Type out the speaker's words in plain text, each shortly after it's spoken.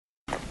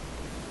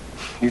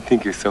You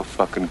think you're so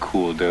fucking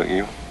cool, don't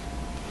you?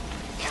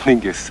 You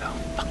think you're so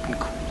fucking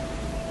cool.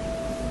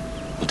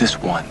 Well,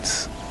 just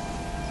once,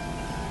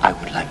 I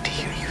would like to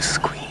hear you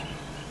scream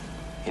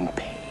in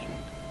pain.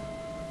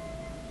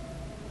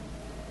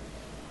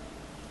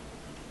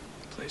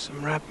 Play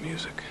some rap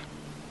music.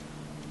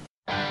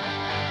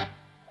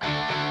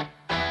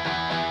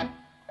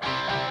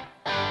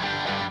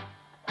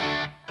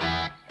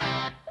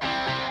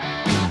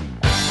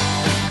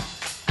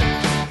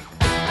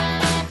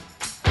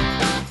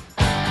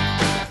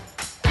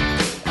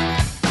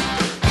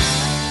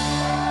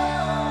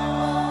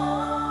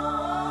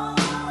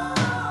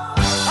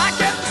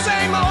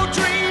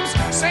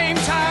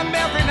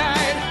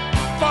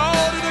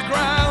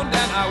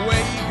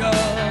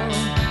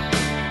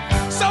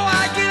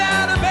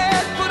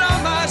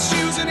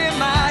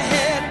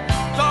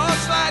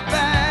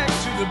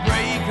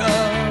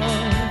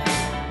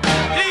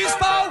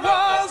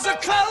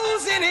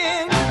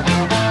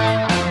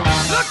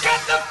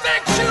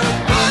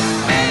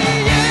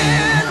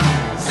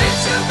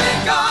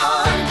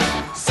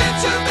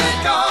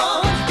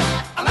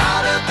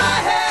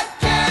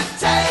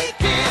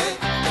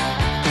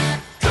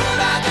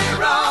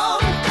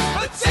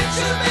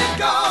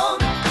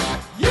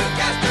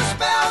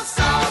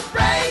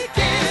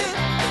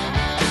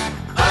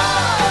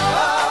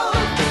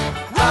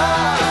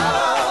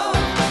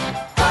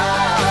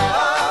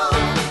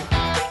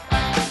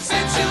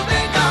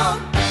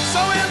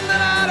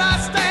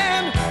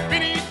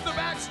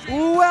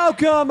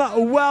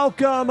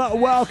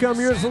 Welcome.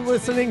 You're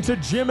listening to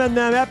Jim and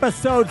Them,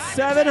 episode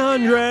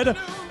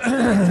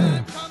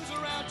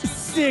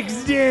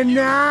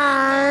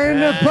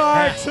 769,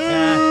 part 2,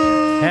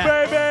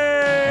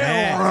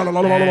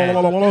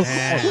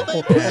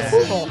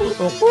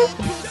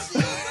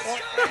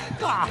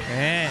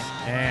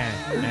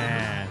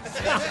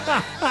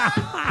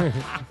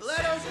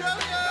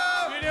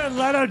 You're doing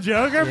Leto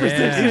Joker for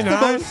 69? He's the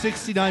most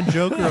 69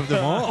 Joker of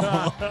them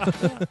all.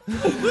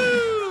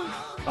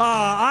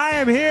 I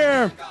am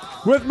here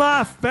with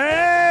my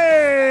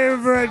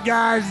favorite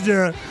guys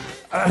to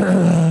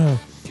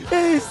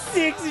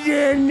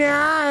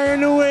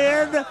 69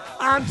 with,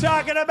 I'm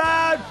talking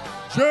about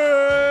Jeff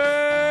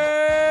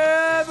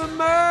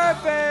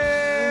Murphy.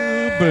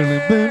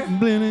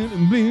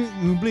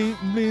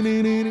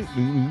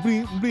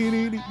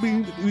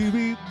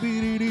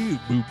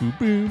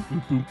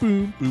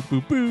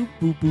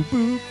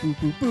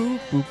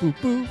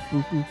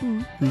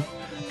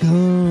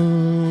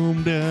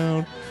 Come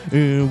down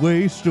and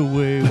waste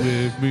away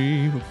with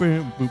me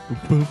forever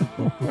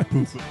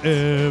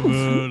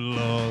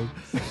long.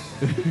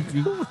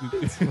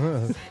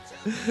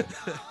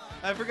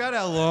 I forgot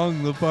how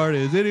long the part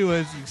is.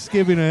 Anyways,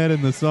 skipping ahead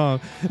in the song.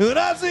 And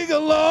I sing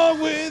along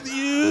with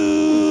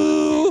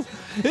you.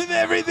 If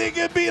everything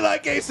could be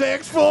like a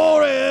sex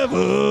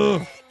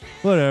forever.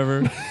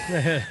 Whatever.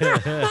 I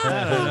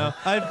don't know.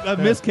 I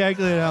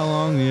miscalculated how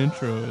long the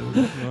intro is.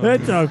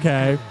 It's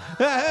okay.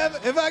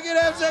 If I could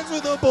have sex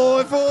with a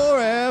boy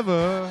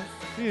forever.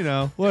 You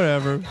know,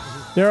 whatever.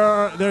 There's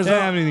I don't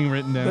have anything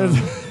written down.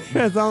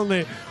 There's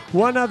only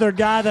one other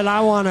guy that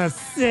I want to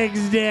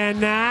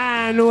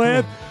 69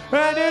 with,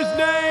 and his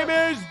name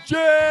is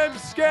Jim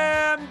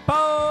Scampoli.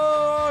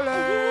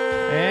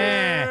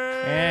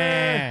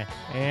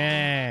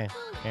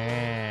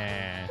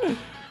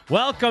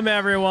 Welcome,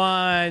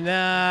 everyone.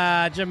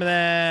 Jim and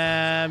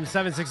Them,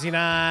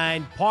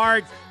 769,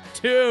 part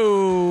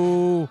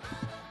 2.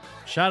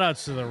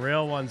 Shout-outs to the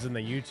real ones in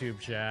the YouTube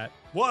chat.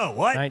 Whoa,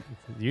 what?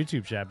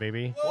 YouTube chat,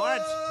 baby.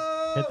 What?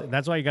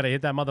 That's why you got to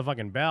hit that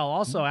motherfucking bell.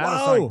 Also, add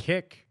us on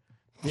Kick.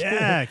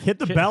 Yeah, hit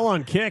the bell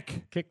on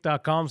Kick.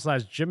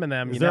 Kick.com/Jim and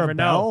Them. Is You there never a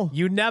know. bell?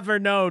 You never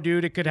know,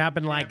 dude. It could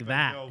happen like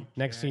that.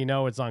 Next thing you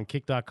know, it's on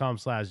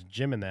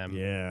Kick.com/Jim and Them.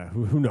 Yeah,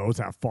 who knows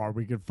how far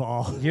we could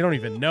fall. You don't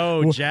even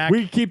know, Jack.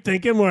 We keep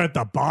thinking we're at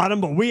the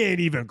bottom, but we ain't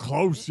even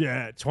close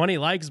yet. 20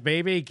 likes,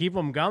 baby. Keep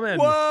them coming.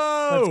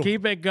 Whoa! Let's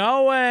keep it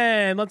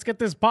going. Let's get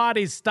this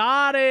party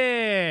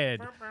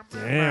started.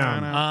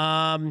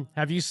 Damn.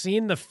 Have you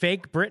seen the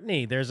fake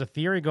Britney? There's a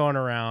theory going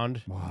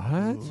around.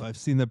 What? I've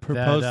seen the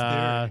proposed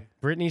that, theory.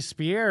 Britney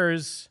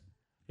Spears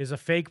is a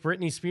fake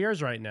Britney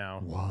Spears right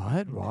now.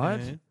 What?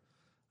 Okay.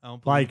 I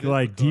don't believe Like it,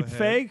 but go deep ahead.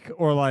 fake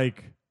or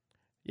like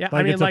Yeah, like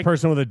I mean, it's like a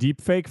person with a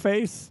deep fake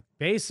face,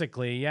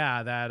 basically,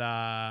 yeah.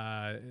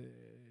 That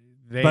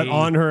they but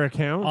on her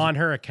account. on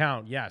her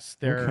account, yes.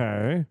 They're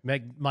Okay.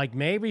 like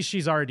maybe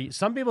she's already.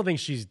 Some people think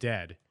she's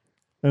dead.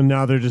 And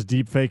now they're just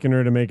deep faking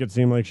her to make it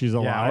seem like she's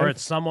alive. Yeah, or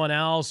it's someone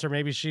else, or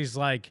maybe she's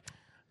like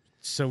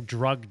so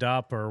drugged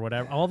up or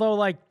whatever. Although,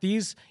 like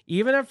these,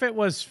 even if it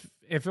was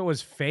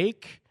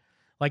fake,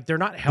 like they're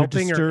not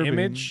helping her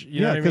disturbing. You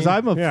Yeah, know what I because mean?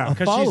 I'm a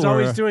Because follower. she's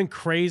always doing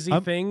crazy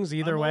I'm- things.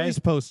 Either I'm way, always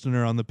posting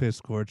her on the piss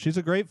court. She's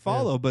a great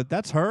follow, but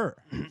that's her.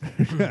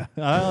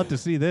 I'll have to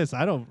see this.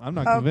 I'm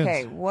not convinced.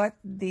 Okay, what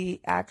the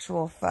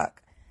actual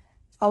fuck?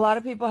 A lot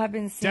of people have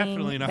been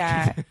Definitely saying not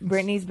that convinced.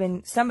 Brittany's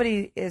been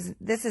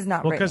this is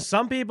not well, Britney. because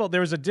some people, there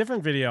was a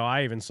different video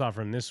I even saw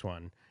from this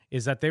one.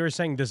 Is that they were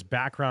saying this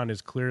background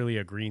is clearly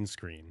a green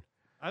screen.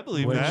 I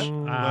believe Which,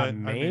 that. But,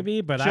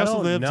 maybe, but she I also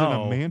don't lives know.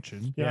 in a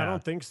mansion. Yeah, I Yeah.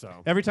 don't think so.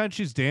 Every time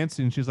she's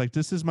dancing, she's like,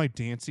 "This is my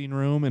dancing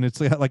room," and it's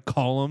like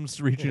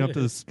columns reaching up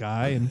to the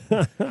sky, and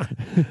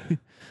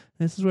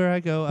this is where I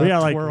go. But yeah,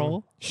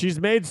 twirl. she's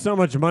made so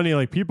much money.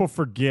 Like people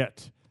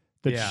forget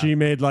that Yeah. she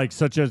made like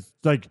such a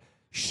like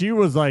she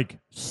was like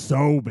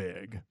so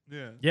big.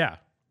 Yeah.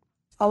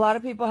 A lot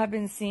of people have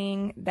been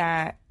seeing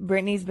that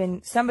Britney's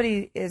been,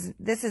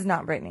 this is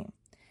not Britney.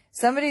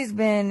 Somebody's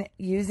been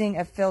using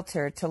a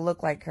filter to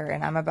look like her,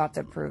 and I'm about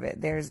to prove it.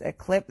 There's a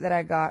clip that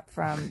I got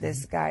from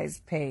this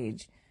guy's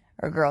page,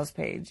 or girl's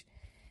page.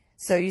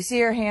 So you see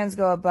her hands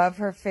go above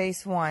her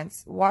face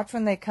once. Watch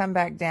when they come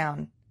back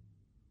down.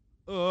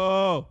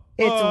 Oh,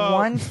 It's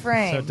one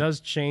frame. So it does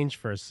change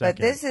for a second.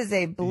 But this is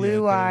a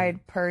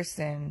blue-eyed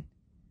person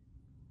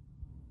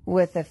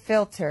with a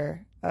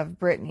filter of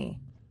Britney.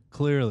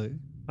 Clearly.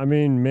 I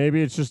mean,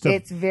 maybe it's just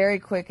It's very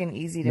quick and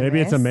easy to maybe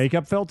miss. it's a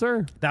makeup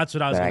filter. That's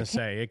what I was But I going to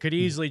say. It could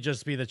easily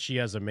just be that she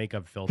has a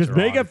makeup filter. Because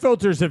makeup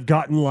filters have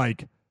gotten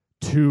like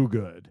too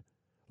good.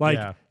 Like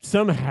Yeah.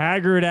 some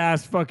haggard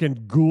ass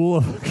fucking ghoul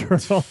of a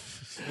girl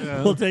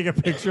will take a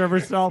picture of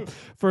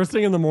herself first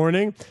thing in the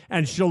morning,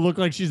 and she'll look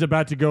like she's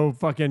about to go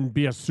fucking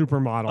be a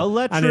supermodel. A and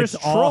lecherous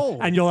troll.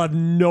 and you'll have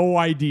no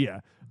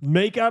idea.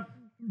 Makeup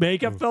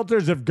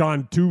filters have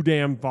gone too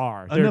damn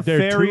far. A They're too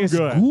nefarious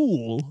good.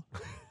 ghoul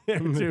They're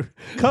too-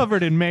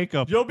 covered in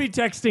makeup. You'll be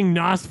texting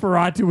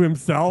Nosferatu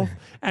himself,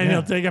 and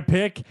he'll take a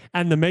pic,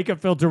 and the makeup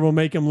filter will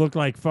make him look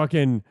like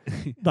fucking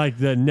like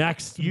the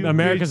next You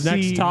America's could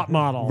Next see Top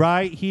Model.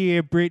 Right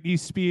here, Britney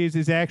Spears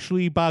is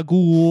actually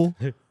Bagul.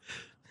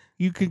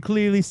 You can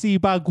clearly see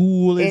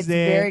Bagul is It's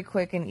there. very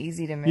quick and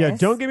easy to miss. Yeah,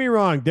 don't get me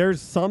wrong. There's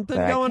something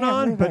But I going can't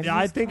on, believe but I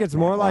I just think talked it's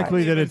more about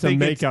likely that it's a think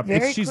makeup.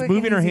 Very she's quick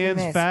moving and her easy to hands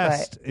miss,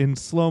 fast in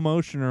slow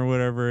motion or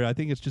whatever. I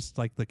think it's just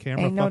like the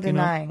camera Ain't no fucking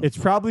up. denying. It's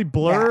probably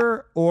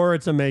blur or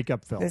it's a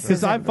makeup filter. This Because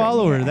isn't I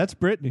follow Britney, her. yeah. That's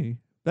Britney.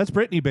 That's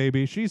Britney,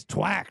 baby. She's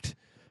twacked.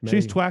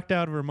 She's twacked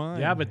out of her mind.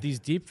 Yeah, but these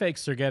deep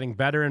fakes are getting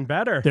better and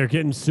better. They're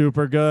getting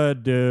super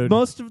good, dude.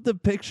 most of the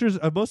pictures,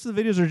 most of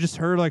the videos are just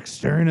her like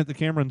staring at the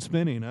camera and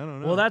spinning. I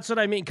don't know. Well, that's what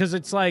I mean, because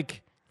it's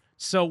like,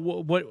 so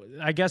what?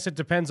 I guess it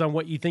depends on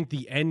what you think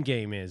the end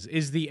game is.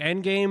 Is the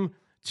end game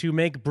to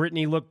make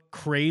Britney look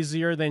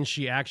crazier than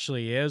she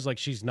actually is? Like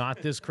she's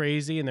not this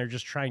crazy, and they're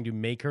just trying to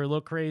make her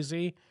look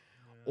crazy,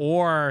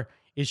 or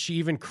is she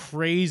even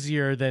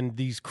crazier than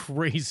these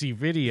crazy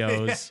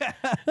videos?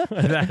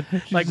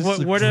 Like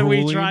just, what are we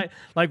drooling. trying?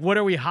 Like what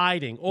are we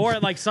hiding? Or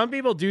like some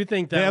people do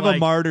think that they have like, a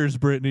martyrs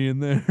Britney in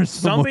there. some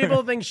somewhere.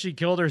 people think she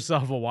killed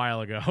herself a while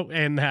ago,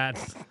 and that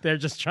they're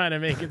just trying to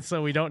make it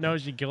so we don't know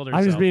she killed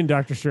herself. I'm just being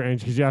Doctor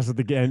Strange because you asked what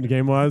the end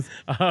game was.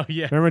 Oh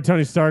yeah, Remember when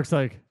Tony Stark's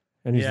like,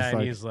 and he's yeah, just and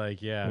like, he's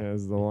like, yeah. yeah,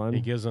 this is the one.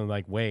 He gives him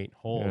like, wait,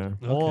 hold, Yeah.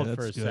 hold Okay,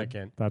 for a that's good.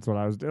 second. That's what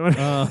I was doing.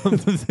 Um,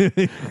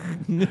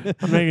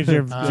 I'm making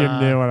sure Jim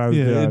knew what I was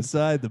yeah, doing.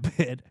 inside the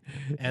bed.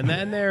 And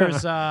then there's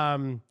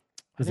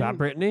Is that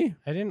Brittany?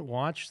 I didn't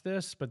watch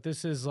this, but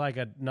this is like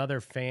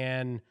another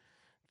fan.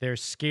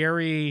 There's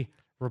scary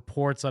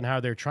reports on how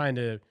they're trying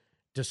to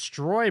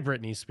destroy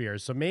Britney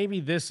Spears. So maybe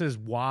this is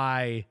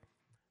why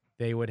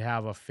they would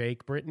have a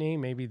fake Britney.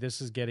 Maybe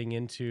this is getting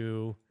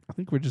into. I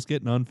think we're just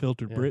getting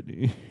unfiltered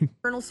Britney.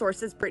 Internal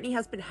sources, Britney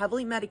has been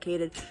heavily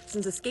medicated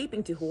since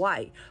escaping to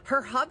Hawaii.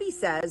 Her hubby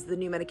says the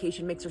new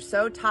medication makes her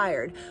so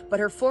tired,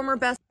 but her former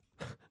best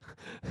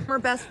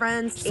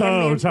friends So and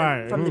management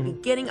tired. from the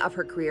beginning of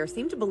her career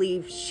seem to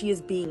believe she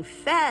is being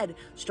fed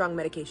strong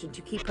medication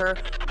to keep her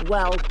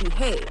well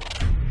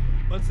behaved.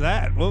 What's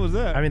that? What was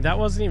that? I mean, that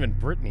wasn't even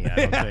Britney. I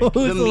don't think.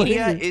 Who's The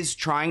media lady? is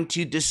trying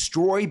to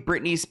destroy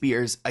Britney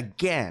Spears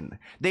again.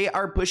 They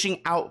are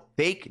pushing out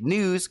fake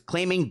news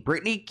claiming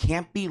Britney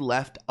can't be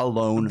left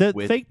alone The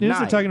with fake news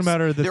knives. are talking about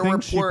are the Their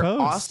things she report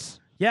posts.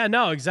 Yeah,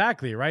 no,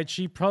 exactly, right?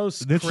 She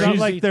posts It's crazy not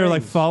like they're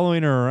like things.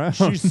 following her around.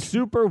 She's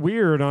super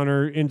weird on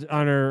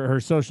her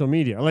social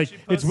media. Like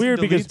it's Posts weird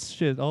and because deletes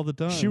shit all the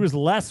time. she was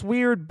less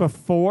weird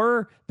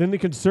before, then the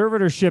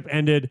conservatorship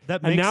ended,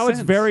 That and makes now it's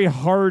sense. very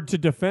hard to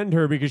defend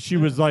her because she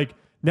was like,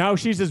 now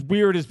she's as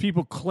weird as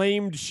people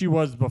claimed she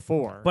was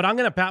before. But I'm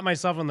going to pat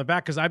myself on the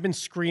back because I've been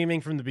screaming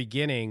from the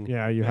beginning.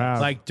 yeah, you have.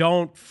 Like,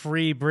 don't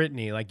free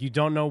Britney. Like, you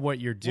don't know what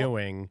you're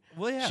doing.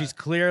 well, yeah. She's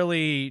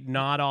clearly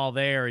not all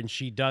there, and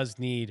she does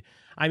need.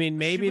 I mean,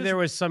 maybe there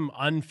was some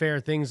unfair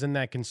things in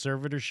that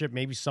conservatorship.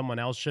 Maybe someone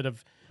else should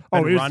have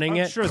been it was- running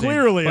I'm it. sure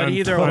clearly but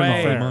either way,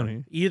 unfair.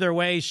 money. either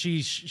way,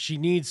 she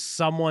needs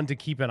someone to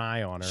keep an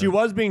eye on her. She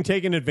was being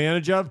taken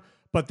advantage of,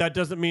 but that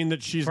doesn't mean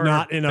that she's For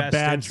not her in a best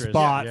bad interest.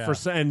 spot Yeah.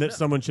 and that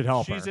someone should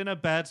help She's her. in a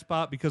bad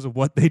spot because of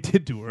what they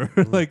did to her.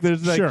 Like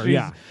there's like Sure, she's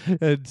yeah.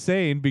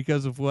 insane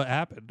because of what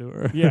happened to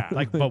her. Yeah.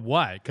 like, but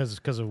what?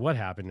 Because of what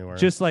happened to her?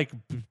 just like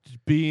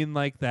being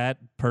like that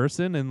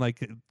person and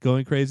like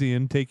going crazy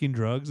and taking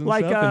drugs and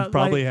stuff, and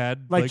probably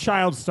had like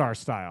child star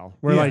style,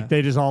 where Yeah. like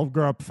they just all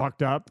grow up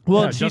fucked up.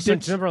 well, yeah, she Justin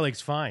did. Timberlake's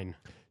fine.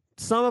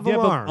 Some of Yeah,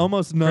 them but are.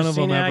 almost none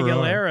Christina of them ever are.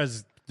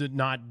 Aguilera's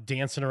not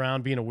dancing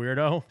around being a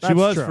weirdo. She That's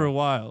was true. for a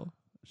while.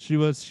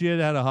 She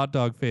had a hot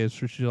dog face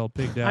for she's all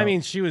pigged out. I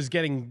mean, she was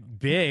getting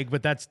big,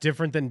 but that's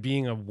different than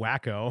being a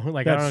wacko.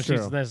 Like, I don't know if That's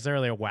she's true.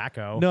 necessarily a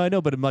wacko. no, I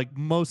know, but in like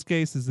most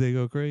cases they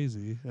go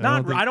crazy.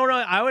 I don't know.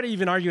 I would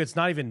even argue it's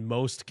not even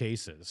most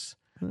cases.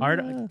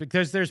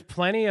 Because there's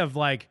plenty of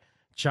like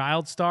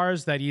child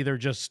stars that either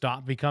just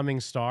stop becoming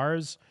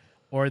stars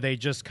or they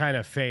just kind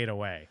of fade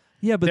away.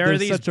 Yeah, but there are there's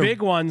these such a-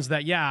 big ones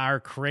that are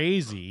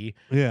crazy,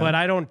 Yeah. but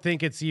I don't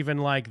think it's even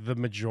like the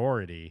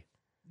majority.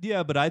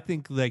 Yeah, but I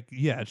think like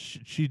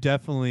she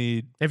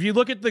definitely If you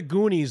look at the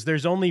Goonies,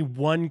 there's only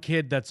one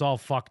kid that's all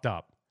fucked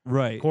up.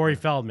 right. Corey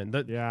Feldman.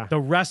 The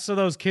rest of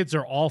those kids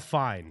are all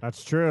fine.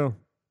 That's true.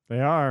 They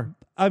are.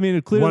 I mean,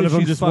 clearly One of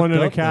them she's just won fucked an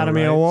up, though,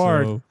 Academy right?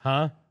 Award. So-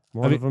 Huh?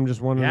 One of them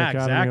just won an Yeah,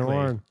 Academy exactly.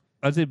 Award.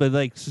 I'd say, but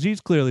like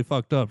she's clearly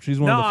fucked up. She's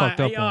one of the fucked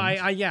up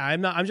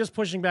ones. I'm just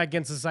pushing back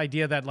against this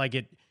idea that like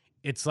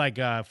it's like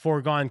a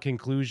foregone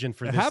conclusion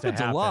for It this to happens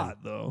happen. a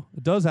lot, though.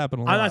 It does happen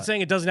a lot. I'm not saying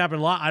it doesn't happen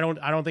a lot. I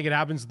don't think it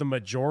happens the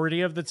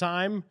majority of the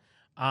time.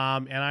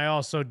 And I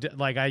also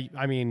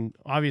I mean,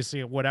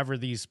 obviously, whatever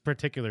these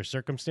particular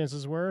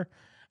circumstances were,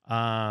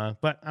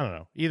 but I don't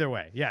know. Either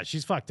way, yeah,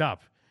 she's fucked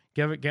up.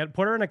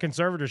 Put her in a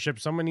conservatorship.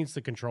 Someone needs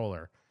to control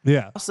her.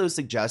 Yeah. Also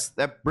suggests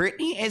that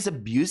Britney is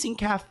abusing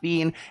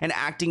caffeine and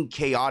acting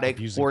chaotic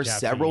for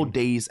several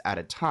days at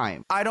a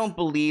time. I don't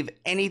believe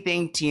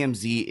anything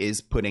TMZ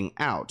is putting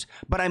out,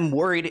 but I'm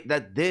worried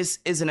that this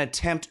is an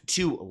attempt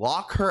to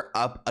lock her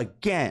up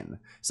again.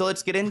 So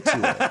let's get into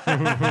it.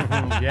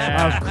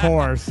 Yeah. Of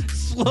course.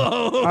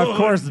 Slow. Of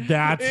course,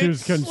 that's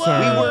who's We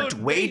concerned. worked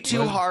way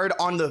too hard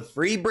on the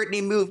Free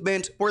Britney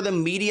movement for the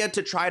media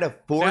to try to Now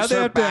force they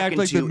her have to back act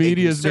like into the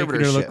media is a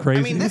making her look conservatorship. crazy.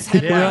 I mean, this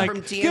They're headline like,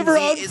 from TMZ give her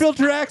is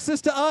unfiltered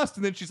access to us,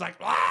 and then she's like,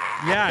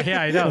 ah!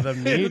 Yeah, I know the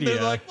And they're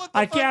media. like, what the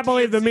I fuck, can't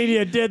believe the TMZ?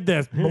 media did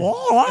this.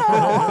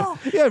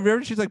 Yeah,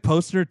 remember she's like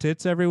posting her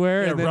tits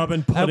everywhere, Yeah, and then rubbing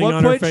at pudding one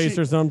on her point face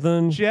or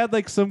something. She had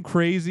like some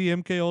crazy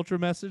MK Ultra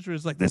message where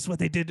it's like, "This is what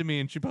they did to me,"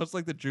 and she posts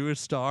like the Jewish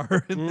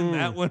star, and then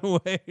that went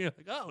away. You're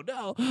like, "Oh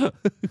no!"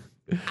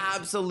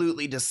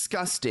 absolutely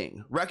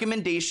disgusting.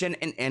 Recommendation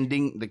in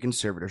ending the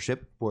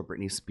conservatorship for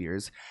Britney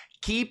Spears: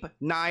 keep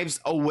knives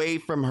away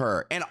from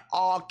her. In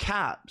all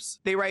caps,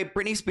 they write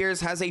Britney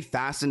Spears has a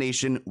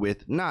fascination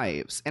with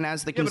knives, and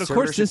as the Yeah, conservatorship but of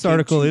course this came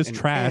article to is an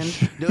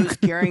trash. end, those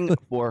caring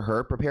for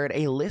her prepared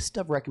a list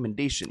of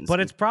recommendations. But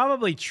it's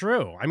probably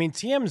true. I mean,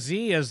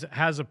 TMZ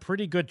has a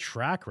pretty good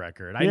track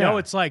record. I know Yeah.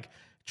 it's like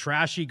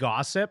trashy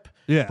gossip,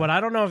 Yeah. but I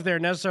don't know if they're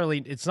necessarily.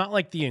 It's not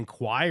like the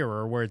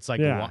Inquirer where it's like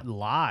Yeah.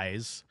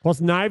 lies.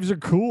 Plus, knives are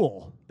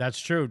cool. That's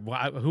true.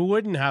 Who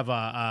wouldn't have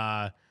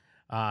a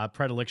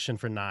predilection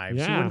for knives?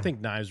 Who Yeah. wouldn't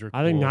think knives were cool?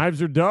 I think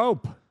knives are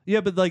dope.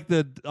 Yeah, but like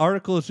the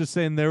article is just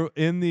saying they're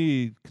in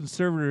the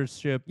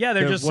conservatorship. Yeah,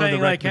 they're just one of the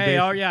saying like, hey,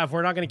 oh recommendations- yeah, if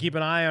we're not going to keep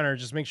an eye on her,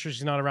 just make sure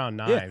she's not around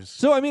Yeah. knives.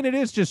 So I mean, it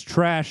is just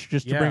trash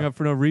just to bring Yeah. up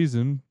for no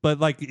reason. But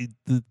like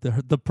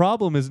the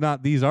problem is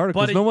not these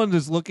articles. But No one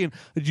is looking.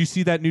 Did you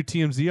see that new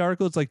TMZ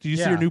article? It's like, did you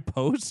see Yeah. her new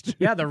post?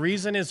 Yeah, the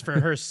reason is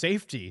for her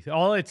safety.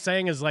 All it's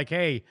saying is like,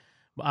 hey,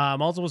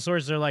 multiple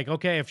sources are like,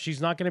 okay, if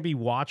she's not going to be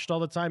watched all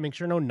the time, make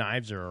sure no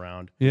knives are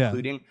around. Yeah.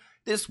 including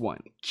this one: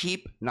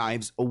 keep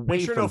knives away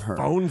sure from no her.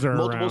 phones are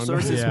Multiple around.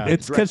 sources Yeah. with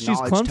It's 'cause direct she's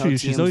knowledge clumsy. tell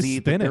She's always TMZ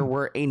that spinning. There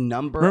were a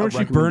number Remember of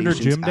she burned her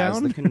recommendations gym as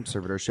down? the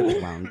conservatorship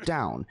wound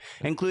down,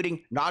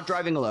 including not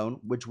driving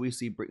alone, which we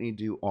see Britney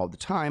do all the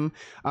time.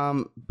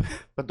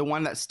 But the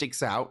one that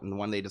sticks out and the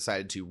one they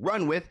decided to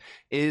run with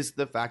is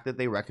the fact that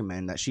they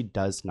recommend that she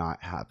does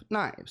not have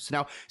knives.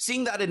 Now,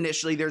 seeing that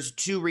initially, there's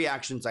two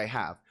reactions I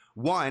have.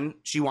 One,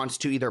 she wants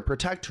to either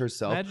protect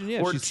herself, Imagine,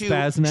 yeah, or she's two,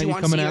 spazzing at she you,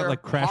 wants coming to out either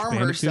like Crash harm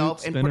Bandicoot,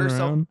 herself and put spinning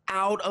herself around.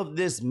 out of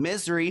this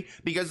misery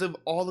because of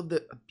all of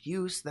the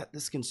abuse that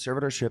this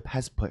conservatorship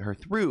has put her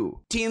through.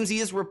 TMZ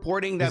is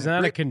reporting that Isn't that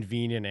a Brit-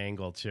 convenient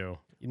angle too?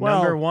 Well-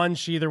 Number one,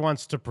 she either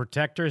wants to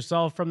protect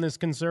herself from this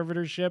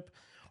conservatorship,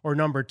 or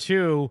number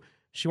two,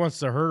 she wants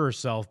to hurt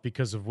herself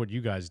because of what you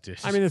guys did.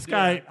 I mean, this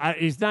guy,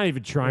 he's not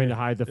even trying to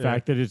hide the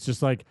fact that it's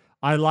just like,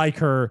 I like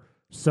her,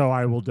 so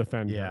I will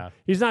defend Yeah. her.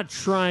 He's not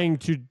trying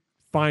to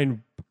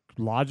find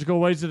logical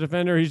ways to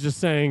defend her. He's just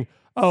saying,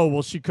 oh,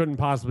 well, she couldn't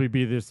possibly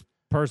be this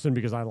person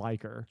because I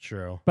like her.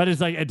 True. But it's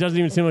like, it doesn't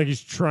even seem like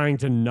he's trying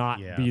to not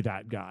Yeah. be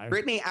that guy.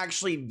 Britney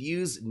actually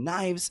views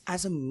knives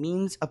as a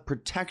means of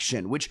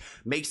protection, which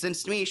makes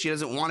sense to me. She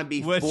doesn't want to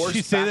be What, forced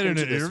she say back that in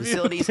into an this interview?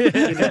 facilities.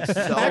 Giving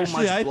so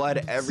Actually, I much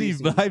blood every see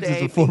single knives as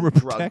day, a form being of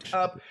drugged protection.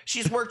 up.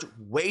 She's worked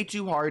way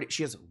too hard.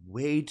 She has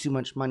way too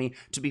much money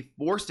to be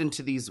forced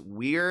into these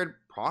weird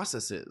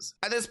processes.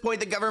 At this point,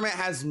 the government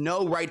has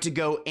no right to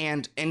go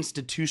and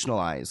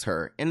institutionalize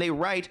her, and they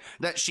write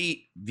that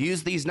she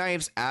views these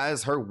knives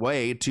as her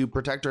way to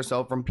protect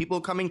herself from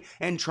people coming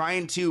and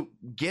trying to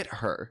get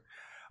her,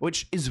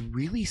 which is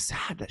really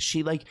sad that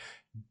she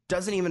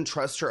doesn't even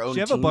trust her own She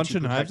have a team bunch to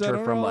of protect knives out her on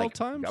her from at all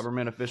times?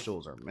 government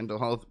officials or mental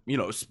health,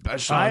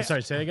 specialists. I'm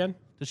sorry, say again.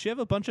 Does she have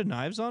a bunch of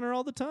knives on her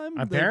all the time?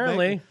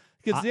 Apparently.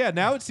 Because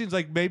now it seems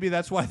like maybe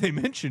that's why they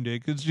mentioned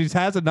it, because she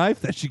has a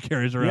knife that she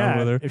carries around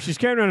with her. If she's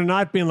carrying around a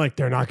knife being like,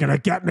 they're not going to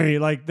get me,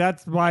 like,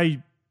 that's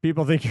why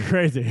people think you're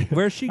crazy.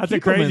 Where's she? That's what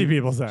keep 'em crazy in?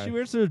 people say. She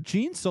wears her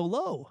jeans so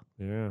low.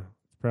 Yeah, it's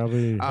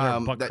probably.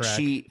 butt That crack.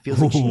 she feels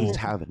like she needs to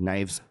have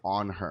knives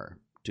on her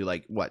to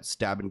like what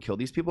stab and kill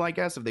these people. I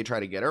guess if they try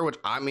to get her, which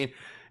I mean,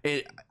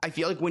 I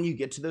feel like when you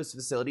get to those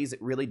facilities,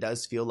 it really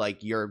does feel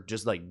like you're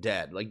just like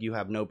dead, like you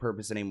have no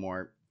purpose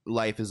anymore.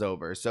 Life is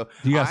over. So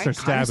You gotta I start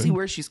kind of see stabbing.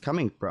 where she's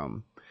coming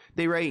from.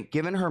 They write,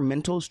 given her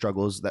mental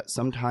struggles that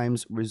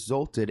sometimes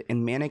resulted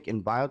in manic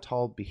and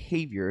volatile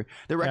behavior,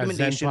 the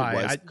recommendation Zenpai.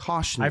 was I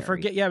cautionary.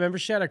 forget. Yeah, remember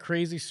she had a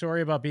crazy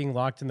story about being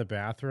locked in the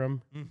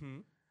bathroom. Mm-hmm.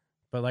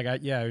 But like,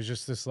 it was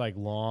just this like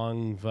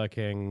long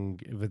fucking.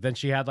 But then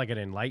she had like an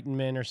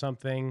enlightenment or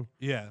something.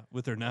 Yeah,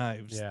 with her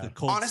knives. Yeah. The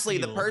cold Honestly,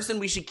 the steel. person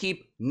we should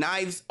keep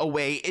knives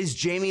away is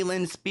Jamie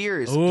Lynn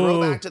Spears. Ooh.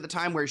 Throwback to the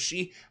time where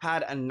she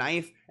had a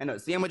knife in a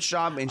sandwich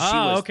shop and she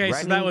was okay, so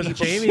that threatening was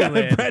people. Jamie She had a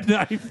Lynn. bread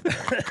knife.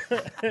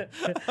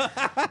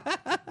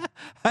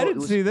 I It didn't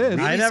was see this.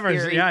 really I never-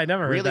 scary, yeah, I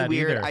never heard really that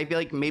weird. either. I feel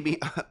like maybe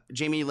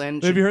Jamie Lynn.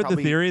 Have should you heard the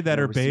probably, theory that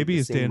her receive baby the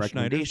is same Dan Schneider's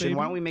recommendation. baby?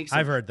 Why don't we make some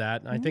I've heard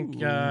that. I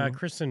think Ooh.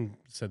 Kristen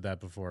said that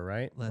before,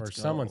 right? Let's or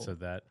someone go. said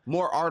that.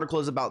 more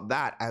articles about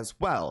that as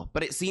well?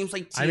 But it seems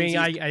like I mean,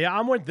 TMZ's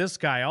I'm with this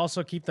guy.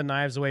 Also, keep the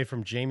knives away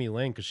from Jamie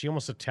Lynn because she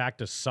almost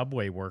attacked a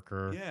Subway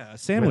worker Yeah, a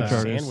with sandwich a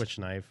artist. sandwich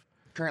knife.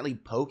 currently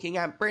poking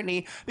at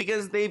Britney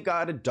because they've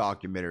got a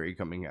documentary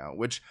coming out,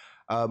 which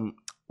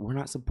we're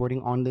not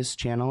supporting on this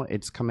channel.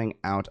 It's coming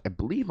out, I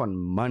believe, on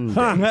Monday.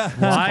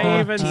 Why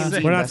even TMZ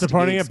say- We're not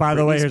supporting it. investigates By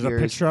the way, Britney here's a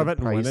Spears, picture of The it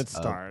and when Price it of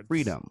starts.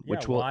 Freedom, Yeah,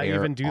 which will why air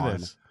even do on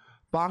this?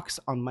 Fox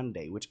on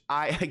Monday, which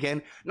I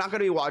again not going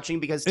to be watching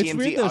because It's TMZ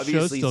weird those shows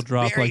obviously still is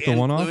drop, very like, the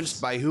one-offs.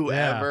 influenced by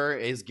whoever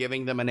is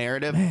giving them a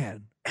narrative.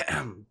 Man,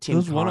 Tim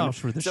those Khan.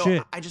 one-offs were the so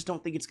shit. I just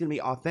don't think it's going to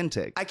be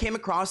authentic. I came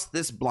across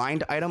this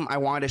blind item I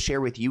wanted to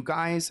share with you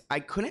guys. I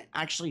couldn't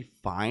actually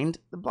find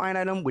the blind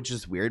item, which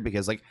is weird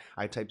because like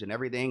I typed in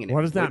everything and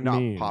What it does that would not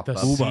mean? pop The up.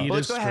 seed But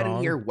let's is go ahead and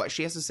strong. hear what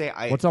she has to say.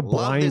 I What's a love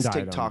blind this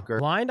item? TikToker.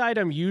 Blind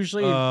item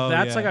usually Oh,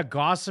 that's yeah. like a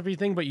gossipy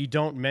thing, but you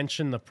don't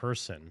mention the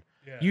person.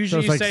 So Usually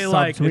it's you like say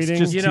like subtweeting? It's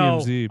just you know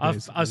TMZ, a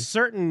basically.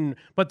 certain,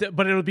 but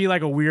it'll be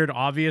like a weird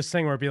obvious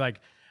thing where it'd be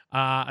like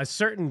a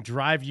certain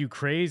Drive You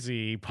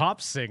Crazy pop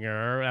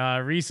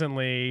singer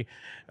recently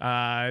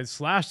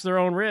slashed their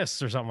own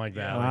wrists or something like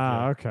that.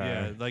 Ah, Like, okay.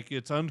 Yeah, like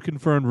it's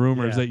unconfirmed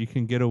rumors Yeah. that you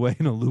can get away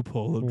in a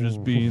loophole of just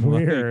Ooh, being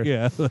weird. like,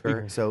 yeah.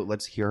 like- So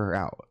let's hear her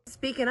out.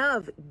 Speaking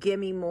of,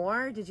 gimme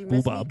more. Did you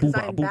miss Booba, me? Because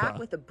booba, I'm back booba.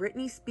 with a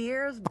Britney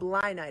Spears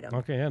blind item.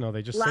 Okay, yeah, no,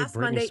 they just Last say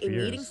Britney Monday, Spears.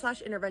 a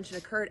meeting/intervention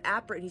occurred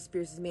at Britney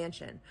Spears'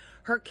 mansion.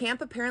 Her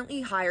camp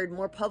apparently hired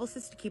more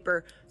publicists to keep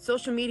her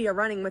social media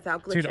running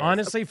without glitches. Dude,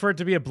 honestly, for it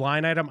to be a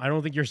blind item, I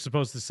don't think you're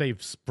supposed to say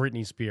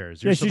Britney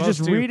Spears. Yeah, You're she's supposed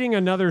just to, reading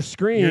another You're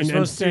screen and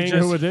supposed to saying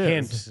just who it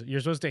is. hint.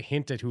 You're supposed to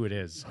hint at who it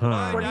is. Huh.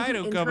 According I to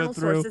don't internal coming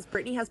through. sources,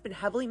 Britney has been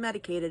heavily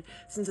medicated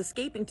since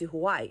escaping to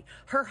Hawaii.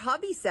 Her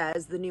hubby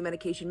says the new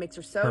medication makes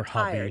her so Her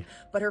hubby. tired,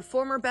 but her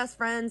former best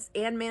friends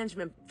and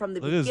management from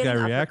the Look at this beginning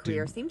guy of reacting. her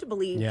career seem to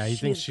believe Yeah, he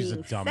she thinks is she's a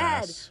being dumbass.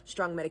 fed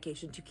strong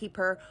medication to keep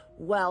her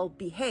well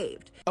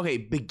behaved. Okay,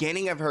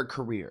 beginning of her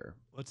career.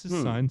 What's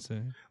his sign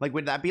say? Like,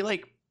 would that be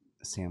like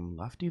Sam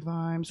Lufty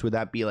vibes? Would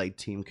that be like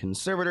team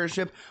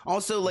conservatorship?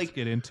 Also, Let's like,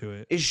 get into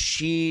it. is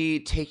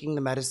she taking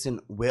the medicine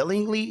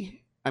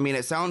willingly? I mean,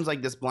 it sounds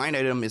like this blind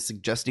item is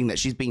suggesting that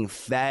she's being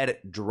fed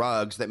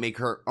drugs that make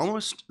her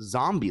almost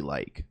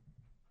zombie-like.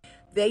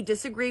 They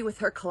disagree with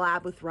her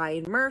collab with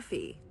Ryan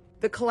Murphy.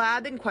 The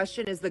collab in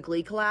question is the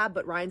Glee collab,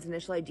 but Ryan's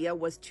initial idea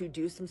was to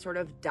do some sort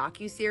of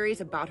docu-series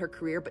about her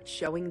career, but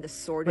showing the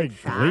sordid Wait,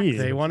 facts. Glee?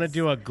 They want to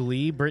do a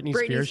Glee Britney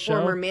Spears Britney's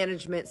former show.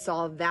 management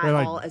saw that Wait,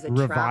 like, all as a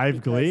revive trap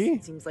because Glee?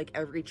 it seems like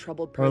every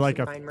troubled Or person like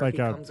a- Ryan like Murphy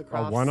a- comes a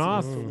across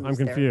one-off? seems to I'm lose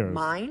their confused.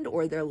 mind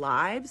or their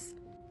lives.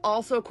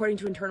 Also, according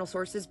to internal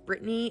sources,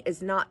 Britney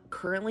is not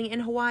currently in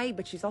Hawaii,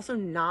 but she's also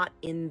not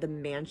in the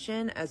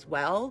mansion as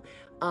well,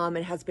 and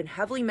has been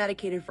heavily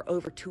medicated for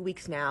over 2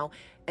 weeks now.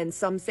 And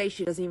some say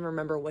she doesn't even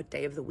remember what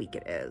day of the week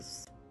it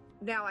is.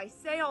 Now, I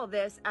say all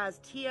this as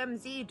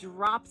TMZ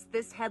drops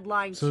this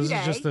headline So this today.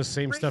 is just the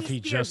same Britney stuff he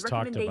Spears' just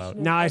talked recommendation about.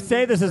 is Now, I ending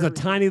say this as a early.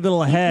 tiny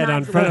little head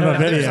on front of a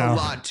There's video. a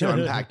lot to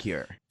unpack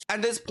here.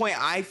 At this point,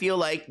 I feel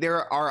like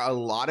there are a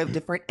lot of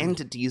different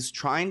entities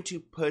trying to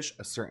push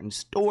a certain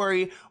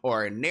story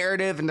or a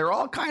narrative, and they're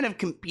all kind of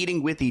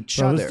competing with each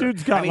So other. this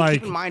dude's got, I mean, like,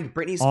 keep in mind,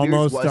 Britney Spears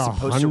almost was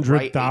supposed to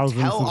write a 100,000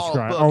 tell-all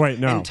subscribers. book Oh, wait,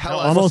 no. and tell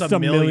us Almost a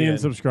million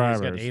He's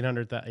subscribers. got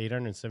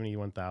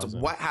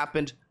 871,000. what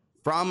happened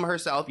from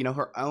herself, you know,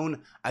 her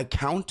own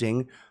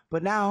accounting.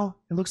 But now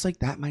it looks like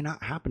that might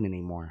not happen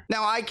anymore.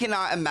 Now, I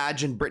cannot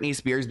imagine Britney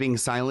Spears being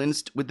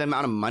silenced with the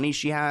amount of money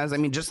she has. I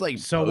mean, just like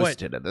So post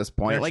what? it at this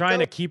point. They're Like, trying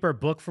go- to keep her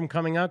book from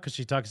coming out because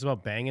she talks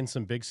about banging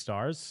some big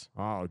stars.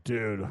 Oh,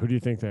 dude. Who do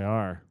you think they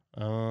are?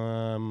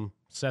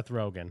 Seth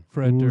Rogen.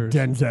 Fred Ooh, Durst.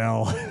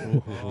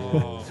 Denzel.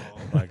 Oh.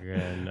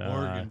 Fucking,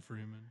 Morgan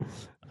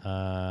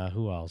Freeman.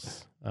 who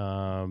else?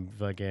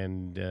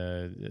 Fucking,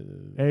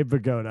 Abe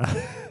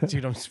Vigoda.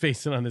 dude, I'm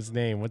spacing on his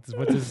name. What's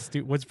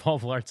Paul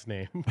Blart's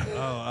name?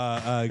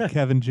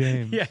 Kevin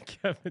James. yeah,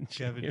 Kevin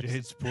Kevin James.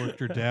 James porked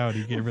her down.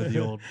 He gave her the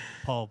old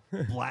Paul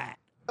Blatt.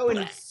 Oh,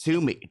 and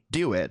sue me,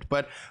 do it.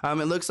 But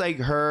it looks like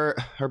her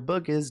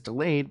book is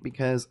delayed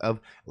because of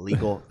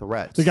legal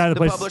threats. The guy that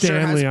plays publisher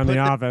Stanley has on The put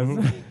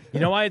Office. You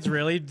know why it's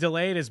really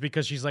delayed is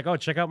because she's like, oh,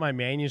 check out my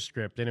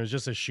manuscript, and it was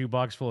just a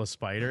shoebox full of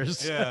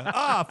spiders.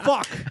 Yeah.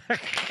 Fuck.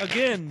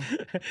 Again.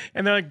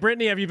 And they're like,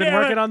 Brittany, have you been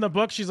working on the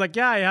book? She's like,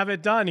 yeah, I have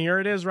it done. Here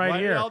it is, right Why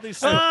do here. all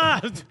these-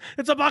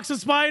 It's a box of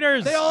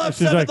spiders. They all have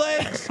She's 7 like,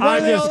 legs. I'm Why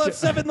do they just all ki- have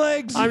 7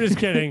 legs? I'm just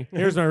kidding.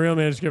 Here's my real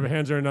manuscript.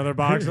 Hands her another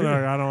box. And they're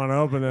like, I don't want to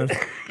open this.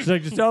 She's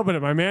like, just open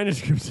it. My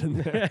manuscript's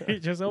in there.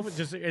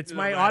 It's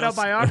my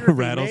autobiography.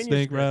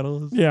 Rattlesnake manuscript.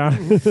 rattles. Yeah.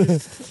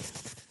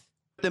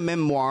 the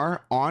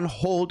memoir on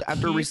hold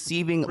after Keep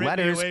receiving Britney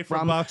letters away from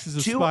from boxes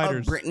of two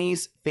spiders. of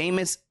Britney's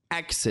famous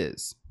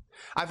exes.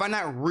 I find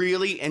that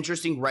really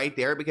interesting right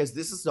there because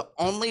this is the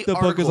only The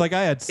article. book is like,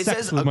 I had It sex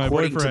says with my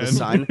according to boyfriend. the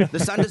Sun. The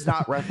Sun does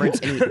not reference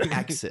any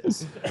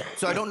exes,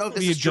 so I don't know if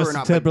this Me is and true or Justin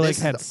not. But Timberlake this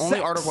is had the only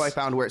sex. article I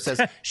found where it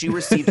says she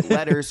received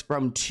letters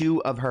from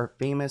two of her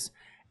famous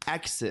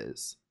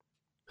exes.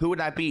 Who would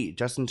that be?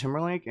 Justin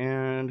Timberlake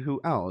and who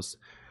else?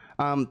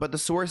 But the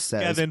source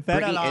says Kevin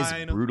Britney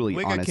Federline, is brutally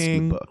Wigga honest King.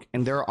 in the book,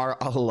 and there are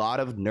a lot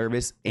of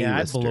nervous Yeah, I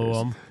A-listers. blew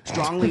 'em.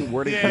 Strongly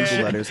worded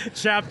Yeah. letters.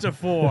 Chapter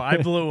 4. I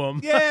blew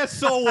him. Yeah,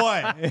 so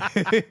what?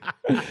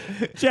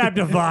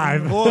 Chapter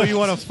 5. Oh, you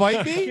want to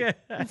fight me?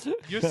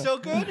 You're so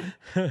good.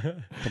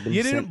 have been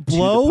You sent didn't to the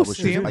blow publishers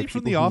Stanley by from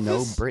people The who know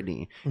Office?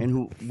 Britney and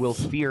who will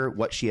fear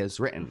what she has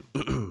written.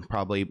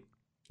 Probably,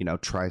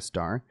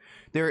 TriStar.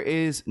 There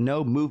is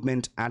no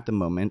movement at the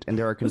moment, and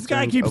there are This concerns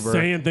guy keeps over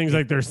saying things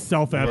like they're if it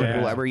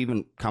self-evident. will ever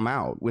even come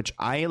out, which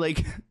I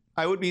like.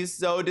 I would be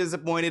so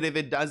disappointed if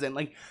it doesn't.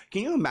 Like,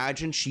 can you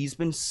imagine? She's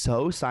been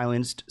so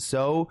silenced,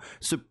 so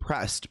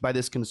suppressed by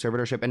this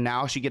conservatorship, and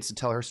now she gets to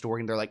tell her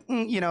story, and they're like,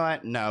 you know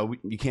what? No,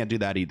 you can't do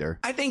that either.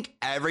 I think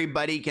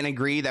everybody can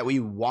agree that we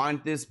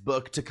want this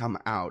book to come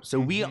out, so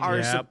we are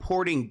Yep.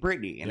 supporting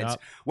Britney, and Yep. it's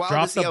wild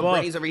Drop to see the how book.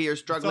 Britney's over here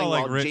struggling all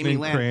like while written Jamie in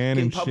Lamb crayon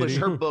can and publish shitty.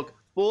 her book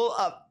full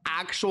of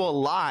actual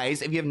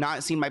lies. If you have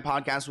not seen my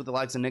podcast with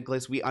Alexa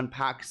Nicholas, we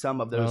unpack some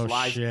of those Oh,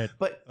 lies. shit.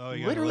 But Oh, you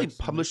got literally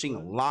Alexa publishing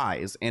Nicholas?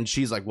 lies, and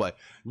she's like, "What?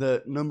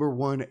 The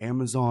 #1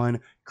 Amazon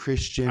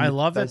Christian?" I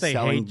love that they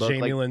best-selling hate book.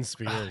 Jamie Like, Lynn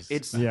Spears.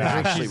 It's Yeah.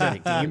 actually She's a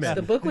ridiculous. demon.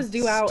 The book was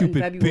due out in Stupid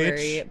February,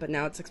 bitch. but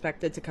now it's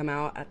expected to come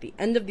out at the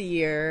end of the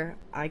year.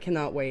 I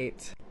cannot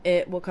wait.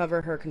 It will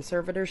cover her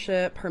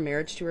conservatorship, her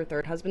marriage to her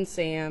third husband,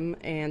 Sam,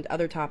 and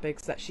other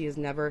topics that she has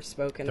never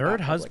spoken about.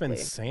 Third husband,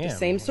 publicly. Sam? The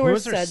same Who source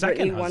was her said second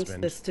Brittany wants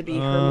husband? this to be her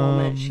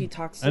moment. She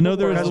talks to I know the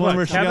there was world. one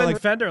where she got, Kevin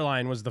like-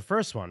 Federline was the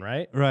first one,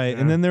 right? Right,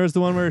 and then there was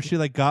the one where she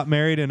like got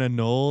married and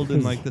annulled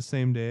in like the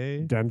same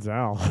day.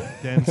 Denzel.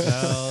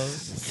 Denzel,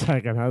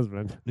 Second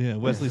husband. yeah,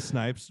 Wesley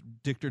Snipes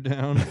dicked her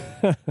down.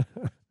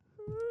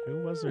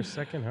 Who was her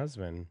second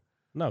husband?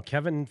 No,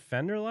 Kevin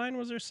Federline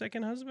was her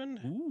second husband.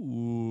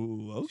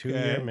 Ooh,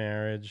 2-year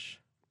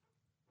marriage.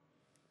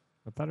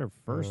 I thought her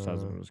first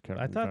husband was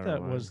Kevin I thought that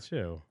Federline. was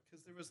too.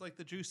 Because there was like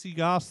the Juicy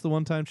Goss. The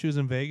one time she was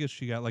in Vegas,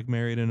 she got like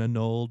married and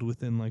annulled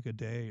within like a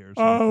day or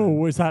something. Oh,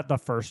 was that the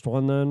first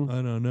one then?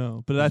 I don't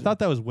know, but I thought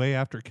that was way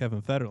after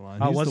Kevin Federline.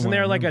 Oh, He's the wasn't one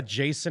there I like a remember.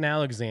 Jason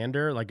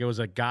Alexander? Like it was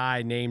a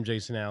guy named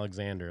Jason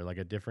Alexander, like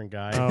a different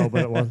guy. Oh,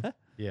 but it was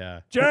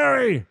Yeah.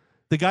 Jerry.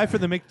 the guy for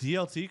the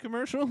McDLT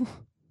commercial?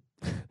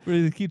 Where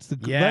he keeps the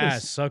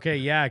Yes. Okay.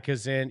 Yeah.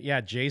 Because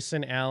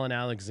Jason Allen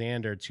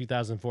Alexander,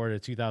 2004 to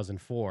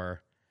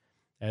 2004,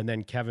 and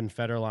then Kevin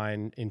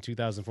Federline in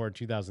 2004 to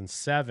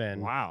 2007,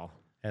 Wow.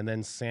 and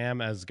then Sam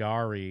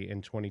Asghari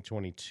in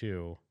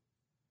 2022.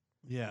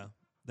 Yeah,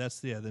 that's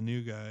the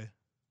new guy.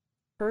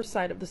 her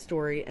side of the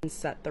story and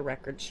set the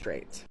record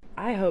straight.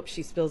 I hope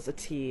she spills the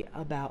tea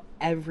about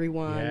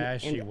everyone Yeah,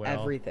 she and will.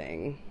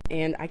 everything.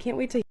 And I can't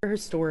wait to hear her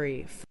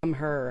story from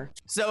her.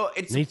 So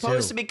it's Me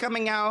supposed too. to be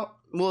coming out.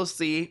 We'll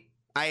see.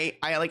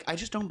 I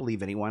just don't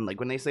believe anyone. Like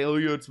when they say, "Oh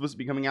yeah, it's supposed to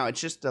be coming out," it's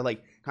just to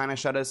like kind of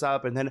shut us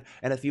up. And then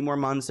in a few more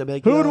months, they'll be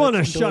like, Who would "Yeah, wanna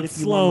it's delayed shut a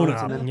few more Sloan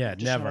months," up? and then Yeah,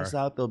 just shut never. us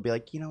up. They'll be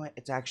like, "You know what?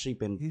 It's actually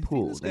been You think this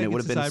pulled, guy and it would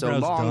gets have been his so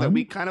eyebrows long that done?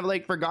 we kind of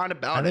like forgot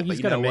about I it." think But he's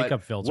you got a know what?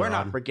 makeup filter We're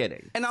not on.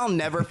 forgetting, and I'll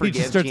never He forgive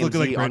just starts TMZ looking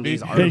like on Britney.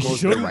 these They articles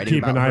shouldn't they're writing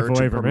keep an about eye her to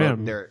away from promote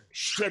him. their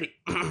shitty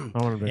I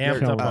want him to Amped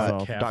kill up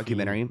himself. caffeine.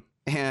 documentary.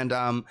 And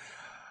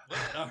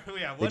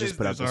Yeah, they just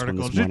put out this one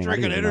this She's morning. I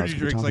drinking didn't even know I was energy gonna be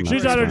drinks talking like about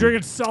She's this out here one. drinking I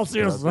was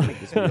Celsius. gonna make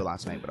this video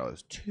last night, but I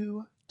was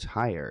too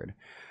tired.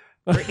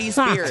 Britney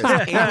Spears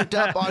amped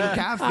up on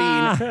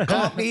caffeine,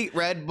 coffee,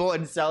 Red Bull,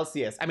 and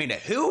Celsius. I mean,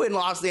 who in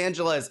Los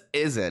Angeles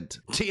isn't?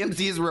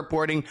 TMZ is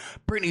reporting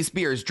Britney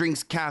Spears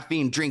drinks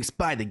caffeine drinks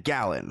by the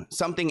gallon.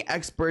 Something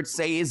experts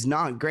say is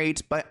not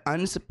great, but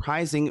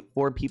unsurprising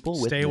for people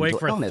with Stay awake mental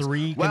for illness.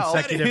 3 Well,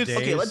 consecutive that is- days.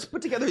 Okay, let's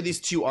put together these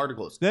two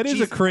articles. That is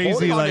She's a crazy,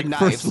 holding onto like,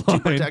 knives first to line.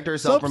 protect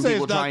herself Some from say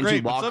people it's not trying great,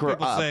 to but lock some her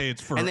people up. say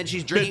it's for And then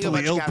she's drinking a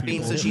bunch mentally of ill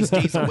caffeine so people. she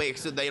stays awake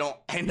so they don't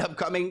end up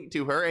coming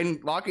to her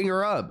and locking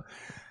her up.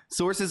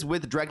 Sources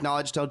with direct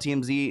knowledge tell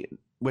TMZ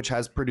which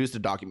has produced a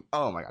document.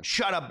 Oh my God,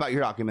 shut up about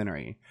your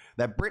documentary.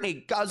 That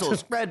Britney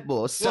guzzles Red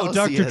Bull, Celsius,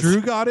 Dr.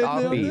 Drew got in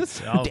on coffee,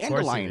 this? Oh, of course he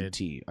dandelion did.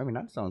 tea. I mean,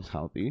 that sounds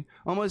healthy.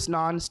 Almost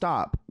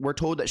nonstop. We're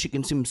told that she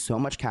consumes so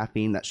much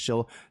caffeine that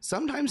she'll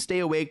sometimes stay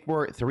awake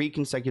for 3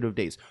 consecutive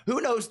days. Who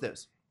knows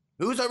this?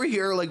 Who's over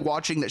here like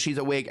watching that she's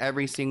awake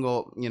every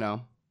single,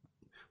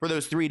 for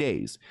those 3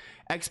 days?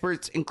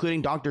 Experts,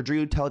 including Dr.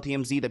 Drew, tell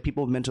TMZ that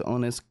people with mental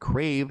illness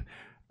crave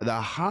the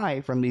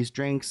high from these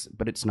drinks,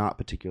 but it's not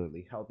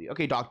particularly healthy.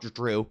 Okay, Dr.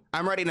 Drew,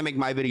 I'm ready to make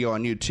my video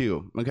on you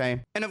too,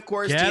 okay? And of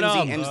course, Get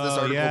TMZ 'em. ends this Oh,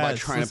 article by yes,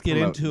 trying let's to get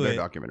promote into their it.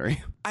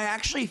 documentary. I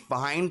actually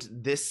find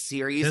this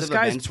series This of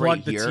guy's events right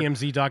plugged the here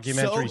TMZ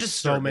documentary so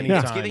disturbing. many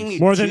It's times. giving me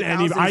More than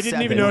any. I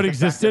didn't even know it 2007,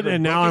 existed, the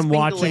and fact now that her I'm book is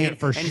watching being it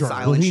for delayed and sure.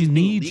 silent. Well, he She's being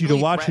needs you to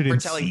legally watch it threatened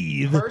and for telling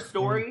seethe. her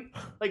story,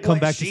 like Come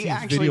what back to she see his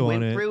actually video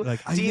went on it. through. Like,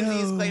 I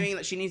TMZ is know. claiming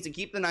that she needs to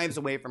keep the knives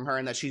away from her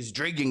and that she's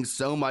drinking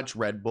so much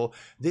Red Bull.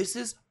 This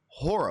is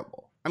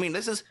horrible. I mean,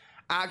 this is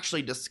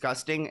actually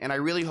disgusting, and I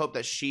really hope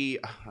that I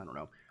don't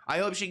know. I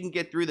hope she can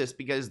get through this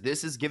because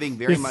this is giving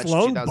very Is much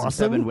Sloan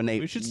 2007 bussin'? when they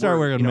We should start were,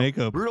 wearing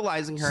makeup.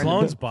 brutalizing her.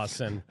 Sloan's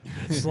bussin'.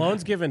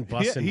 Sloan's giving Yeah,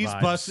 bussin' he's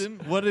vibes. busting.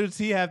 What does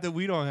he have that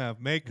we don't have?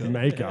 Makeup.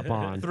 Makeup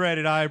on.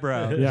 Threaded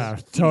eyebrows. Yeah,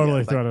 totally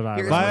Yeah, but threaded here's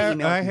eyebrows. my My-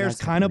 email my if you hair's guys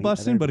have kinda any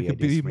bussin', other but it could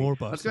be ideas for me. more Let's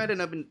go bussin'. ahead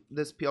and open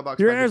this PO box.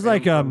 Your by hair's the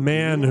like a from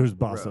man Blue who's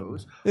bussin'.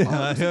 Rose. Yeah, Looks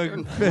like they're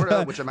in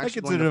Florida, which I'm I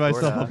actually consider going to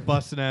myself a Florida.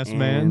 busting ass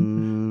man.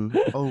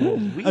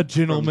 And A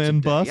gentleman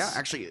bus. Yeah,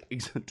 actually,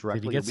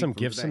 directly. Did you a get week some from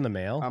gifts today. in the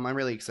mail? I'm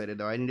really excited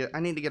though. I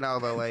need to get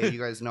out of LA. You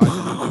guys know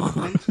I've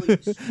been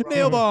mentally strong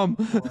Nail bomb.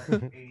 for a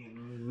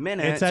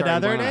minute. It's Sorry, I'm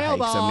another going on a nail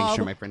hike, so make bomb.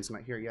 sure my friend's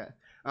not here yet.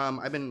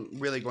 I've been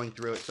really going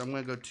through it, so I'm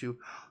gonna go to.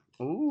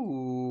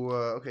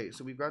 Okay.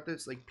 So we've got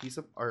this like piece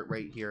of art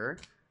right here,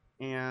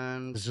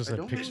 and It's just I a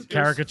don't know picture, if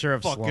there's- caricature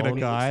of fucking Sloan. a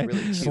guy.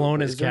 Really cute, Sloan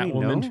but is is there any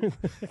Catwoman.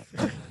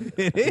 note?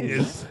 It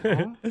is.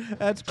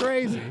 That's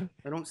crazy.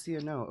 I don't see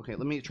a note. Okay,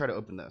 let me try to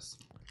open this.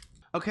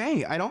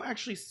 Okay, I don't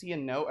actually see a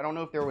note. I don't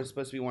know if there was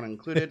supposed to be one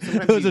included.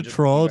 Sometimes It was you a just-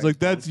 troll. you It's guys like,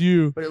 that's don't.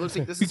 you. But it looks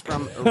like this is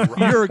from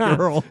You're a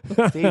girl.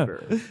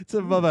 Faber. It's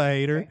above a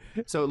hater.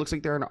 So it looks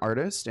like they're an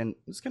artist, and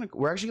it's kind of.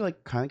 We're actually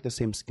like kind of like the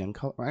same skin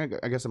color.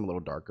 I guess I'm a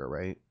little darker,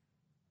 right?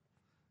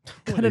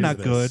 Kind of not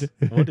good.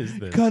 What is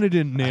this? Kind of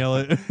didn't nail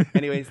it.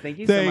 Anyways, thank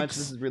you so much. Thanks.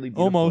 This is really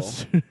beautiful.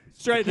 Almost.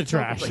 Straight in the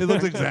trash. It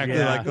looks exactly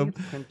Yeah. like him.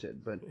 It's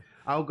printed, but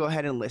I'll go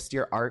ahead and list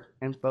your art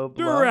info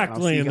below. and I'll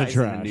Directly see you in the guys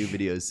trash. In a new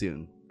video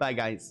soon. Bye,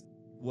 guys.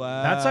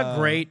 Wow. That's a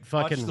great Watch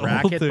fucking the whole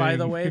racket, by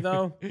the thing. way,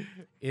 though.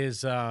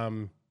 Is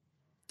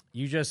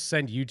you just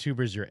send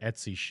YouTubers your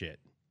Etsy shit.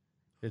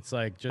 It's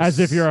like just As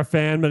if you're a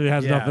fan, but it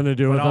has yeah, nothing to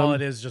do but with all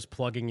them. it is just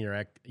plugging your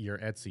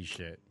Etsy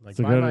shit. Like It's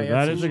a buy good- my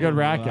that Etsy is a shit. good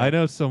racket. I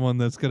know someone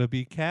that's gonna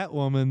be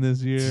Catwoman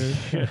this year.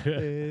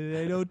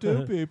 I know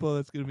 2 people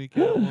that's gonna be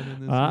Catwoman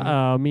this year.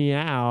 Uh oh,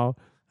 meow.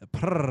 A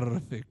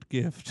perfect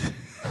gift.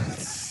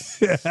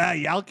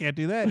 Y'all can't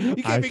do that. You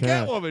I can't be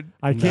can't. Catwoman.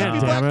 I can't, be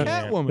damn Black it.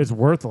 Catwoman. It's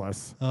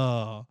worthless.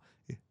 Oh,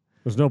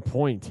 There's no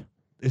point.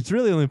 it's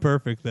really only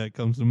perfect that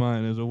comes to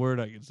mind as a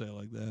word I could say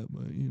like that,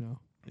 but you know.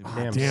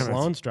 Damn, Damn it.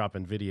 Sloan's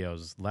dropping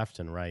videos left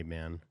and right,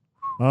 man.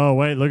 Oh,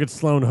 wait, look at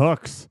Sloan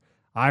Hooks.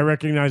 I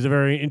recognize a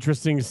very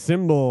interesting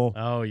symbol.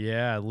 Oh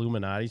yeah,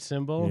 Illuminati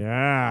symbol.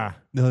 Yeah.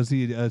 No, is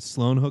he a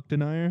Sloan Hook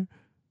denier?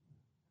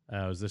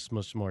 Is this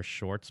much more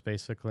shorts,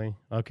 basically?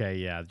 Okay,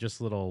 yeah,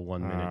 just little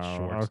 1 minute Oh,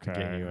 shorts to get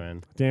okay. you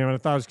in. Damn it, I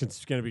thought it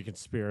was going to be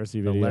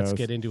conspiracy The videos. Let's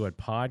Get Into It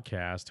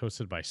podcast,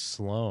 hosted by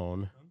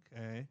Sloan.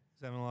 Okay.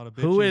 He's having a lot of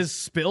bitches. Who is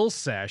Spill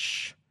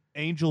Sesh?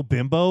 Angel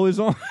Bimbo is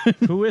on?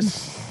 Who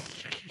is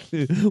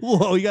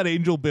Whoa, you got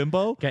Angel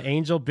Bimbo? got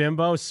Angel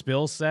Bimbo,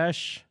 Spill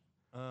Sesh,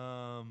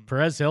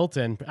 Perez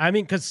Hilton? I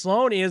mean, because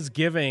Sloan is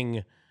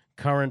giving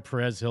current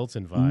Perez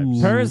Hilton vibes.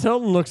 Ooh. Paris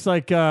Hilton looks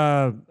like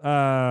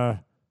an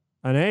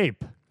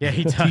ape. Yeah,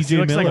 he does. TJ He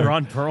looks like Miller.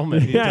 Ron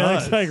Perlman. He Yeah, it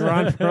does. looks like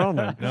Ron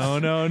Perlman.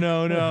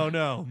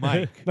 No,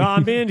 Mike. No,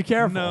 I'm being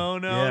careful. No,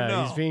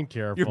 Yeah, he's being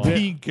careful. You're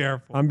being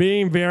careful. I'm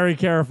being very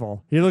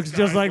careful. He looks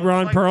just like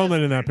Ron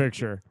Perlman in that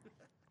picture.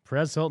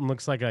 Perez Hilton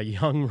looks like a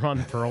young Ron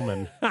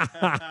Perlman.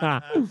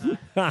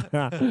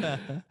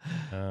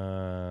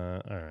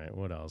 All right,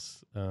 what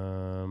else?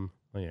 Oh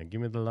yeah,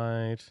 give me the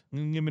light.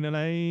 Give me the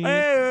light.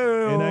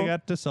 Ew. And I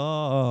got to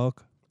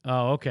suck.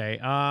 Oh, okay.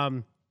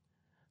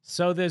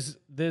 So there's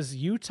this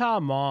Utah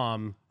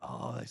mom.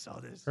 Oh, I saw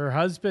this. Her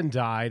husband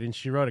died, and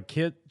she wrote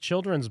a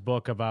children's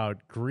book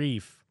about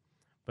grief.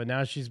 But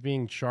now she's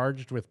being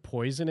charged with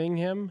poisoning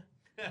him.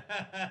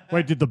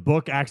 Wait, did the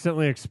book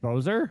accidentally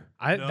expose her?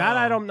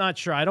 I'm not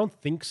sure. I don't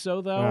think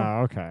so though.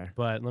 Oh, okay.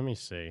 But let me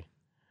see.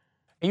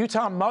 A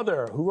Utah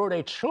mother who wrote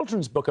a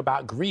children's book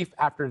about grief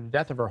after the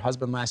death of her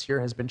husband last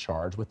year has been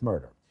charged with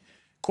murder.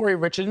 Corey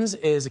Richens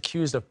is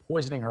accused of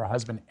poisoning her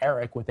husband,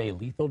 Eric, with a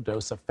lethal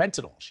dose of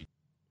fentanyl. She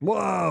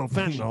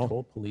Fentanyl.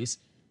 told police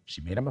she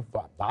made him a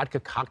vodka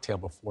cocktail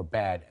before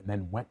bed and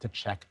then went to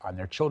check on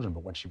their children.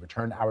 But when she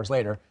returned hours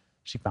later,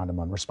 she found him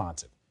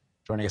unresponsive.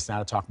 Joining us now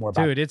to talk more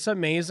about Dude, it's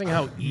amazing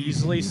how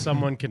easily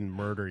someone can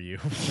murder you.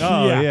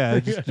 Oh, yeah.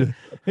 Just,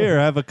 here,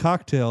 have a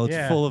cocktail. It's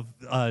Yeah. full of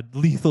a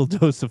lethal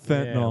dose of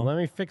Yeah, fentanyl. let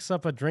me fix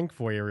up a drink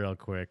for you real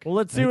quick. Well,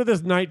 let's see what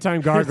this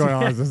nighttime gargoyle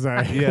has to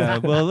say. Yeah,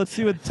 well, let's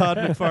see what Todd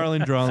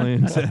McFarlane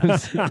Drawlin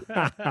says.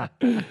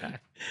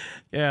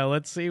 Yeah,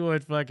 let's see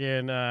what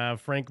fucking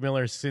Frank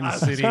Miller Sin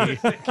City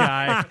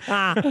guy.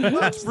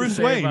 That's Bruce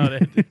Wayne. About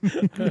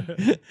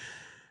it.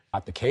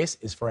 The case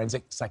is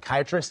forensic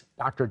psychiatrist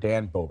Dr.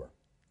 Dan Bober.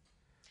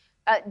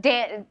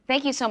 Dan,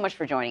 thank you so much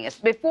for joining us.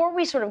 Before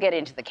we sort of get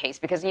into the case,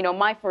 because, you know,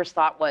 my first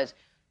thought was,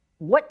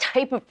 what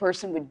type of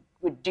person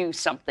would do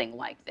something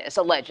like this,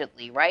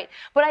 allegedly, right?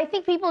 But I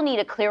think people need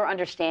a clear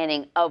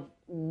understanding of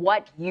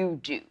what you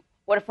do,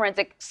 what a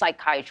forensic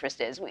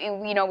psychiatrist is. We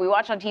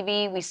watch on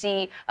TV, we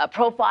see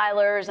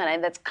profilers,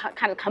 and that's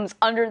kind of comes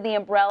under the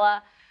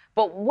umbrella.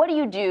 But what do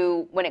you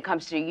do when it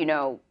comes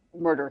to,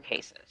 murder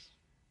cases?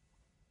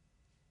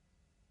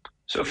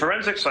 So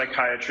forensic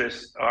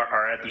psychiatrists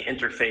are at the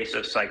interface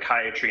of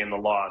psychiatry and the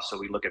law. So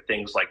we look at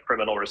things like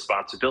criminal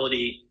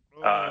responsibility,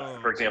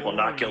 for example,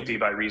 not guilty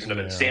by reason of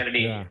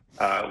insanity.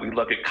 Yeah. We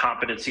look at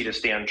competency to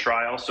stand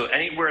trial. So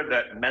anywhere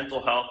that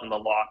mental health and the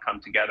law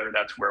come together,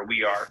 that's where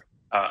we are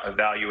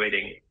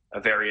evaluating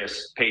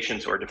various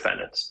patients or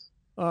defendants.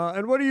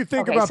 And what do you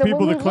think Okay, about so people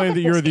when we that claim look that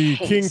at you're this the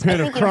case, kingpin I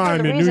of think, crime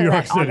the in New reason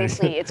York that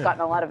obviously City? it's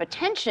gotten a lot of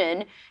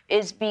attention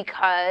is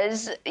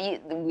because we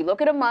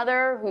look at a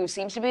mother who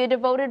seems to be a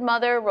devoted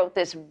mother, wrote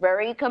this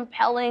very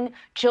compelling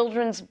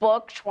children's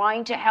book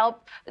trying to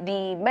help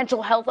the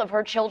mental health of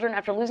her children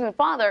after losing the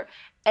father.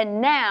 And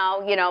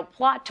now,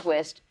 plot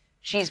twist,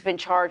 she's been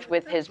charged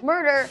with his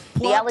murder.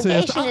 The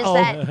allegation is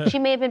that she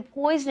may have been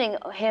poisoning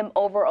him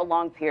over a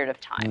long period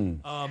of time.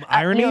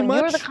 Irony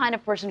much? You're the kind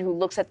of person who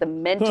looks at the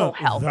mental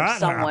health of That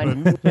someone.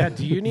 happened. Yeah,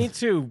 do you need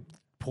to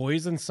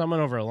poison someone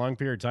over a long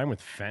period of time with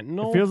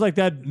fentanyl? It feels like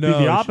that'd be No,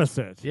 the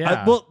opposite.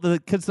 Yeah.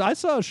 Because I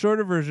saw a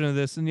shorter version of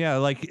this, and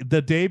like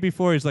the day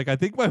before, he's like, I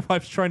think my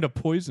wife's trying to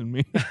poison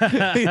me. He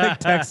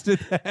texted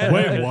that.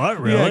 Wait, what?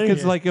 Yeah, Really?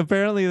 because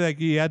apparently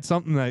he had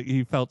something that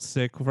he felt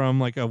sick from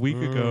a week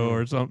ago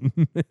or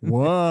something.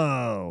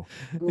 Whoa.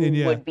 who And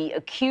yeah. would be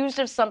accused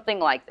of something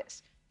like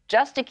this,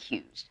 just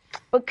accused.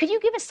 But could you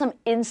give us some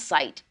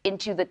insight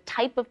into the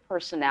type of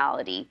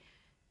personality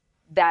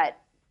that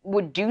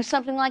would do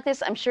something like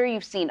this? I'm sure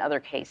you've seen other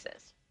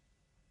cases.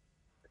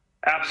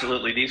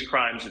 Absolutely. These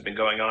crimes have been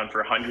going on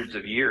for hundreds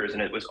of years,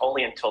 and it was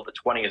only until the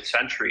 20th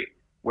century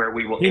where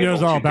we will He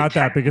knows all about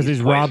that because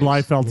he's Rob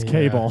Liefeld's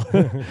Cable.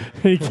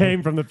 He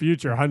came from the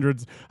future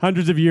hundreds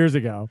of years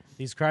ago.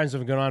 These crimes have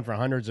been going on for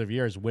hundreds of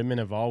years. Women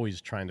have always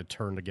trying to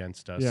turn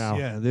against us.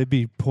 Yeah, they'd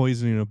be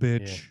poisoning a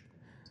bitch.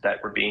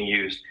 that were being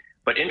used.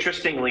 But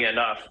interestingly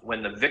enough,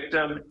 when the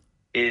victim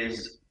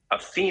is a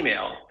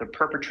female, the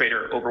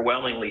perpetrator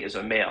overwhelmingly is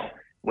a male.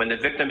 When the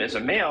victim is a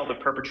male, the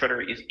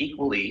perpetrator is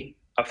equally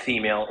a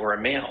female or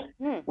a male.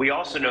 We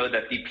also know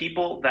that the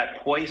people that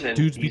poison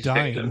Dudes be these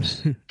dying.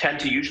 victims tend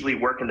to usually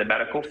work in the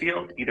medical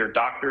field, either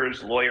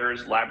doctors,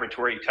 lawyers,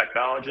 laboratory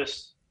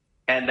technologists,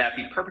 and that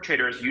the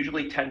perpetrators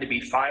usually tend to be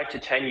 5 to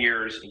 10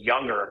 years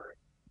younger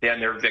than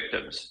their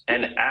victims.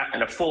 And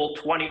a full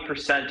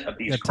 20% of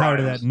these Got tired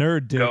of crimes that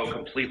nerd dick. go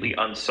completely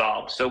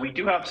unsolved. So we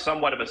do have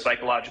somewhat of a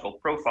psychological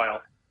profile,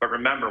 but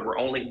remember, we're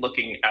only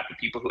looking at the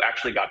people who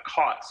actually got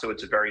caught, so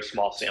it's a very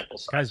small sample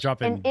size. Guys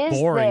dropping And is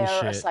boring there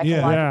a shit.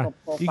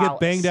 psychological You profile get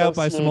banged out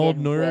by some old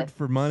associated nerd with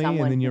for money, and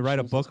someone then you who write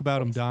a chooses book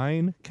about him poison?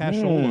 dying.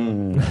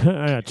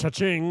 Cashola.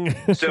 Cha-ching.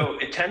 So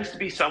it tends to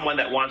be someone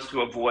that wants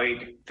to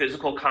avoid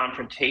physical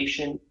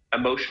confrontation,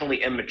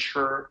 emotionally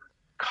immature,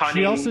 cunning,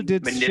 She also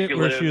did shit where she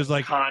manipulative, was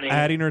like conning,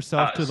 adding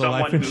herself to the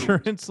life someone who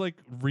insurance like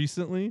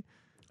recently.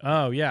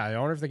 Oh yeah, I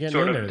wonder if they're getting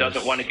sort into of this.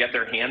 doesn't want to get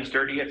their hands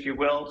dirty, if you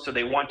will. So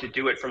they want to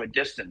do it from a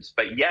distance,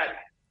 but yet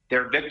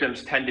their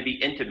victims tend to be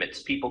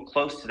intimates, people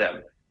close to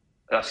them,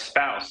 a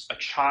spouse, a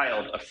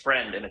child, a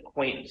friend, an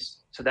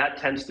acquaintance. So that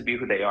tends to be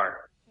who they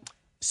are.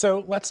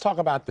 So let's talk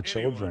about the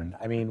children.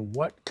 I mean,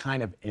 what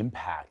kind of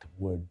impact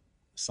would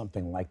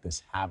something like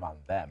this have on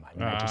them? I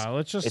mean,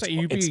 let's just it's- say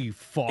you'd be it's-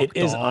 fucked It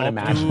is up,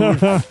 unimaginable.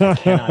 dude. I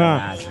cannot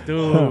imagine.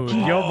 Dude,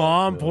 your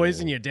mom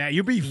poisoned your dad.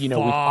 You'd be You know,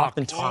 we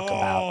often talk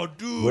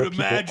about where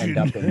people end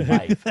up in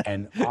life,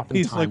 and oftentimes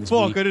He's like,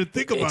 fuck, I didn't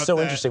think about it's so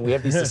that. interesting. We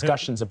have these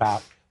discussions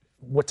about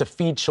what to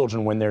feed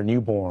children when they're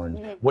newborn,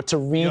 what to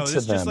read Yo, to this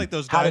is just them, like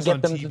those how to guys get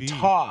on them TV. to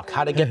talk,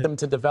 how to get them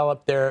to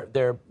develop their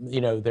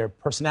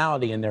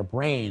personality and their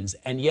brains,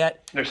 and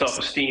yet Their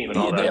self-esteem and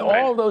all that. all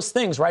right? those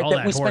things, right? All That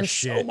that we spend horse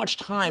so shit. much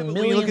time, When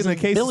you look millions in the and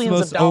case, it's the billions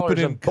most of dollars open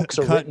of and books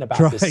are cut written about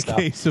dry this stuff,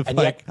 case of, and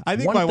like, yet I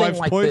think one my thing wife's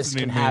like this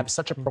poisoning can me. have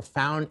such a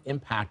profound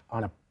impact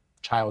on a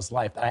child's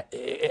life.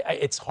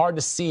 It's hard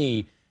to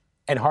see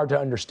and hard to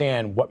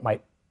understand what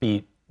might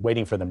be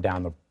waiting for them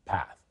down the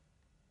path.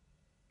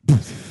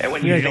 And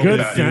when you Yeah, think good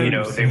about,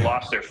 sense. they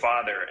lost their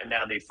father, and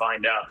now they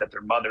find out that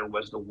their mother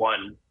was the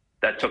one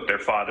that took their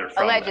father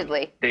from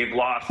Allegedly. them. They've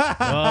lost,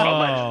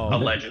 Whoa.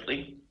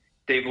 allegedly,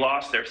 they've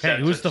lost their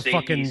sense who's of the safety,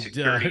 fucking,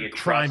 security,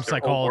 crime trust, their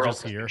whole world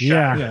psychologist has been here?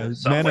 shattered Yeah, in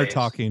some men are ways.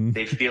 talking.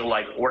 They feel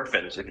like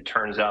orphans if it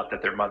turns out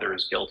that their mother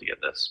is guilty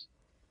of this.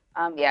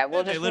 Yeah,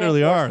 we'll They just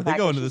literally reinforce are. the They fact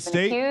go that into the she's been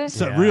state.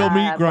 accused, It's a real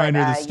meat grinder,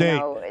 the but,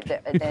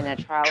 state. then a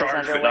trial is Charged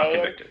but not underway.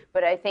 convicted.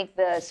 But I think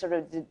the sort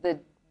of the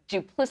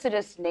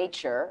duplicitous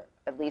nature,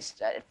 at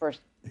least at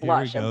first Here we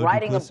blush, go, of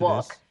writing a duplicitous.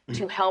 book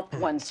to help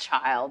one's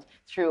child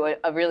through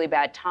a really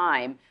bad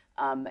time,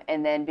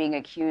 and then being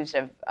accused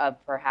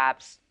of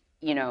perhaps,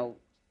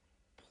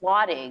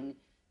 plotting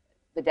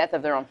the death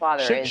of their own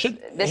father.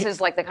 This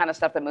is like the kind of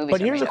stuff that movies But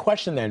are here's made a of.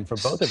 question then for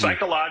both of you.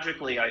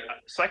 Psychologically,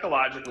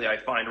 I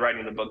find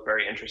writing the book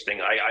very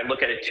interesting. I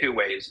look at it two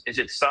ways. Is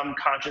it some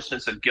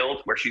consciousness of guilt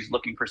where she's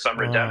looking for some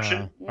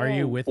redemption? Are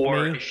you with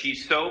Or me? is she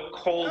so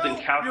cold and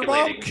mom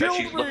calculating that killed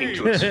she's looking me.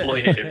 to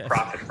exploit it and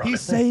profit from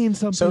He's it? saying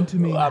something to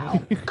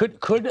me.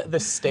 Could the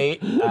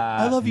state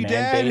I love you,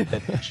 mandate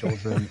Dad. that the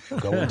children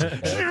go into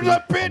therapy She's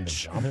a from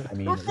bitch. the jump? I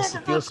mean, this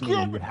feels to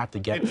me you would have to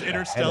get It's ahead of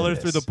Interstellar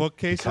through the this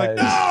bookcase. Like,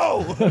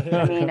 because-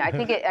 no! I mean, I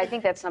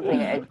think that's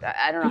something.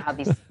 I don't know how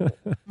these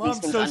Mom's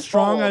things so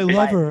strong, I unfold,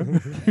 love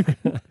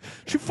but- her.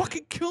 She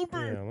fucking killed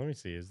me. Yeah, let me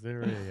see. Is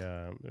there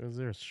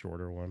a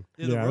shorter one?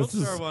 Yeah, the Yeah, World this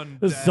is- Star one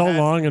this is so had-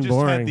 long and just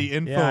had boring. the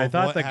info Yeah, I of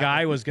thought what the guy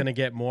happened. was going to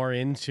get more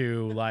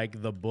into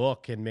like the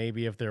book and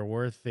maybe if there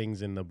were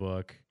things in the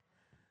book.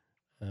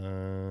 Wait,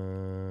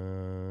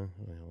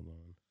 hold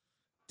on.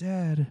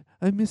 Dad,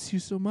 I miss you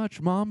so much.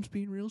 Mom's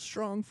being real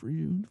strong for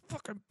you.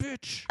 Fucking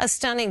bitch. A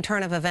stunning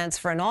turn of events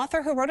for an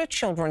author who wrote a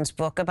children's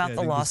book about Yeah, I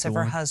the think loss this is of the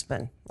her one.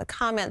 husband. The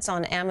comments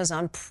on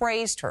Amazon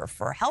praised her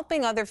for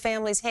helping other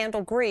families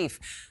handle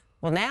grief.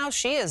 Well, now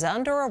she is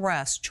under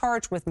arrest,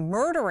 charged with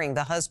murdering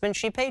the husband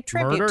she paid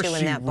tribute Murder to in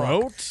She that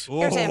Wrote? book.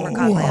 Here's Amber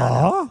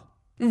Cagliano.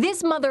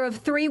 This mother of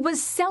three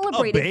was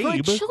celebrated for a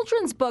babe.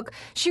 children's book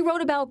she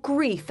wrote about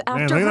grief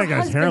Man, after look at her that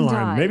guy's husband hairline.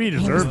 died. Maybe he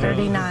deserved it.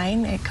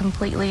 39. It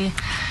completely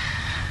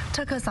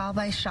took us all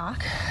by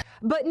shock.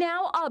 But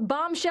now a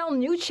bombshell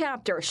new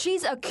chapter.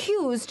 She's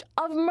accused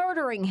of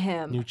murdering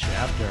him. New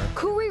chapter.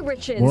 Kuri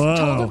Richins Whoa.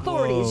 told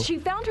authorities Whoa. she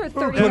found her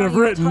could have 39-year-old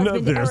written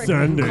husband this Eric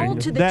ending?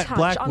 cold to the That touch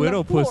Black on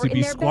Widow the floor pussy in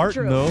be their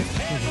squarting, bedroom.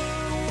 though.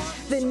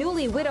 The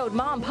newly widowed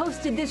mom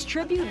posted this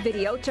tribute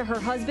video to her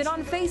husband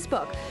on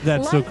Facebook.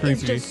 That's so Life is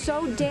creepy. just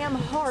so damn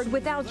hard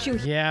without you.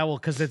 Yeah, well,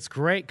 because it's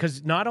great.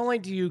 Because not only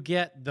do you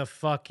get the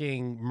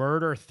fucking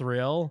murder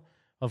thrill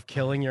of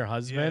killing your Yeah,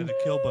 husband, the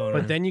kill boner.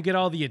 but then you get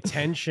all the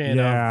attention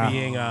Yeah. of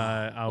being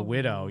a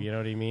widow. You know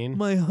what I mean?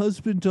 My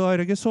husband died.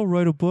 I guess I'll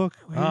write a book.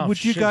 Oh,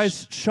 would you shit.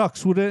 guys,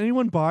 shucks, would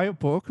anyone buy a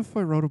book if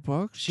I wrote a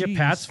book? She a Jeez.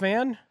 Pats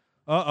fan?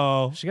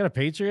 Uh-oh. She got a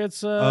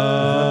Patriots. Oh,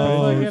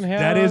 hat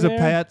that is on a there?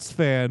 Pats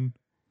fan.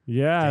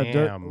 Yeah,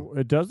 Damn.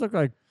 it does look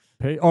like.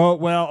 Oh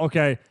well,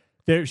 okay.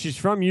 She's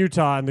from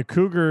Utah, and the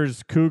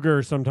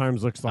Cougar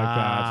sometimes looks like that.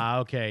 Ah,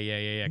 okay,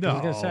 yeah. 'Cause I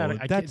was gonna say,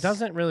 No, it that's-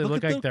 doesn't really look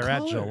look at like the they're at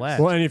colors. Gillette.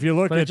 Well, and if you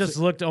look, but it it's- just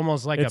looked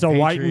almost like it's a a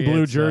white and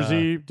blue Patriots,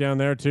 jersey down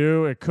there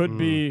too. It could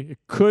be. It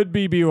could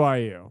be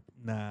BYU.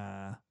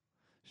 Nah.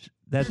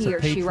 That's Here,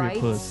 a she Patriot writes.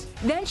 puss.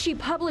 Then she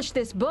published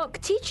this book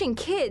teaching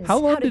kids How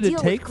long to did it deal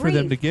take with for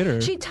them grief. to get her?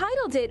 She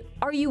titled it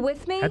 "Are You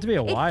With Me?" Had to be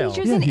a while. It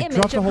features Yeah, an he image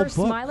dropped the of whole her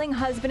book. smiling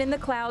husband in the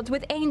clouds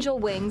with angel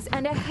wings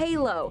and a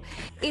halo.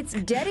 It's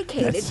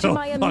dedicated That's to so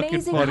my fucking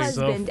amazing funny.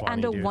 husband So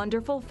and a funny, dude.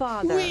 wonderful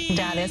father.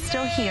 Dad is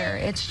still here.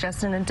 It's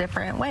just in a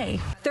different way.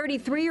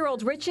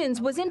 33-year-old Richins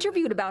was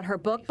interviewed about her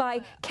book by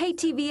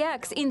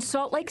KTVX in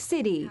Salt Lake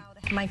City.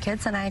 My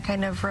kids and I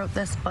kind of wrote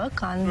this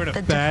book on Wearing a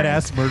the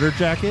badass murder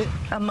jacket.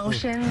 different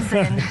emotions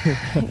and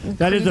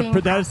That is grieving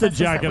the processes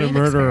jacket that a we've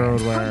murderer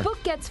would experienced. wear. Her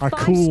book gets A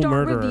 5-star cool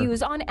murderer.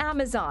 reviews on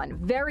Amazon.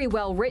 Very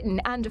well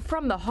written and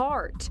from the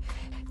heart.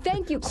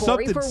 Thank you,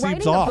 Corey, Something for seems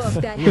writing off. a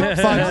book that Yeah.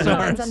 helps 5 loved stars.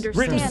 ones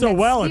understand Written so that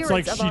well, it's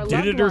spirits like of she our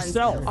did it loved ones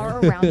herself. are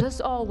around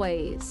us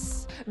always.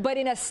 But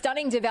in a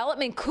stunning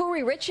development,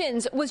 Kuri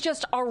Richins was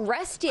just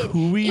arrested.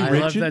 I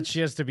love that she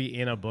has to be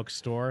in a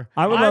bookstore.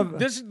 I would love-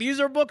 These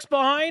are books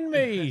behind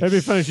me. It'd be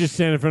funny if she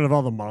stand in front of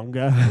all the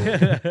manga.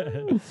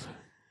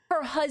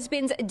 Her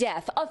husband's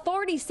death.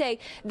 Authorities say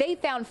they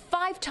found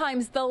 5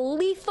 times the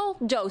lethal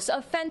dose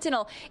of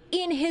fentanyl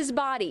in his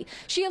body.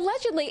 She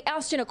allegedly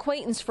asked an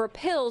acquaintance for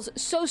pills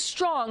so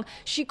strong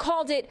she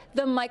called it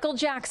the Michael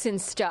Jackson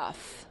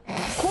stuff.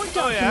 Court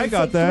documents yeah, I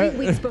got say that.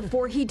 3 weeks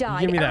before he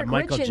died, Give me that Eric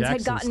Michael Richins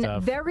had Jackson gotten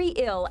stuff. very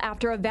ill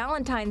after a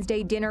Valentine's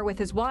Day dinner with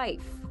his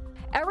wife.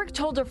 Eric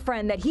told a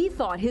friend that he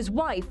thought his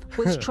wife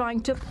was trying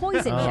to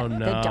poison Oh, him,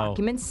 the no.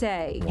 documents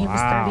say. He was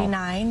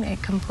 39.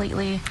 It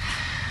completely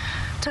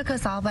took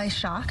us all by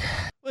shock.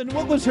 And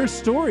what was her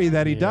story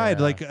that he died?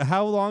 Like,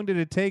 how long did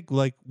it take?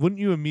 Like, wouldn't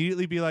you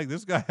immediately be like,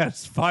 this guy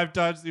has 5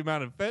 times the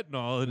amount of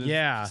fentanyl in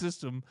his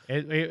system?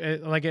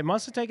 It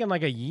must have taken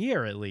like a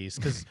year at least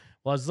because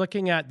I was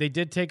looking at they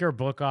did take her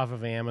book off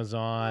of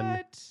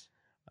Amazon.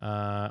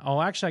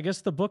 Actually, I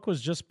guess the book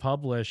was just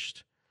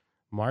published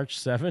March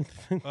 7th.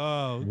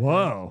 Oh,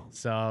 Whoa.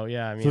 So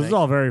yeah, I mean, So this is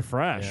all very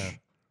fresh. Yeah.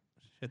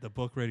 Had the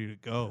book ready to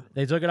go.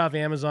 They took it off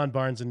Amazon,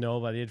 Barnes and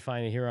Noble. I did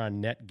find it here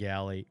on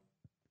NetGalley.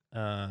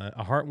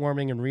 A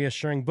heartwarming and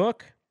reassuring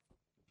book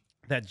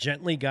that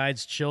gently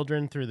guides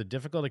children through the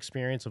difficult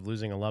experience of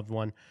losing a loved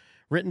one.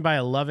 Written by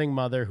a loving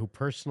mother who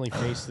personally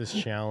faced this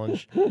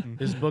challenge,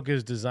 this book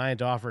is designed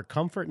to offer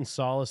comfort and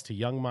solace to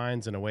young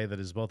minds in a way that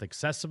is both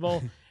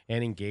accessible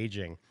and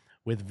engaging.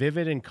 With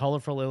vivid and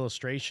colorful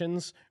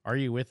illustrations, Are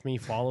You With Me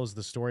follows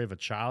the story of a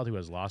child who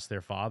has lost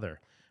their father,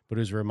 but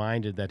who's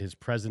reminded that his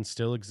presence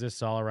still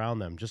exists all around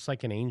them, just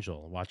like an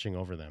angel watching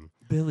over them.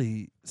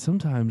 Billy,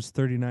 sometimes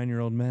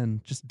 39-year-old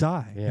men just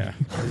die. Yeah.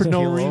 There's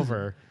no Keel reason.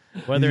 over.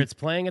 Whether it's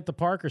playing at the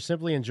park or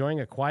simply enjoying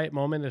a quiet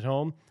moment at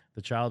home,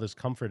 the child is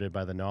comforted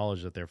by the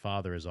knowledge that their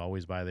father is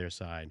always by their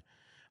side.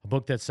 A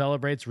book that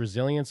celebrates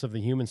resilience of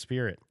the human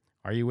spirit.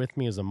 Are You With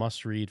Me is a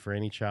must-read for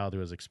any child who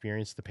has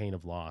experienced the pain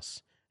of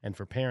loss, and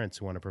for parents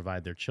who want to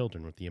provide their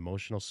children with the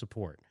emotional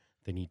support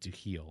they need to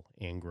heal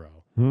and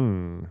grow.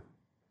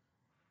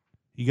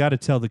 You got to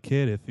tell the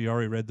kid if you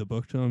already read the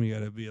book to him. You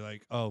got to be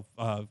like, "Oh,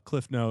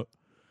 Cliff Note,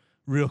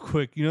 real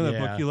quick. You know that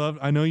book you loved?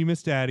 I know you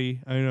miss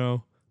Daddy. I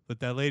know, but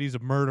that lady's a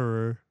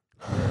murderer.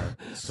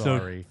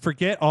 Sorry. So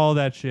forget all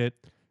that shit.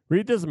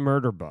 Read this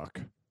murder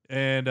book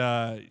and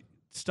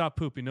stop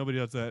pooping. Nobody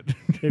does that.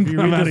 If you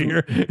I'm read outta this,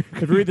 here.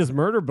 if you read this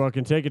murder book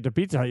and take it to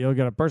Pizza Hut, you'll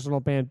get a personal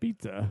pan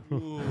pizza.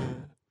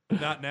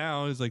 Not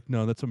now. It's like,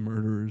 no, that's a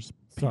murderer's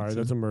pizza. Sorry,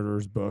 that's a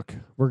murderer's book.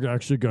 We're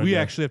actually good. We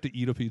now. actually have to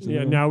eat a pizza.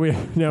 Yeah, now we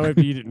have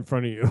to eat it in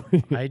front of you.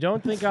 I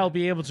don't think I'll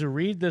be able to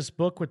read this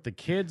book with the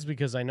kids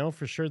because I know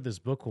for sure this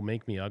book will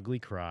make me ugly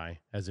cry,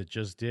 as it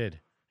just did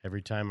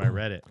every time I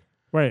read it.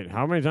 Wait,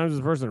 how many times does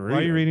this person read? Why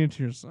are you reading it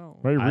to yourself?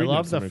 Why are you I reading it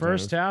love so the many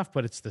first times? half,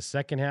 but it's the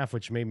second half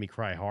which made me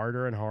cry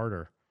harder and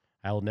harder.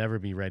 I'll never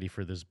be ready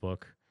for this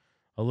book.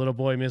 A little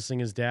boy missing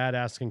his dad,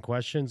 asking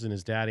questions, and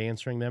his dad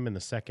answering them in the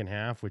second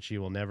half, which he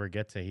will never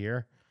get to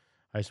hear.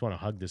 I just want to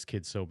hug this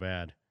kid so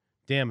bad.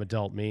 Damn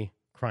adult me,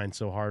 crying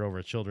so hard over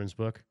a children's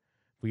book.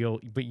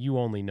 But you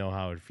only know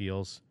how it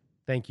feels.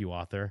 Thank you,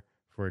 author,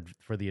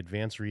 for the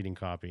advanced reading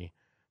copy.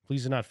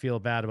 Please do not feel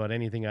bad about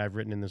anything I've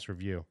written in this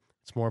review.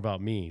 It's more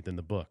about me than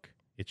the book.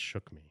 It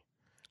shook me.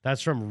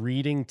 That's from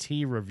Reading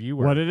Tea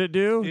Reviewer. What did it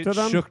do It to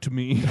them? shooked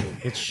me.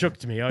 It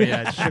shooked me. Oh,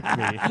 yeah, it shook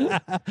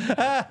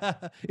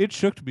me. It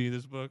shooked me,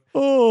 this book.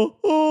 Oh,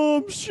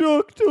 I'm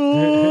shooked.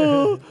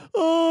 Oh,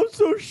 I'm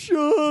so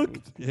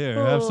shooked.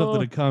 Here, have something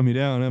to calm you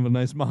down. Have a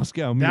nice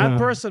Moscow meal. That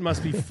person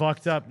must be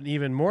fucked up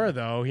even more,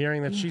 though,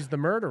 hearing that she's the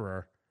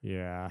murderer.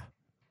 Yeah.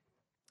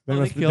 Well,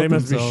 They they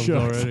must be killed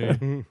shooked.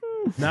 themselves already.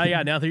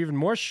 Now they're even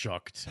more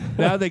shooked.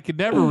 Now they could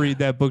never read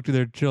that book to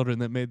their children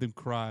that made them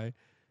cry.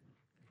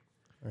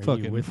 Are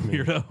Fucking you with me?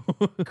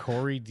 weirdo.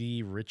 Corey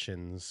D.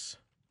 Richens.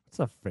 It's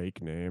a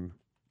fake name.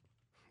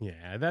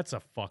 Yeah, that's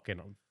a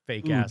fucking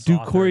fake Ooh, ass. do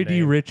author Corey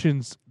D. name.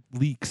 Richens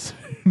leaks?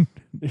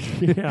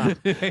 Yeah.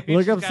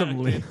 Look up some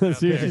leaks. Let's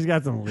see if she's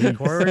got some leaks.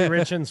 Corey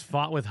Richens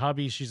fought with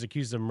hubby she's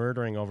accused of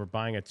murdering over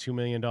buying a $2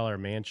 million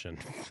mansion.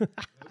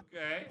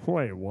 Okay.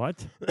 Wait,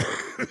 what?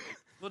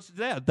 What's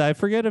that? I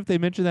forget if they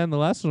mentioned that in the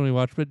last one we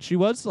watched, but she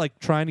was like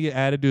trying to get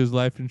added to his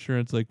life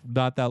insurance like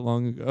not that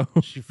long ago.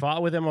 She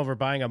fought with him over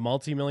buying a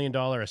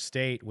multi-million-dollar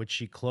estate, which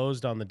she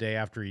closed on the day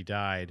after he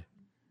died.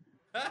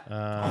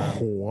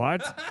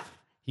 What?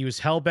 He was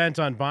hell-bent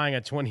on buying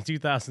a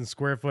 22,000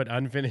 square foot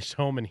unfinished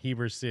home in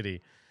Heber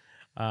City.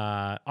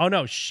 Oh,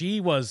 no,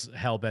 she was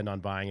hell-bent on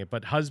buying it,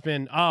 but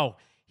husband,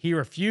 he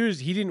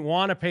refused. He didn't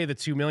want to pay the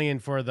 $2 million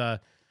for the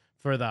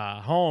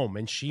home,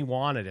 and she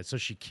wanted it, so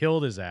she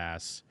killed his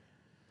ass.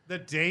 The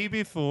day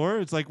before,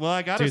 it's like, well,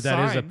 I got Dude, sign.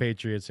 that is a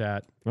Patriots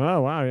hat.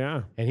 Oh, wow,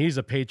 yeah. And he's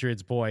a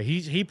Patriots boy.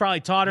 He probably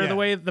taught her Yeah. the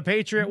way the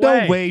Patriot No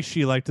way. way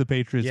she liked the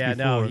Patriots Yeah,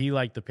 before. no, he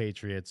liked the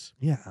Patriots.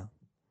 Yeah.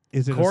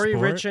 Is it Corey a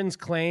sport? Richens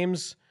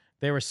claims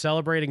they were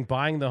celebrating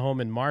buying the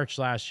home in March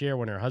last year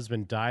when her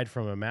husband died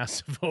from a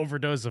massive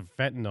overdose of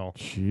fentanyl.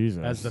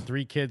 Jesus. As the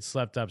three kids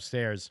slept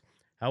upstairs.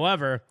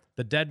 However,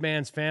 the dead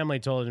man's family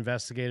told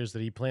investigators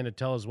that he planned to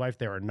tell his wife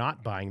they were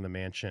not buying the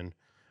mansion.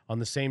 On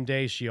the same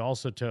day, she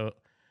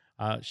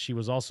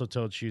was also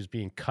told she was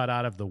being cut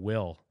out of the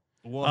will.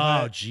 What?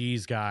 Oh,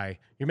 geez, guy.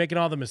 You're making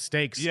all the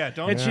mistakes. Yeah,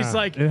 don't. And she's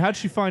like, and how'd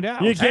she find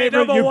out? You hey, gave her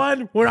number your-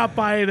 one, we're not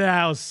buying the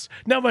house.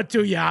 Number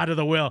two, you're out of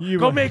the will.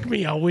 Go make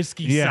me a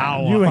whiskey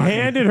sour. You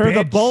handed her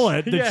the bitch.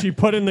 bullet that Yeah. she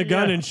put in the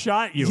gun Yeah. and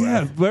shot you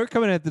Yeah, with. we're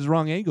coming at this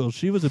wrong angle.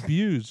 She was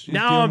abused. She's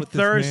Now dealing I'm with this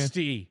man.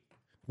 thirsty.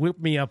 Whip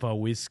me up a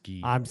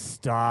whiskey. I'm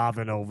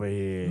starving over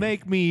here.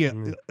 Make me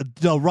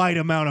the right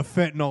amount of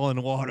fentanyl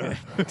in water.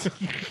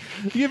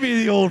 Give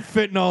me the old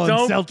fentanyl and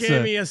Don't seltzer.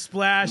 give me a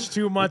splash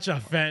too much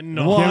of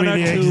fentanyl. One Give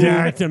me or the two.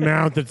 exact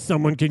amount that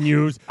someone can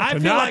use I to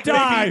feel not like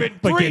die, maybe even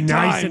but 3 get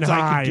nice and times I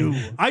high. could do.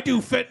 I do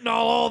fentanyl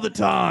all the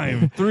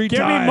time. 3 Give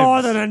times. me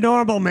more than a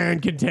normal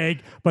man can take,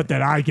 but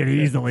that I can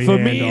easily For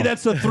handle. me,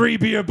 that's a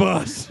 3-beer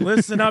bus.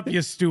 Listen up,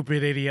 you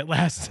stupid idiot.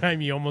 Last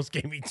time you almost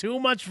gave me too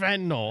much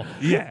fentanyl.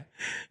 Yeah.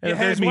 And You if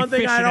had there's me one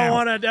thing I fishing don't out.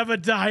 want to ever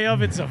die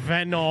of, it's a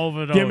fentanyl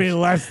overdose. Give me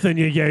less than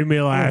you gave me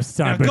last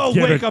time. Now but go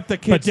give wake it, up the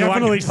but kid so I can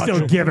definitely touch still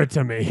him. give it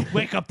to me.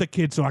 Wake up the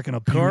kid so I can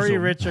abuse Corey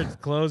him. Richards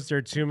closed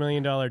her $2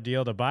 million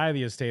deal to buy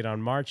the estate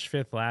on March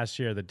 5th last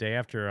year, the day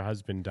after her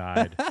husband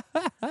died.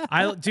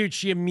 Dude,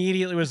 she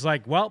immediately was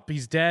like, well,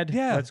 he's dead.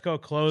 Yeah. Let's go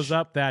close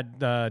up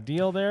that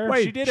deal there.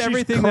 Wait, She did she's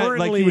everything that like you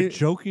currently- would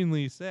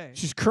jokingly say.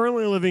 She's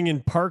currently living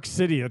in Park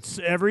City. It's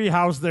every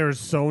house there is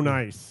so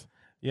nice.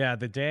 Yeah,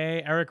 the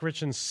day Eric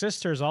Richens'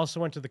 sisters also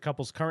went to the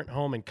couple's current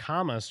home in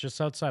Camas,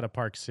 just outside of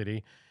Park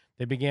City.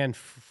 They began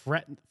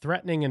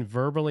threatening and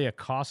verbally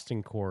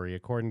accosting Corey,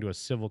 according to a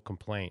civil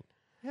complaint.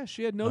 Yeah,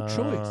 she had no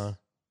choice.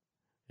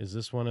 Is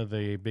this one of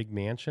the big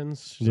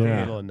mansions? Just in the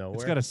middle of nowhere.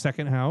 It's got a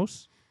second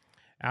house.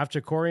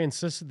 After Corey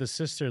insisted the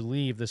sister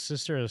leave, the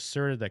sister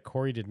asserted that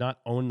Corey did not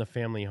own the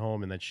family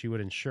home and that she would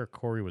ensure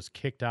Corey was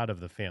kicked out of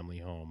the family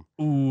home.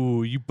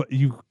 Ooh,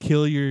 you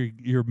kill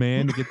your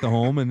man to get the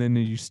home, and then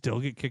you still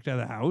get kicked out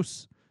of the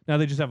house. Now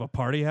they just have a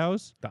party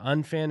house. The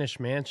unfinished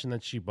mansion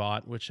that she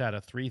bought, which had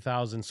a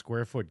 3,000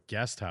 square foot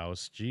guest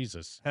house,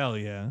 Jesus, hell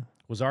yeah,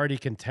 was already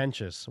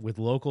contentious, with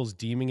locals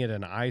deeming it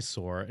an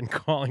eyesore and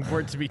calling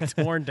for it to be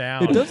torn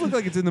down. It does look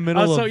like it's in the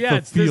middle of the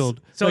it's field.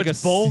 So like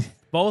it's a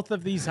both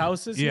of these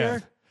houses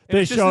here.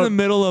 It's just in the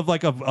middle of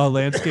like a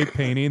landscape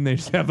painting. They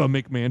just have a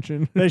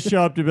McMansion. They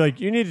show up to be like,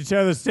 you need to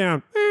tear this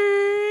down.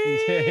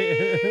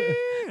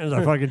 There's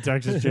a fucking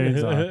Texas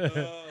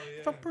chainsaw.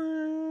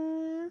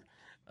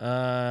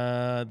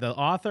 The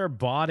author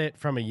bought it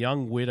from a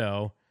young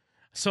widow.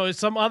 So it's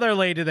some other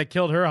lady that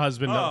killed her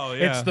husband. Oh,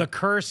 yeah. It's the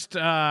cursed,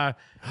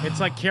 it's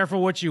like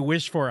careful what you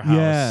wish for house.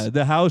 Yeah,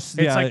 the house.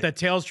 It's yeah, like the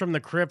Tales from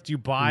the Crypt. You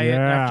buy it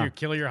Yeah. after you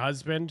kill your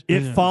husband.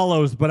 It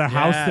follows, but a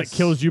house that Yes.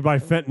 kills you by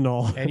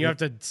fentanyl. And you have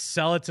to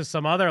sell it to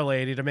some other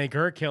lady to make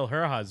her kill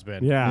her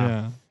husband.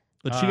 Yeah.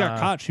 But she got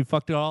caught. She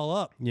fucked it all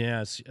up.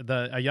 Yes.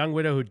 A young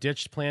widow who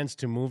ditched plans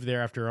to move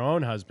there after her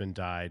own husband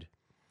died.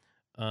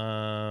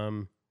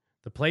 The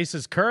place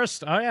is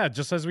cursed. Oh, yeah,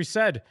 just as we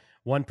said.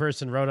 One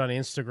person wrote on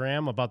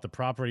Instagram about the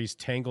property's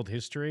tangled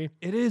history.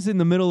 It is in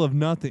the middle of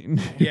nothing.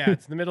 Yeah,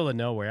 it's in the middle of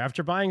nowhere.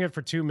 After buying it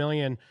for $2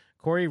 million,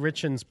 Corey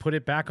Richens put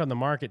it back on the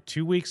market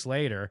 2 weeks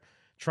later,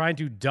 trying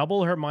to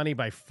double her money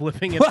by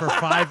flipping it for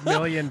 $5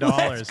 million.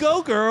 Let's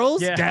go,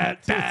 girls. Yeah.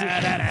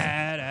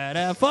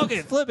 Fuck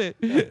it. Flip it.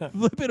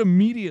 Flip it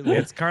immediately.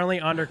 It's currently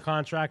under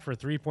contract for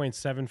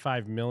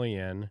 $3.75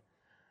 million.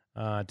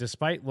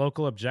 Despite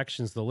local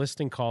objections, the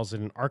listing calls it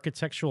an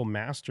architectural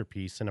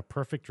masterpiece and a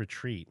perfect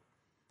retreat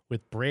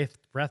with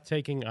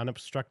breathtaking,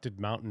 unobstructed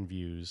mountain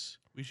views.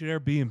 We should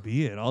Airbnb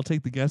it. I'll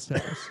take the guest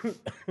house.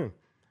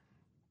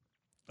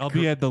 I'll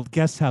be at the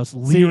guest house See,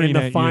 leering in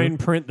the at fine you.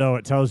 print, though,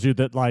 it tells you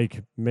that,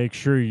 like, make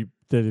sure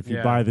that if you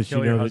Yeah, buy this, you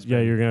kill your know that,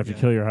 husband. you're going to have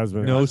to kill your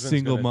husband. No Husband's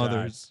single gonna die.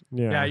 mothers.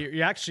 Yeah.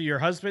 You actually, your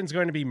husband's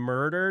going to be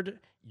murdered.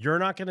 You're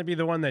not going to be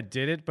the one that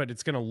did it, but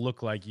it's going to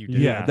look like you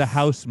did. Yeah, it. the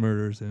house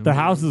murders him. The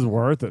house is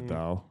worth it,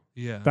 though.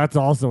 Yeah. That's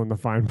also in the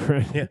fine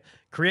print. Yeah.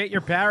 Create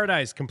your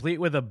paradise, complete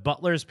with a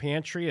butler's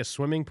pantry, a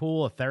swimming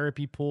pool, a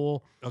therapy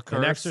pool, an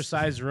curse.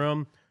 exercise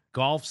room,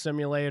 golf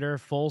simulator,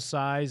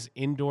 full-size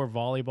indoor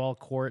volleyball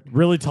court.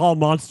 Really tall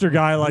monster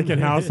guy like in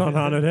House on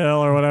Haunted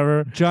Hill or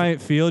whatever.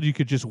 Giant field you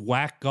could just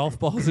whack golf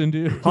balls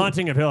into.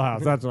 Haunting of Hill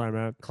House. That's what I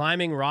meant.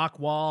 Climbing rock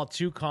wall,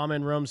 2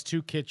 common rooms,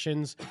 2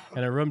 kitchens,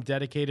 and a room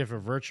dedicated for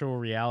virtual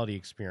reality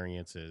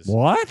experiences.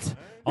 What?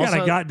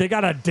 Also- They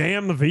got a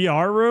damn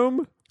VR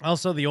room?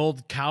 Also, the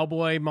old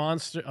cowboy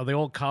monster, the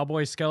old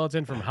cowboy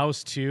skeleton from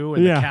House 2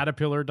 and Yeah. the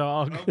caterpillar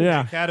dog.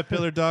 Yeah.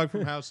 Caterpillar dog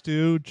from House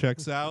 2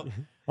 checks out.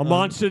 A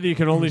monster that you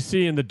can only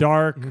see in the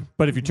dark,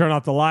 but if you turn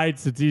off the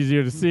lights, it's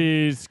easier to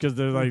see because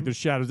there's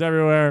shadows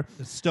everywhere.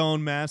 The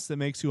stone mask that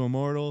makes you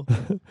immortal.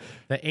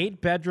 The 8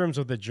 bedrooms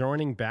with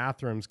adjoining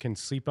bathrooms can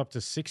sleep up to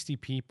 60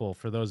 people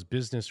for those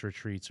business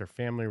retreats or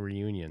family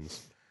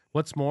reunions.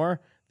 What's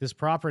more, this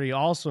property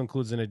also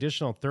includes an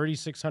additional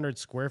 3,600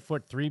 square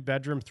foot,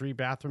 3-bedroom,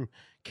 3-bathroom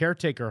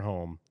caretaker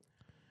home.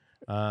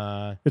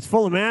 It's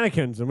full of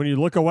mannequins, and when you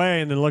look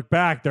away and then look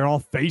back, they're all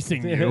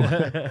facing you.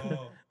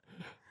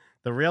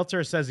 The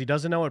realtor says he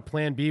doesn't know what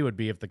plan B would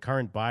be if the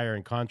current buyer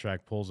in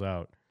contract pulls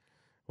out.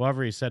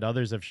 However, he said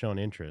others have shown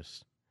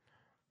interest.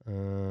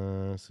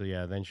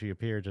 Then she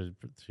appeared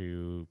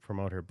to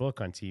promote her book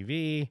on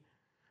TV.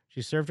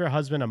 She served her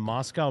husband a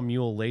Moscow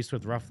Mule laced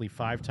with roughly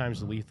 5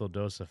 times the lethal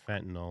dose of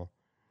fentanyl.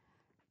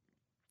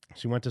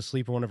 She went to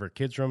sleep in one of her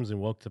kids' rooms and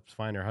woke up to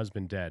find her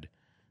husband dead.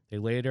 They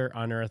later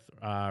unearthed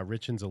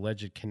Richens'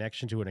 alleged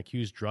connection to an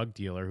accused drug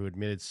dealer who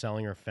admitted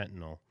selling her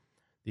fentanyl.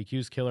 The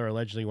accused killer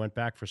allegedly went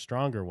back for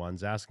stronger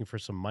ones, asking for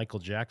some Michael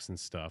Jackson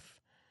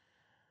stuff.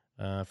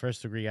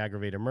 First-degree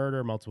aggravated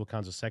murder, multiple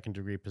counts of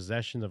second-degree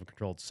possession of a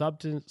controlled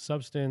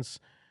substance,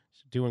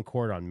 due in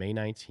court on May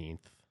 19th.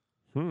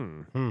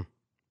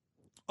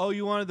 Oh,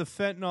 you wanted the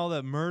fentanyl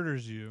that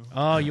murders you.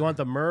 Oh, you want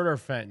the murder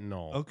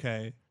fentanyl.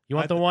 Okay. You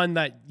want the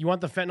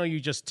fentanyl you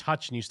just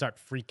touch and you start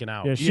freaking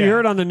out. Yeah, she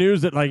heard on the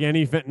news that like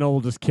any fentanyl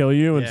will just kill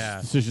you, and Yeah.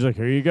 so she's like,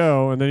 "Here you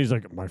go." And then he's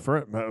like,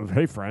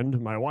 "Hey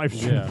friend, my wife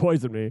should Yeah.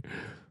 poison me."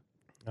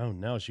 Oh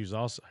no,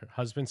 her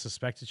husband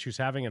suspected she was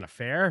having an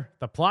affair.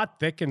 The plot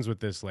thickens with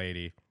this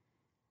lady.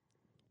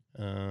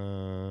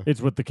 It's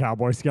with the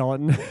cowboy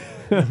skeleton.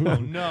 Oh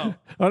no!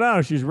 Oh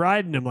no, she's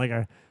riding him like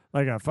a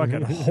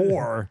fucking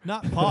whore.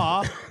 Not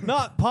paw.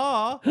 Not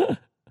paw.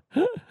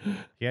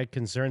 He had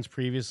concerns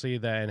previously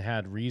that and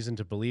had reason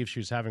to believe she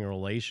was having a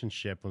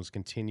relationship and was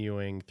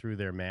continuing through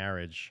their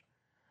marriage.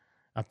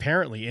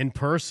 Apparently in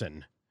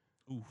person.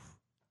 Oof.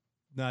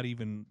 Not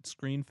even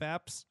screen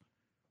faps?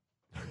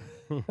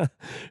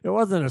 It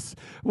wasn't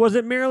was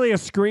it merely a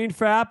screen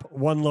fap?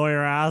 One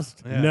lawyer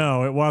asked. Yeah.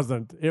 No, it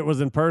wasn't. It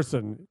was in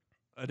person.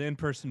 An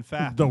in-person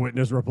fap. The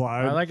witness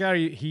replied. I like how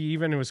he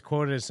even was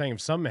quoted as saying,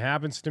 if something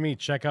happens to me,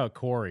 check out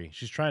Corey.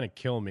 She's trying to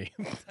kill me.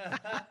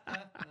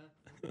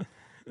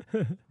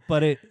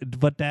 But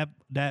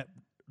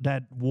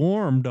that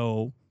warm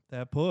though,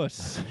 that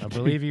puss. I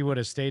believe he would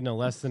have stayed in a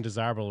less than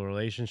desirable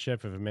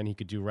relationship if it meant he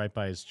could do right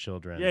by his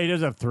children. Yeah, he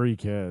does have 3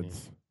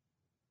 kids.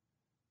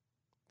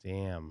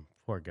 Damn,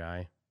 poor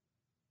guy.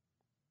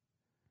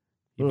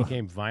 He Ugh.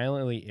 became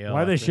violently ill.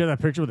 Why'd they after- share that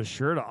picture with his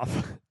shirt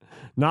off?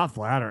 Not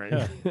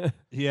flattering.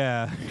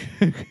 Yeah.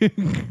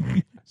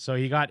 So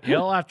he got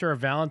ill after a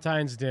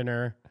Valentine's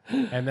dinner,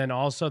 and then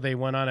also they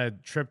went on a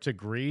trip to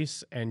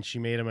Greece, and she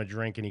made him a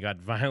drink, and he got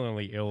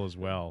violently ill as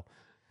well.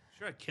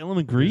 Should I kill him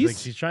in He was like, Greece?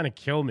 she's trying to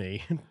kill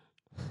me.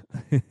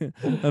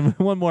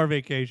 One more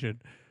vacation.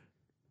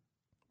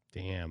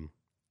 Damn.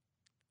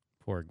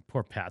 Poor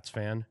Pats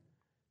fan.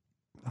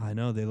 I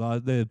know they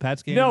lost. The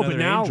Pats game. No, but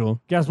now,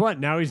 Angel. guess what?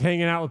 Now he's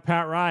hanging out with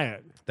Pat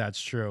Riot.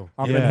 That's true.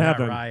 Up Yeah. in Pat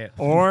heaven. Riot.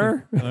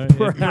 Or In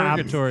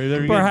perhaps, purgatory.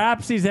 There we go.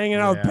 perhaps he's hanging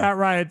out with Yeah. Pat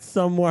Riot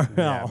somewhere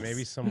Yeah, else.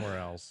 maybe somewhere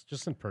else.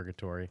 Just in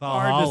purgatory.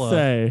 Hard to Valhalla.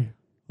 say.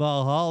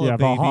 Valhalla, Yeah,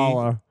 baby.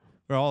 Valhalla.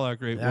 Where all our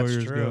great That's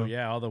warriors true. go.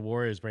 Yeah, all the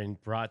warriors being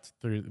brought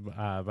through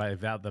by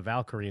the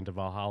Valkyrie into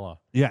Valhalla.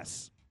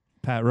 Yes.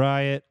 Pat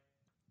Riot.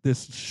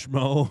 This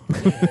schmo.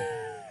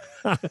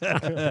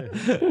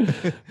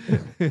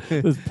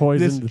 This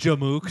poisoned, This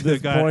Jamook this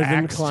that got poisoned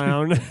axed.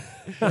 clown.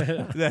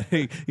 That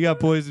he got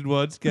poisoned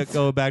once, kept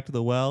going back to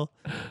the well.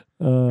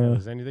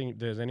 Does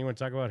anyone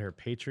talk about her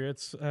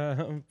Patriots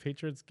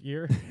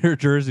gear? Her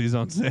jersey's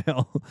on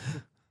sale.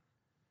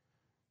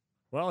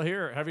 Well,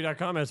 here,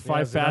 Heavy.com has Yeah,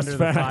 5 is it fast under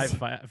the facts.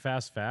 5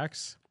 fast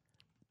facts.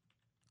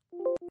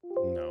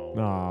 No.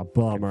 Aw,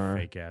 bummer.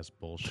 Fake ass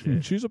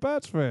bullshit. She's a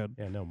Pats fan.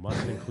 Yeah, no,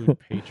 must include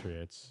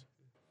Patriots.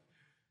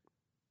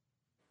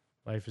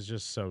 Life is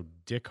just so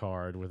dick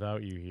hard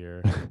without you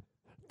here.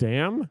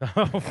 Damn.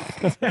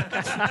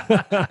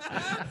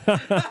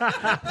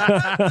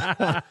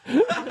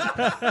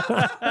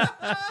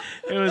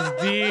 It was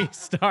D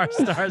star. I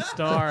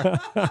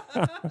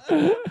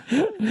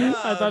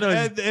thought it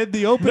was. And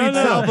the opening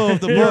salvo of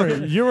the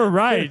book. You were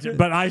right,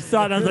 but I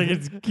saw it. I was like,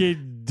 "It's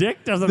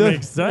dick doesn't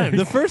make sense."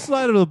 The first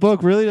line of the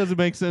book really doesn't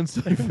make sense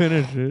until you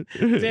finish it.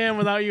 Damn,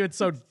 without you, it's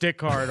so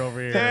dick hard over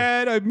here.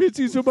 Dad, I miss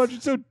you so much.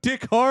 It's so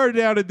dick hard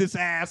down in this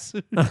ass.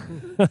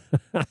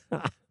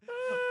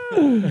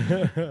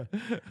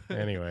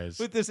 Anyways,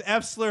 With this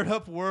F slurred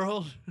up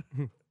world.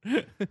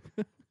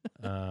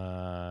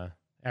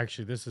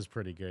 actually, this is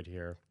pretty good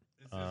here.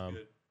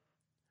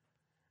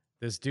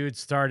 This dude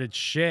started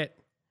shit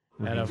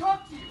at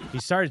he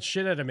started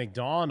shit at a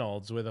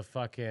McDonald's with a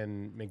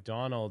fucking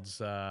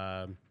McDonald's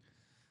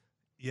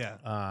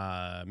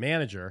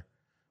manager,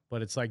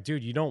 but it's like,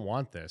 dude, you don't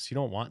want this. You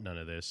don't want none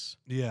of this.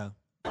 Yeah.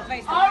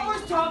 I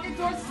was talking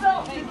to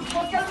myself. Get the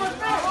fuck out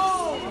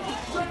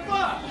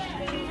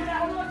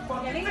of my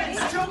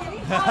face. Dude,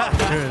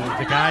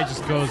 the guy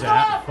just goes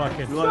at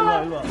fucking.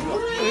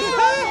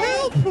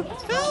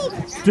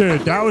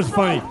 Dude, that was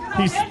funny.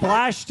 He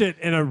splashed it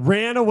and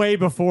ran away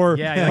before.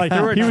 Yeah, like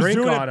threw a he was drink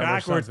doing on it him or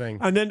backwards, something.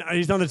 and then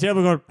he's on the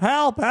table going,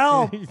 "Help!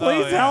 Help! Please Oh,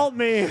 yeah. help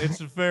me!" It's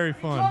very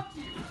fun.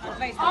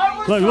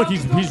 Look,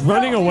 he's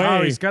running away.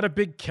 Oh, he's got a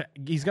big.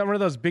 He's got one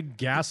of those big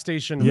gas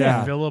station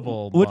Yeah.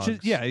 refillable. Which mugs. is,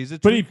 yeah, he's a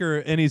But he- drinker,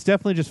 and he's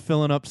definitely just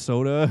filling up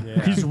soda.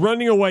 Yeah. He's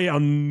running away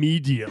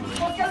immediately.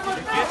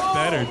 It's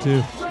better,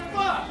 too.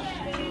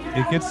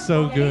 It gets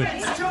so good.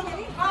 Please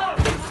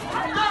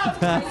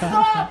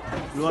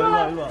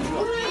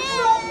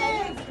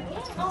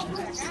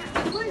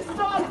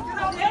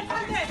stop.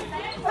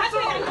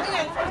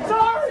 I'm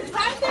sorry.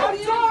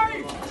 I'm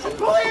sorry.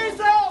 Please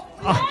help.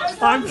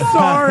 I'm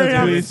sorry.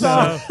 I'm Dude,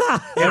 sorry.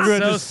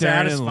 Everyone so just staring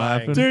and satisfying.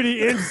 laughing. Dude,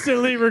 he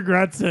instantly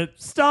regrets it.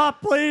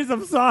 Stop, please.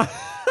 I'm sorry.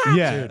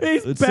 Yeah.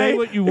 He's Say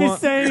what you want. He's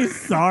saying he's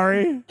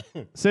sorry.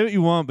 Say what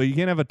you want, but you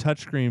can't have a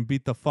touchscreen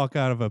beat the fuck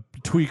out of a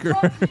tweaker.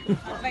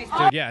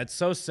 Dude, yeah, it's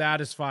so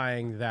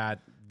satisfying that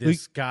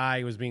this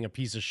guy was being a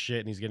piece of shit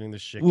and he's getting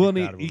this shit Well, and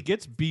kicked out of he him.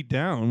 gets beat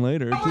down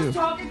later, I was too.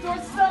 talking to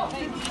myself.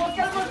 Get the fuck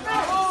out of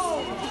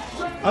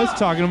my face. I was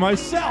talking to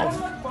myself.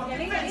 Stop.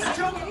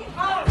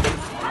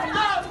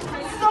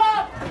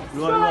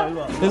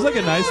 There's like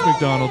a nice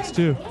McDonald's,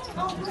 too.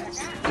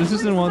 This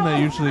isn't one that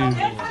usually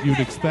you'd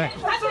expect.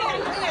 I'm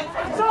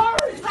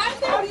sorry.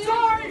 I'm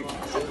sorry.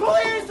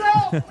 Please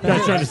help.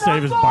 Guy's trying to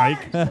save his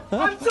bike.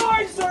 I'm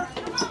sorry, sir.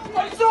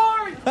 I'm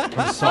sorry.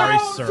 I'm sorry,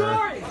 Oh, sir.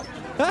 sorry.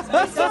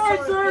 I'm sorry,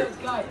 sir.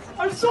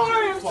 I'm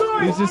sorry. I'm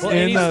sorry. He's just Well, and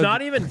in he's the...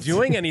 not even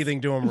doing anything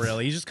to him,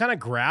 really. He's just kind of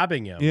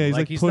grabbing him. Yeah, he's,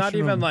 like, he's not pushing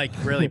even him. like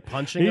really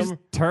punching He's him.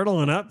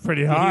 turtling up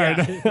pretty hard.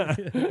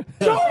 Sorry.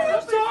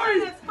 I'm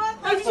sorry.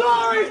 I'm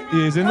sorry.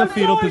 He's in the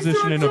fetal sorry,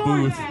 position sir, in a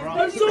sorry. booth.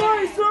 I'm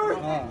sorry, sir.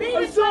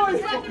 I'm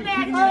sorry.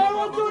 I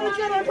won't do it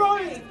again. I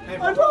promise. I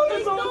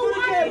promise I won't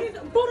do it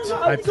again.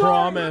 I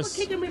promise.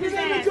 He's in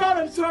the job.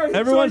 I'm sorry.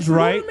 Everyone's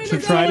Sorry, right to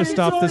try to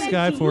stop this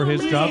guy for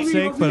his job's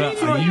sake, but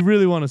you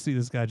really want to see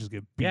this guy just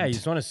get beat. Yeah, you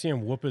just want to see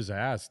him whoop his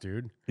ass,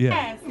 dude.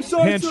 Yeah. I'm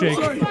sorry, Handshake.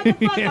 Sir, sorry. I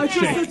just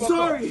Handshake. said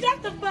sorry.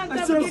 Shut the fuck I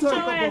up said and get your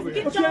sorry. ass.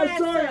 Get Okay, your I'm ass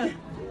sorry. up.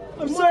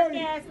 I'm Mark sorry.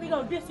 ass, we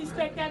gonna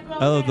disrespect that girl.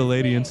 I love the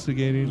lady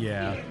instigating.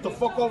 Yeah. Get the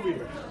fuck over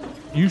here.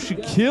 You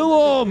should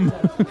kill him.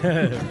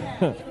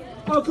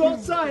 I'll go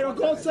outside. I'll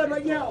go outside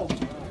right now.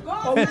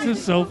 This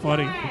is so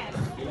funny.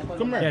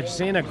 Come here. Yeah, just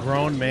seeing a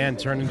grown man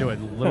turn into a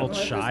little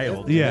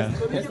child. Yeah.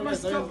 Here's my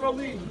stuff. I'll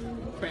leave.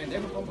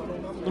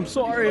 I'm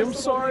sorry. I'm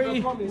sorry.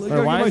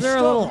 Why is there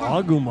a little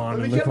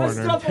Agumon in the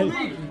corner?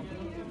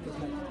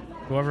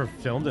 Whoever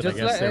filmed it, I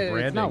guess they're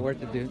branding. It's not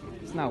worth it, dude.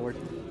 It's not worth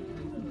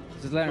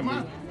it. Just let him be.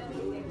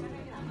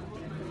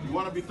 You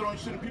want to be throwing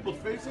shit in people's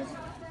faces?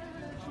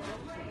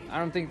 I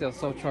don't think the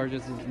assault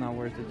charges is not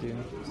worth it, dude.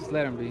 Just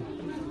let him be.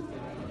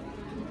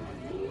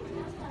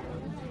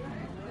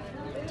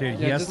 Dude,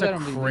 he Yeah, has just let to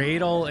him be.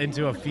 cradle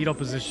into a fetal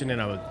position in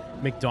a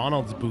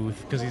McDonald's booth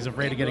because he's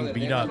afraid of getting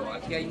beat up.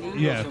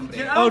 Yeah.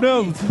 Oh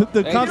no,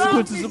 the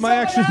consequences of my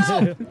actions.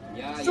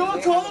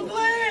 Someone call the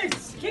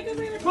police!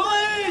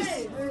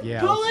 Police!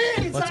 Yeah.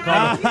 Police! Let's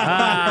call him.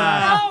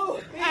 Ah.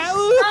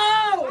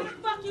 Ow!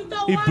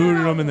 He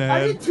booted him in the I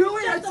head. didn't do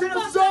it. I said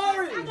I'm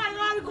sorry.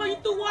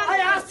 I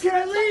asked, can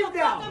I leave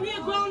now?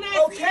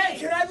 Okay,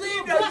 can I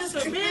leave now? Just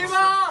kick me in my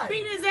eye.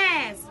 Beat his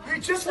ass.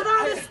 You just Put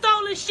all this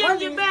stolen shit in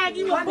your bag.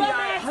 You a bum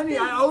ass honey,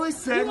 thief. I always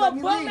said you let a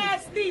me bum leave.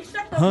 ass thief.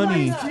 Shut the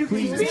Honey, fuck up.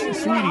 please, Beat his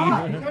sweetie.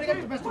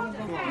 ass.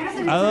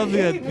 I love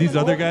that these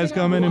other guys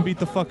come in and beat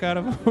the fuck out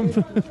of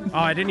him. Oh,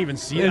 I didn't even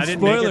see it. I It's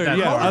didn't make spoiler, it that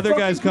yeah. far. Other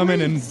guys come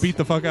in and beat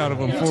the fuck out of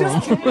him for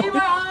Just him. kick me in my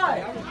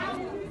eye.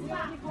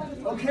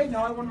 Okay,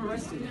 now I want to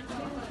arrest you.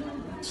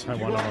 I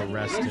want him You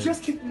arrested.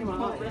 just kicked me in my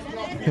eye.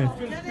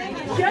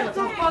 Get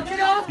the fuck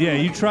off. Yeah,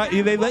 you try.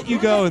 They let you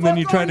go, and then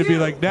you try to be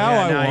like, now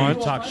Yeah, I now want.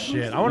 you talk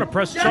shit. I want to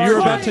press So charges. you're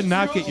about to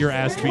not get your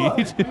ass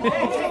beat.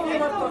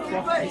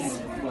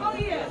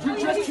 You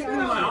just kicked me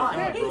in my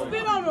eye. He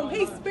spit on him.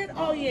 He spit.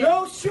 Oh yeah.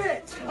 No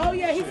shit. Oh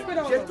yeah. He spit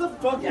on him. Get the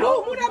fuck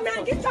out. Who that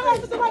man? Get your ass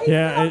to somebody. He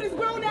Yeah, spit on it- this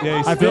grown ass.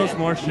 Yeah, he I feel spills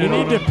more shit you on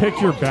need to him.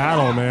 pick your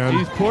battle, man.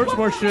 He pours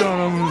more shit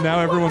on him. Now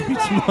everyone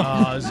beats him up.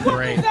 Oh, this is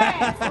great.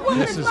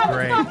 This is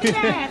great.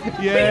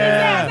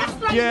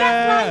 Yeah.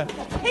 Yeah.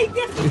 He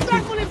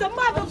disrespectful as a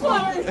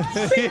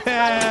motherfucker.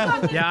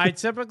 Yeah. Yeah, I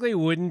typically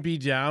wouldn't be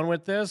down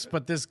with this,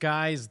 but this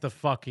guy's the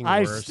fucking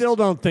I worst. still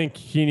don't think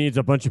he needs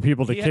a bunch of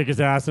people to Yeah. kick his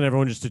ass and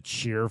everyone just to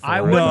cheer for I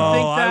him. wouldn't No,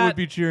 think that. I would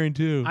be cheering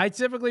too. I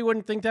typically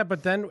wouldn't think that,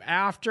 but then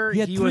after He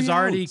had he was 3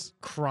 already outs.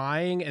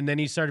 crying, and then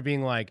he started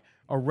being like,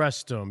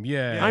 "Arrest him!"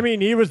 Yeah. I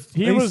mean, he was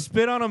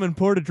spit on him and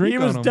poured a drink he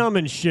on was him. dumb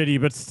and shitty,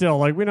 but still,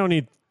 like we don't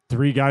need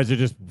 3 guys to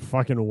just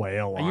fucking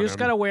wail on you just him.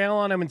 gotta wail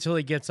on him until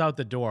he gets out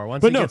the door.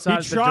 Once But he no, gets he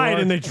out the tried door,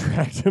 and they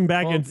dragged him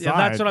back Well, inside. Yeah,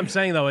 that's what I'm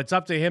saying, though. It's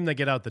up to him to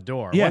get out the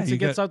door. Yeah, Once he you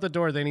gets got- out the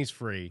door, then he's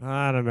free.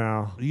 I don't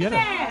know. You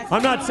gotta,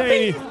 I'm not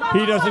saying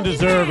he doesn't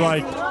deserve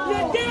like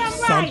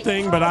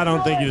something, but I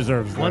don't think he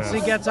deserves Once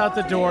this. he gets out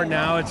the door,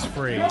 now it's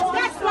free. No,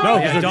 Yeah,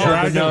 because they're don't-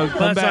 dragging no, him. come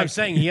That's what I'm back.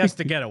 saying. He has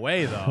to get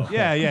away, though.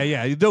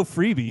 yeah. No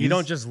freebies. You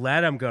don't just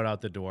let him go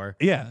out the door.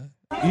 Yeah.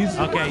 He's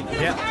Okay,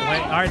 yeah,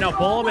 wait. All right, now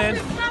pull him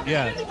in.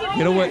 yeah.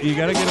 Get away. You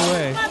gotta get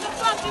away. All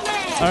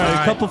right, All a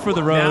right. couple for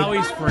the road. Now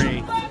he's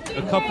free.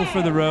 A couple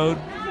for the road,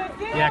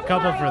 Yeah, a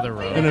couple for the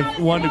road.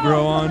 and one to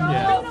grow on.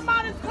 Yeah.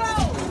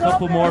 A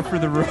couple more for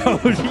the road.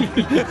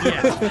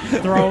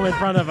 Throw him in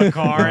front of a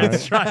car and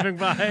it's driving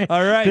by.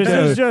 All right. This now-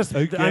 is just,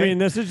 okay. I mean,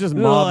 this is just A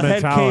little mob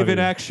head mentality. cave in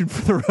action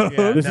for the road.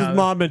 Yeah. This No. is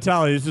mob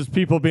mentality. It's just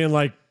people being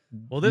like,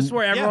 Well, this is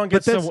where everyone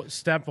but gets to that's-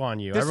 step on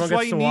you. This Everyone is why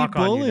gets you to need walk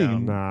on you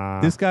bullying. now. nah.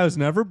 This guy was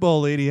never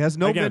bullied. He has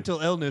no Again. mental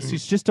illness.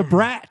 He's just a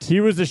brat. He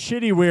was a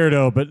shitty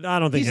weirdo, but I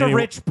don't think He's a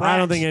rich I brat.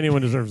 don't think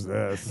anyone deserves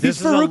this. He's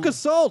This is Farouk a-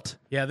 Assault.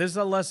 Yeah, this is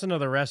a lesson to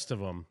the rest of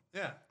them.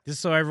 Yeah.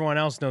 Just so everyone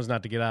else knows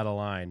not to get out of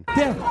line.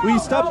 Yeah. When you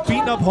stop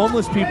beating up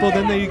homeless people,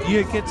 then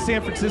you get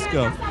San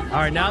Francisco. All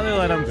right, now they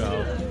let him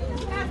go.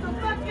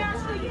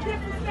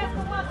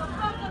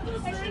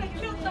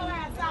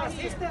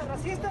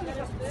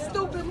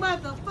 Stupid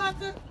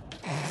motherfucker.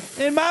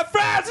 And my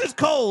fries is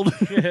cold.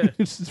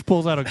 Just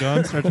pulls out a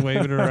gun, starts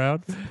waving it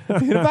around.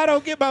 If I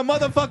don't get my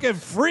motherfucking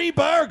free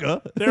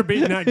burger, They're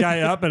beating that guy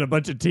up, and a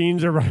bunch of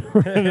teens are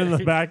running in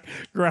the back,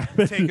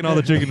 grabbing, taking all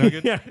the chicken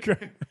nuggets. yeah,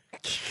 grabbing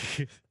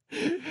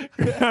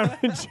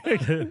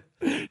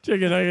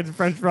chicken nuggets,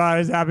 French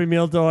fries, Happy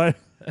Meal toy.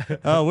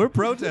 Oh, we're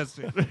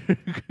protesting.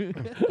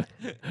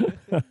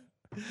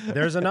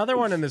 There's another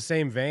one in the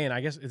same vein.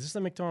 I guess is this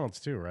the McDonald's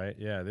too, right?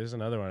 Yeah, there's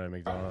another one at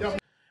McDonald's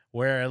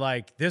where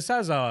like this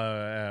has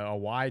a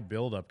wide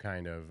buildup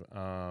kind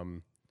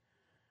of.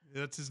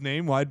 That's his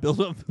name, Wide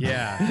Buildup.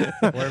 Yeah,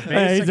 where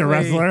Hey, he's a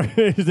basically- wrestler.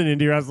 He's an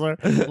indie wrestler.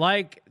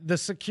 Like the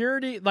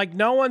security, like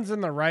no one's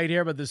in the right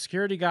here, but the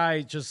security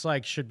guy just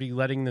like should be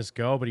letting this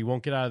go, but he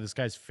won't get out of this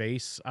guy's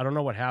face. I don't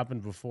know what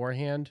happened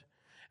beforehand.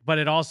 but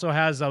it also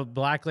has a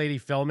black lady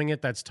filming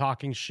it that's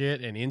talking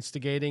shit and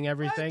instigating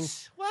everything.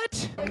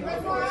 What?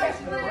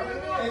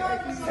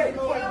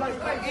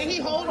 And he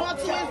hold on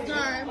to his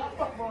gun.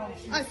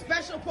 A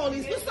special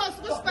police.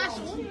 What's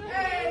special?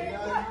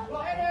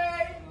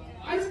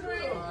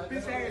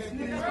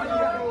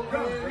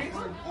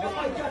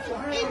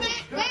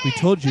 We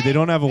told you they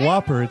don't have a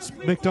Whopper. It's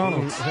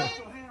McDonald's.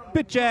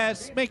 Bitch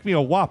ass, make me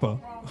a Whopper.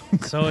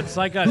 So it's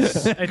like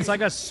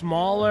a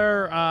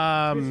smaller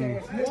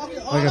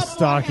like a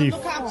stocky,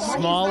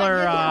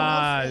 smaller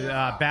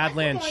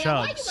Badland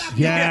Chubbs.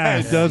 Yeah,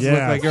 it does look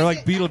like they're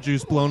like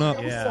Beetlejuice blown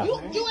up. Yeah. You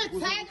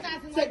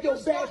antagonizing like your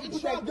badge and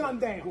put that gun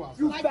down.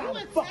 You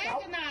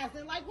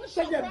antagonizing like what's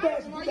your problem? Take that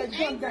badge and put that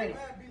gun down.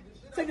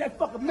 Take that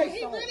fucking mace off.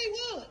 He really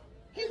would.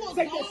 He would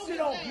take that shit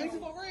off, nigga.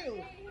 For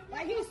real.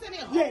 Like he was sitting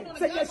there holding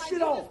take that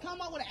shit off. Just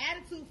come up with an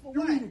attitude for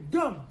what? You need a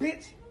gun,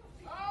 bitch.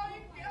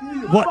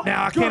 What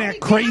now? I can't act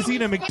crazy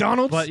in a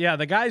McDonald's. But yeah,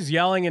 the guy's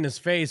yelling in his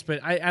face.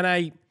 But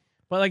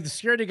like the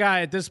security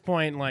guy at this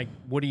point, like,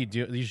 what do?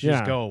 You should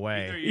just go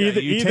away.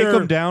 Either you take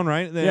him down,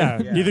 right?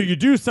 Then. Either you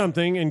do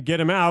something and get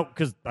him out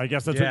because I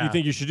guess that's what you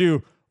think you should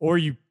do, or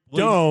you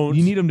don't.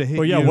 You need him to hit.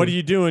 But yeah, you. what are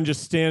you doing?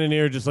 Just standing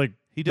here, just like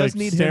he does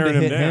need him to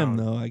hit him,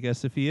 though. I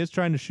guess if he is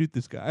trying to shoot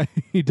this guy,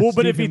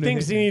 but if he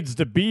thinks he needs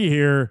to be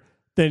here,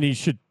 then he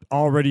should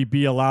already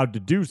be allowed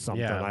to do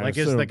something. Yeah, I like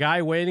assume. is the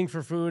guy waiting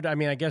for food? I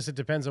mean, I guess it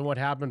depends on what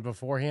happened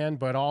beforehand,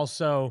 but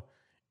also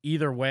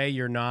either way,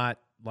 you're not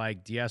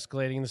like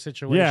de-escalating the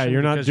situation. Yeah,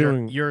 you're not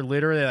doing. You're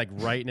literally like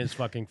right in his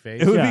fucking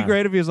face. It would be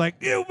great if he was like,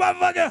 "You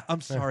motherfucker!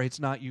 I'm sorry,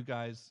 it's not you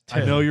guys.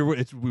 I know you're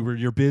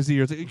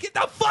busy." Or like, get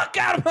the fuck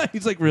out of my.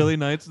 He's like really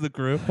nice to the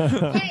crew.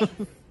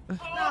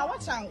 Nah,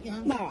 watch out,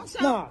 young. Nah.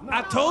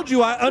 I told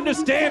you, I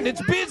understand.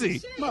 It's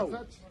busy.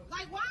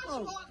 Like, why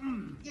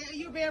yeah,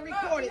 you're being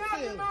recorded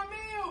too.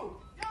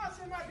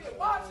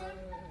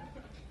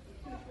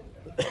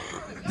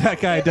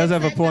 That guy does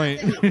have a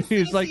point.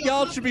 He's like,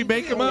 y'all should be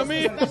making my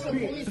meal. This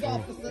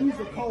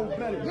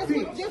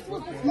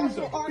was the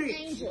special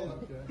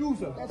archangel.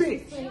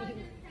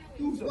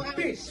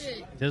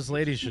 This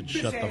lady should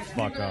shut the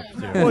fuck up,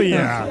 dude. Well,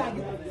 yeah.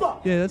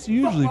 Yeah, that's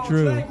usually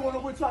true.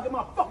 We're talking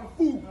about fucking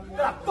food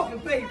that I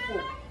fucking paid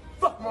for.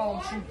 Fuck wrong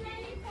with you.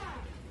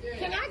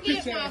 Can I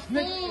get my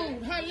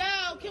food?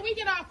 Hello, can we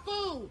get our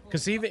food?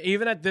 Because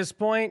even at this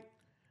point,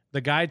 the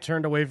guy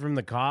turned away from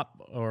the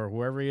cop or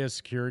whoever he is,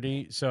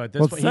 security. So at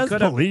this point, he he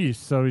could have police,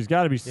 so he's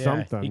got to be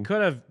something. He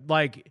could have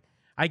like.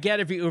 I get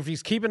if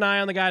he's keeping an eye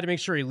on the guy to make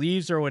sure he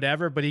leaves or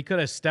whatever, but he could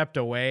have stepped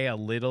away a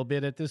little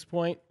bit at this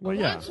point. Well,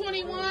 yeah.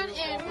 121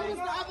 and what was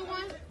the other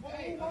one?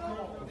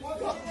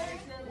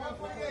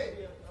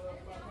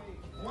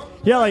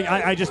 Yeah, like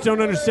I just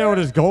don't understand what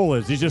his goal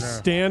is. He's just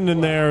standing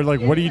there,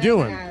 like, what are you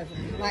doing?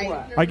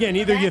 Again,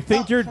 either you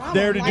think you're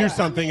there to do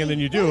something and then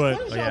you do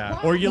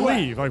it, or you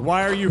leave. Like,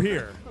 why are you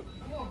here?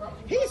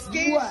 He's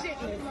scared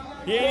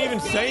shitless. He ain't even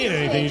saying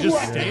anything. He's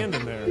just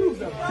standing there.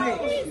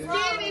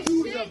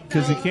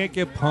 Because he can't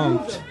get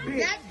punked,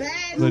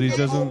 but he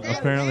doesn't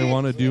apparently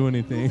want to do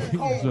anything.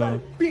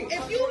 So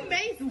if you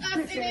mace us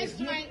in this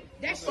joint,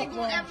 that shit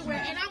go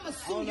everywhere, and I'ma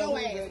sue your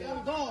ass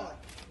on God.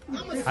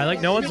 I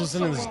like no one's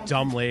listening to this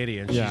dumb lady,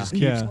 and she just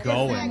keeps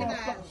going.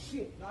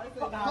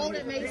 Hold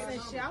it, mace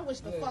and shit. I wish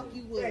the fuck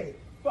you would.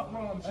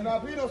 And I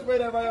Pino spray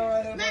that right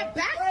on right Man,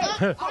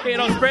 back up.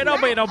 Pino spray no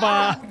Pino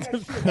bar.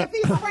 If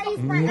he sprays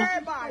for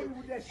everybody,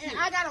 and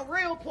I got a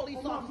real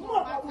police officer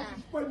on my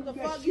time, the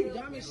fuck you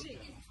dumb as shit.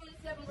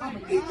 I'ma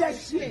eat that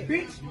shit,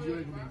 bitch.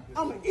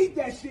 I'ma eat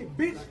that shit,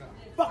 bitch.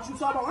 Fuck you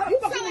talking about? You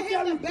telling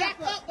him to back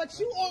up, but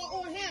you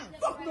all on him.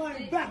 Fuck no, I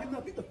ain't backing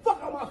up. Get the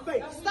fuck out of my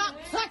face. Stop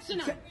touching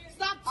him.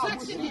 Stop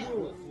touching him.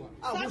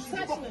 I wish you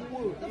fucking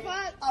would. The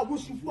fuck? I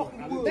wish you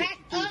fucking would. Back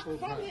up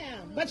from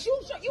him. But you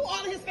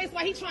all in his face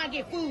while he trying to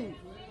get food.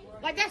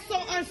 Like, that's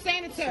so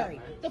unsanitary.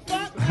 The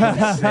fuck?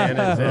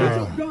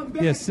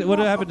 yes. What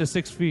happened to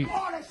 6 feet?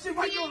 All that shit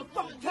right there on the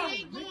fucking He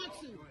ain't going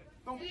to.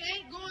 He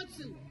ain't going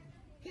to.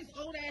 His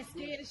old ass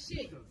scared as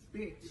shit.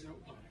 He's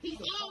old. He's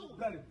old.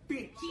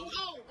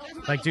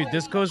 Like, dude,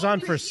 this goes on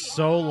for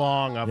so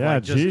long. Of Yeah,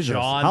 like just Jesus.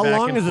 jawing How back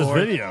long and is this forth.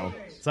 video?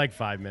 It's like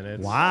 5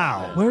 minutes.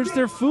 Wow. Where's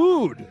their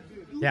food?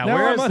 Yeah, now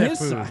where I'm is on their his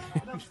food? side.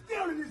 I'm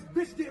still in this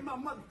bitch getting my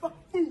motherfucking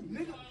food,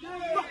 nigga.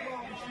 Fuck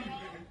wrong with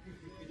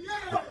you.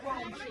 Fuck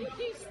wrong with you.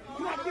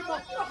 You gotta get my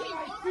fucking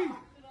right feet.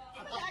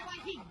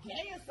 Like he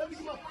gay or Let me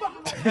something. get my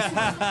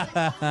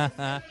fucking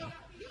right feet.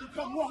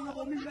 Come walking up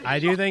on me like I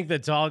do think the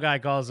tall guy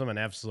calls him an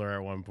F slur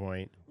at one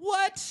point.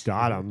 What?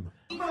 Got him.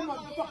 my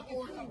motherfucking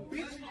food,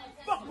 bitch.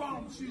 Fuck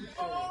wrong with you.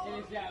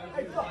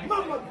 Hey, fuck my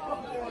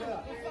motherfucking order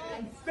up.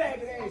 You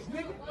faggot ass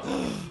nigga.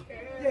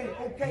 Yeah,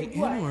 okay,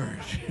 what?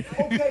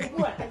 Okay,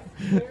 what?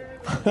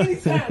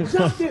 Anytime,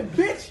 jump in,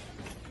 bitch.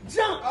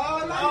 Jump.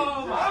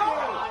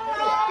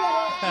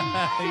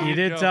 You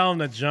did tell him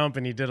to jump,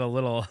 and he did a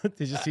little.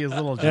 Did you see his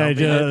little jump?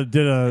 Yeah, he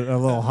did a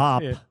little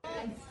hop. Yeah. You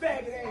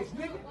faggot ass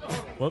nigga.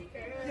 Whoop.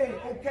 Yeah,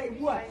 okay,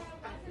 what?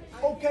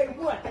 Okay,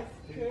 what?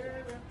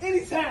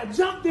 Anytime,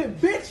 jump in,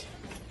 bitch.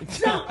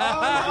 Jump!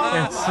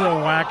 It's the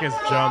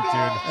wackest jump,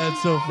 dude.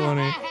 That's so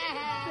funny.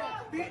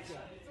 Bitch.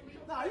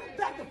 Nah, you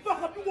back the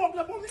fuck up. You walking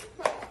up on me.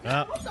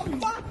 What the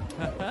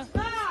fuck?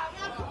 Nah,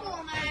 come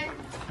on,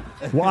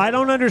 man. Well, I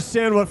don't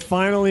understand what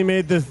finally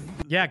made this.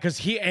 Yeah, because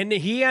he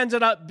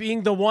ended up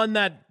being the one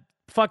that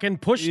fucking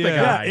pushed the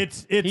Yeah, guy.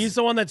 it's he's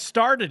the one that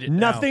started it.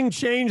 Nothing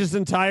changed this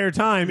entire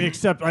time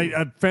except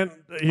Honestly,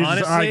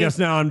 I guess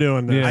now I'm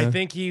doing this. I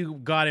think he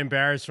got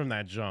embarrassed from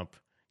that jump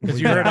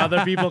because you heard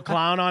other people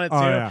clown on it too.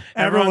 Oh, yeah.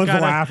 Everyone's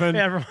laughing.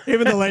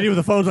 Even the lady with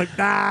the phone's like,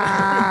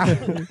 ah.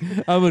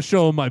 I'm gonna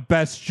show him my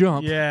best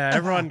jump. Yeah,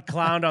 everyone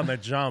clowned on the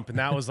jump, and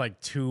that was like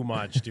too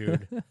much,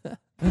 dude.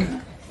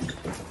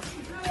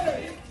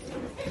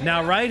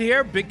 Now, right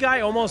here, big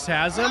guy almost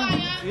has him.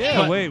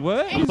 Yeah, wait,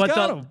 what? Who's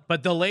got him?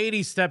 But the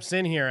lady steps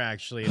in here,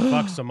 actually. It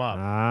fucks him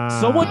up.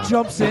 Someone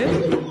jumps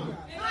in?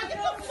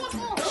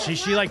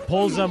 She like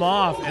pulls him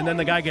off, and then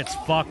the guy gets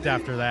fucked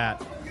after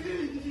that.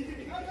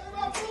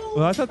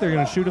 Well, I thought they were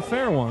going to shoot a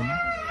fair one.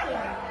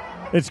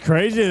 It's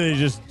crazy that he's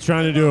just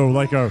trying to do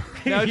like a...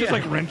 Yeah, just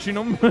like wrenching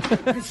them.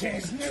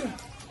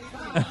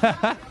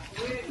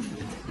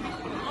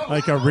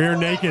 like a rear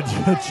naked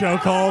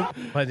chokehold.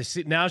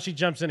 But now she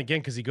jumps in again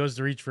because he goes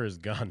to reach for his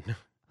gun.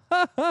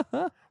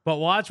 But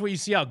watch what you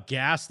see how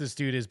gassed this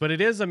dude is. But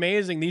it is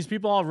amazing. These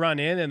people all run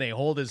in and they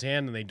hold his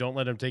hand and they don't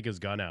let him take his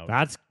gun out.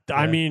 That's,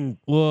 I mean,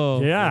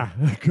 whoa. Yeah,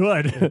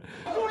 good.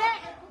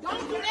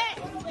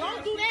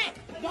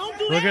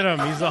 Look at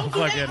him. He's all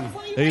fucking...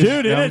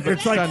 Dude,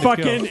 it's like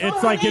fucking,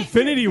 it's like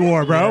Infinity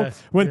War, bro.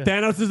 Yes, When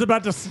Thanos is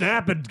about to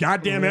snap and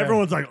goddamn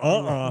everyone's like,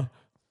 Don't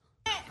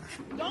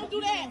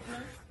do that.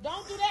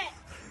 Don't do that.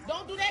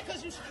 Don't do that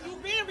because you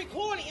being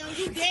recorded and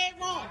you dead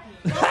wrong.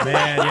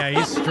 Man, yeah,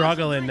 he's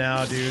struggling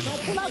now, dude.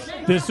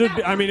 This would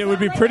be, I mean, it would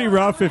be pretty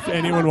rough if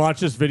anyone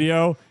watched this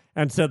video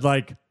and said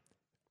like,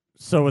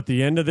 so at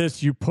the end of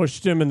this, you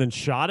pushed him and then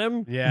shot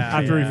him? Yeah.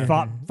 After he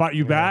fought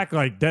you back?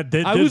 Like, that,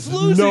 I was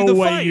there's losing no the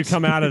way fight. you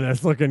come out of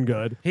this looking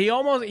good. He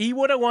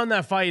would have won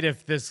that fight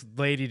if this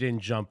lady didn't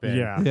jump in.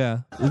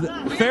 Yeah.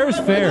 Fair is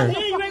fair. You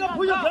ain't gonna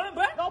pull your gun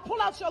back. Don't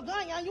pull out your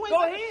gun, y'all. You ain't Go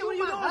gonna ahead. shoot What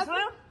you my doing, husband.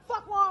 Slim?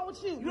 Fuck wrong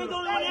with you? You ain't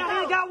going on there. I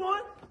ain't got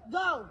one.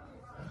 Go.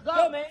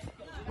 Go, man.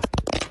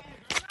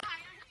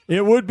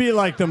 It would be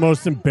like the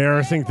most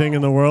embarrassing thing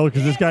in the world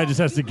because this guy just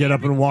has to get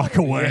up and walk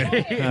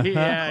away.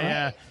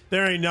 yeah.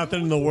 There ain't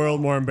nothing in the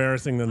world more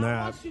embarrassing than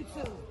that.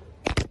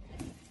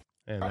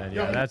 And then,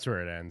 yeah, that's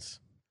where it ends.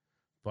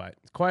 But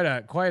it's quite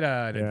an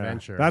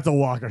adventure. That's a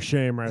walk of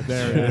shame right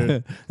there,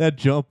 dude. That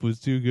jump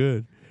was too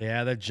good.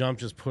 Yeah, that jump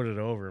just put it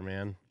over,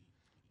 man.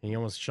 He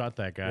almost shot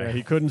that guy. Yeah,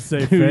 he couldn't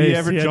save Dude, face. he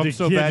ever had jumped to,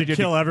 so he bad had you to had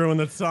kill to- everyone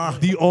that saw.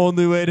 The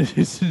only way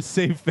to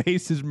save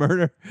face is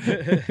murder.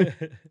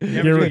 Get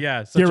rid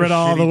of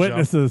all the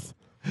witnesses.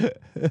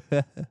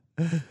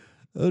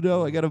 Oh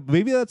no,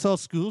 maybe that's all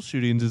school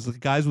shootings is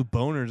guys with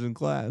boners in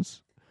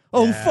class.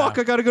 Oh fuck,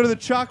 I gotta go to the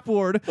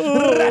chalkboard.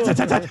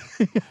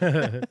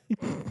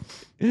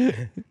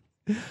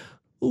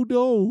 Oh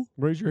no.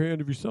 Raise your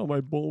hand if you saw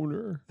my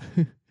boner.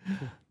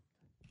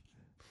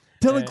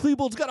 Dylan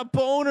Klebold's got a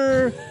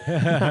boner.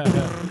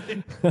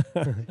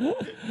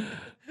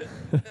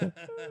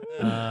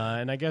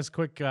 And I guess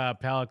quick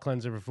palate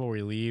cleanser before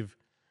we leave.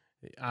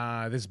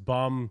 This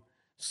bum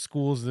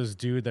schools this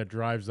dude that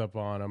drives up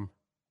on him.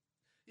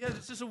 Yeah,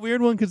 it's just a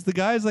weird one because the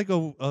guy's like a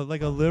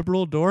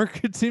liberal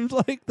dork. It seems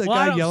like the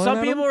guy yelling Some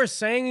at people him. were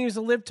saying he's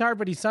a libtard,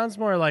 but he sounds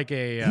more like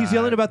a. He's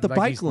yelling about the like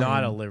bike he's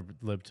not a lane.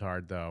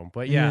 libtard though.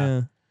 But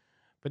yeah.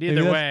 But Maybe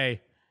either that's-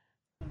 way,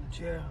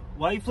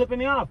 Why are you flipping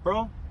me off,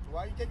 bro?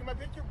 Why are you taking my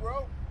picture,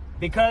 bro?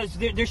 Because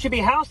there should be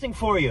housing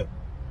for you.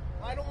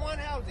 I don't want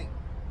housing.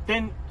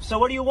 Then, so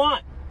what do you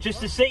want?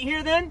 Just to sit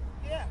here then?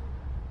 Yeah.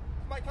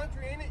 It's my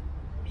country, ain't it?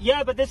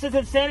 Yeah, but this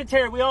isn't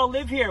sanitary. We all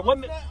live here. It's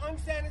not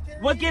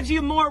unsanitary. What gives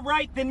you more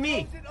right than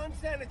me? How is it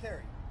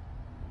unsanitary?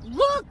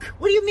 Look!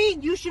 What do you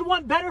mean? You should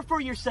want better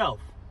for yourself.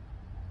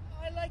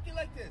 I like it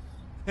like this.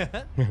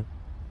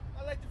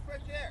 I like the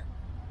fresh air.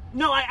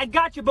 No, I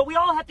got you, but we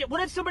all have to.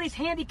 What if somebody's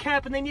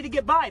handicapped and they need to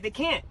get by? They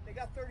can't. They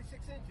got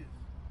 36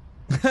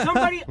 inches.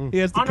 Somebody He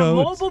has the on a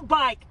codes. mobile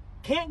bike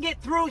can't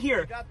get through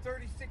here. They got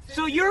 36 inches.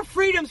 So your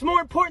freedom's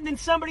more important than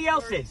somebody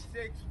else's.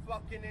 36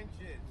 fucking inches.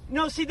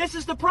 No, see, this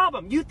is the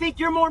problem. You think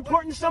you're more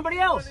important than somebody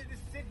else. I wanted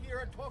to sit here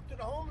and talk to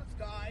the homeless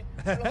guy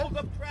and hold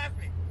up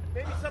traffic.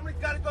 Maybe somebody's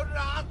got to go to the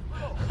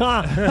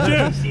hospital.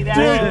 Dude, See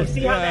that?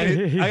 See how that?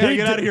 I gotta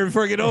get out of here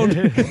before I get owned.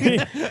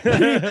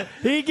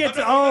 he gets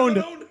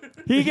owned.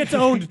 He gets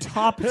owned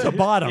top to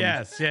bottom.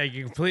 yes, yeah,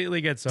 he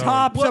completely gets owned.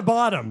 Top to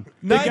bottom.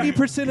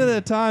 90% of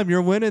the time,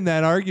 you're winning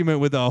that argument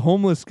with a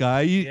homeless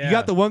guy. You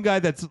got the one guy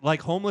that's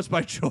like homeless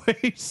by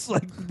choice,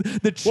 like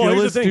the Well,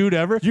 here's chillest the thing. dude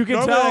ever. You can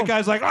Normally tell that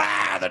guy's like,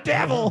 the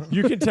devil.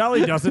 You can tell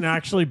he doesn't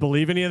actually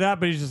believe any of that,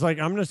 but he's just like,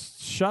 I'm gonna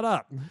shut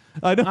up.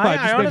 I know.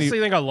 I honestly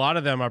think a lot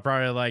of them are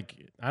probably like,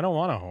 I don't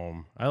want a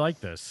home. I like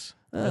this.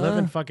 I live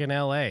in fucking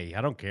L.A.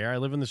 I don't care. I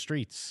live in the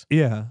streets.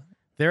 Yeah.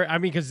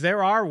 Because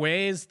there are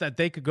ways that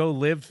they could go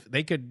live.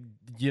 They could,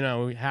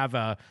 have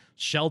a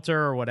shelter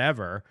or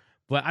whatever.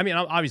 But I mean,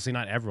 obviously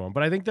not everyone,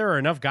 but I think there are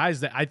enough guys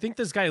that I think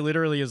this guy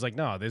literally is like,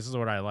 no, this is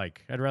what I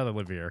like. I'd rather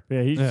live here.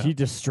 Yeah, he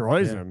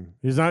destroys him.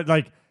 He's not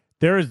like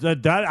there is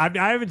that.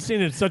 I haven't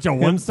seen it such a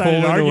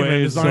one-sided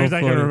argument as long as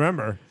I can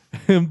remember.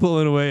 Him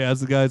pulling away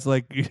as the guy's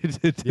like,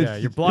 yeah,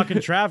 you're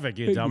blocking traffic,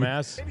 you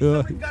dumbass.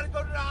 Somebody's got to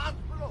go to the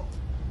hospital.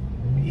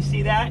 You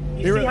see that?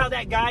 You see how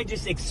that guy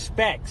just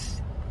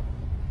expects?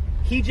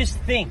 He just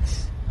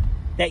thinks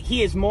that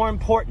he is more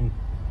important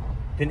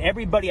than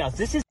everybody else.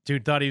 This is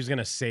Dude thought he was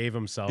gonna save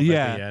himself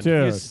Yeah, at the end.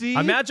 dude. You see?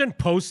 Imagine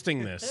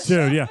posting this.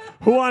 Dude, yeah.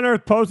 Who on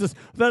earth posts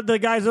this? The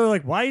guys are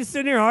like, why are you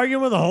sitting here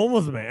arguing with a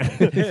homeless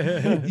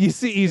man? You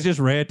see, he's just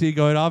ranting,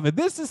 going off, and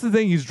this is the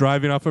thing. He's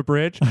driving off a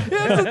bridge.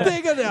 Here's the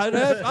thing.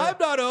 I'm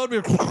not old.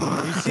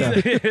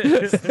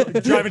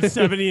 Driving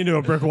 70 into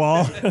a brick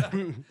wall.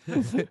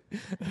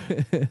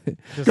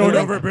 Going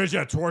over a bridge,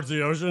 towards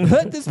the ocean.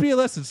 Let this be a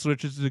lesson.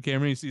 Switches to the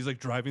camera. You see he's like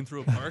driving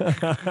through a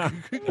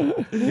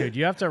park. Dude,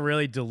 you have to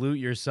really dilute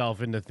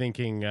yourself into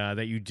thinking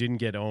that you didn't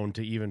get owned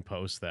to even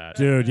post that.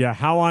 Dude, yeah.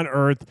 How on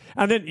earth?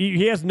 And then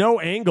he has no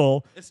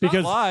angle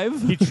because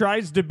live. he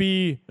tries to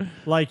be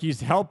like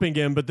he's helping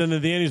him, but then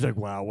at the end he's like,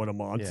 wow, what a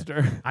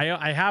monster. Yeah.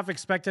 I half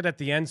expected at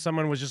the end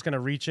someone was just going to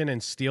reach in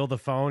and steal the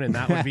phone, and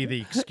that would be the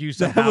excuse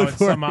of That how would it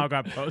work. somehow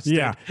got posted.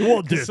 Yeah.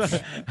 Well, dude. So,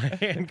 a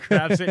hand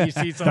grabs it and you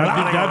see someone.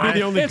 That'd be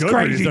the only It's good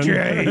Crazy reason.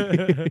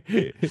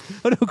 Jay.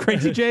 Oh no,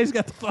 Crazy Jay's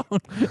got the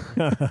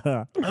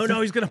phone. Oh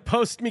no, he's going to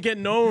post me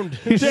getting owned.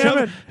 He's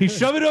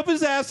shoving up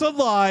his ass on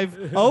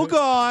live. Oh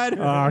God.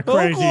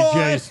 Crazy God.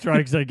 Jay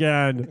strikes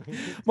again.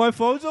 My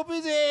phone's up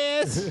his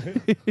ass.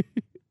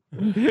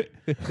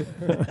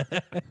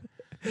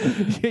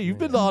 Yeah, you've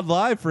been on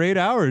live for 8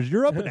 hours.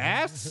 You're up an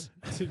ass.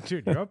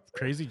 Dude, you're up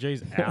Crazy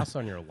Jay's ass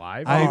on your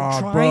live.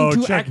 I'm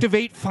trying to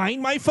activate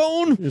Find My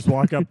Phone. You just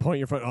walk up, point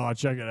your phone. Oh,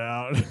 check it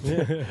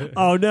out.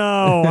 Oh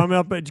no, I'm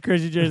up at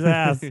Crazy Jay's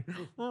ass. It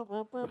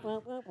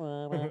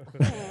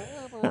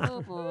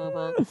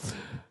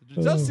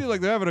does seem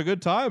like they're having a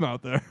good time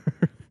out there.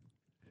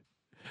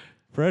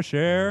 Fresh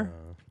air.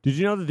 Did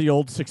you know that the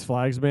old Six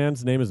Flags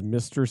man's name is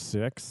Mr.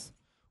 Six?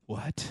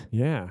 What?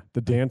 Yeah,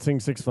 the dancing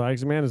Six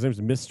Flags man. His name's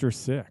Mr.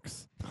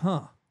 Six.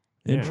 Huh.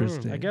 Yeah.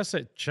 Interesting. I guess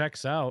it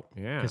checks out.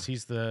 Yeah. Because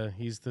he's the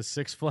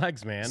Six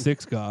Flags man.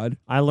 Six God.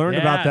 I learned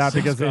about that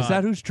Six because God. Is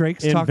that who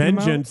Drake's in talking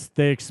Vengeance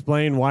they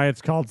explain why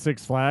it's called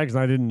Six Flags,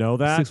 and I didn't know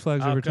that. Six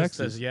Flags over 'cause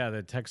Texas.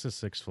 the Texas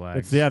Six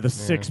Flags. It's the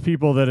six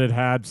people that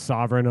had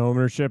sovereign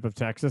ownership of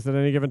Texas at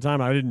any given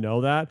time. I didn't know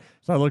that,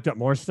 so I looked up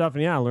more stuff,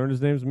 and I learned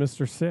his name's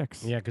Mr.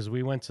 Six. Yeah, because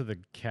we went to the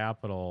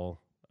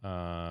Capitol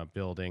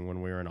building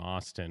when we were in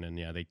Austin, and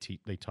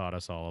they taught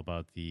us all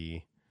about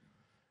the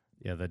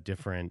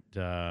different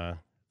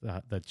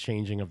the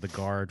changing of the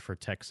guard for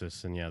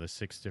Texas, and the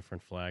 6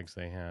 different flags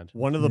they had.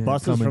 One of the Yeah,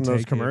 buses come from and those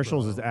take it,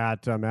 commercials bro. is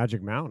at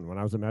Magic Mountain. When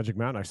I was at Magic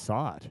Mountain, I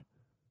saw it.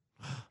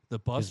 The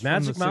bus Is from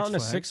Magic the Mountain a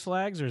Six Six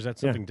Flags, or is that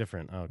something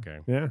different? Oh, okay.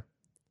 Yeah,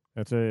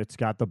 it's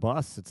got the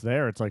bus. It's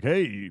there. It's like,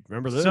 hey,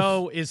 remember this?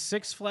 So is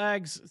Six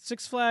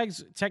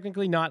Flags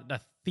technically not a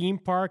theme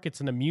park?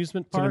 It's an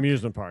amusement it's an park.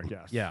 amusement park.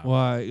 Yes. Yeah.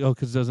 Why? Oh,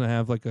 because it doesn't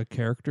have like a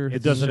character.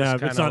 It doesn't just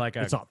have. It's kinda not. like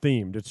It's not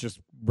themed. It's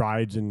just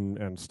rides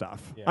and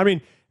stuff. Yeah. I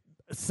mean,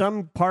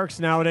 some parks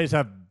nowadays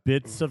have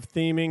bits of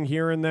theming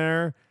here and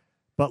there,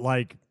 but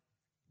like,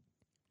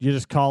 you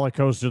just call a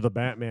coaster the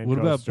Batman. What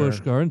about coaster. Busch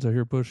Gardens? I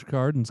hear Busch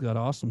Gardens got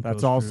awesome.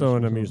 That's coasters also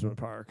an or amusement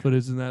something. park. But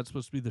isn't that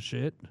supposed to be the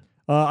shit?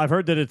 I've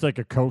heard that it's like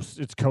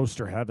it's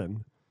coaster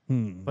heaven.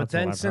 Hmm. But That's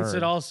then what I've since heard.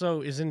 it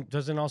also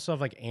doesn't also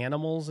have like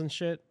animals and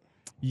shit.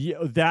 Yeah,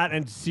 that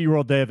and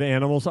SeaWorld, they have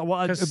animals. Well,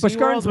 'Cause Busch SeaWorld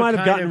Gardens would might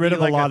have kinda gotten rid be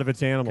of like a lot of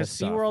its animal Because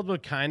stuff. SeaWorld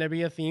would kind of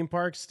be a theme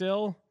park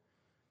still,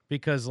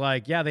 because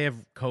they have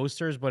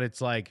coasters, but it's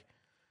like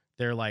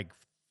they're like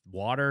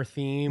water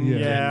themed.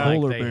 Yeah. and, like,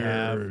 Polar they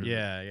have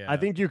bear. yeah. I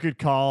think you could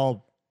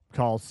call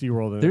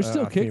SeaWorld They're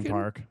still a theme kicking?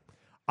 park.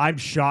 I'm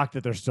shocked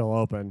that they're still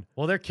open.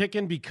 Well, they're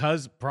kicking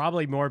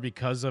probably more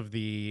because of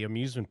the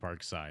amusement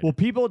park side. Well,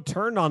 people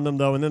turned on them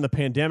though, and then the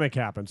pandemic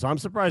happened. So I'm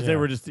surprised they Yeah.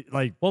 were just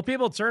like, Well,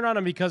 people turn on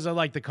them because of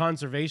like the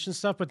conservation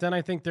stuff, but then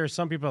I think there's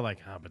some people like,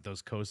 but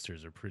those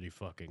coasters are pretty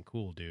fucking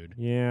cool, dude.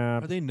 yeah.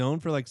 Are they known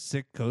for like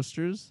sick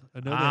coasters?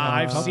 I know they have a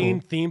I've couple. seen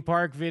theme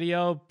park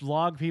video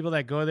blog people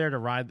that go there to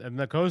ride, and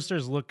the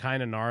coasters look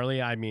kind of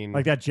gnarly. I mean,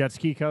 Like that jet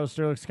ski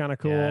coaster looks kind of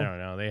cool. Yeah, I don't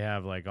know. They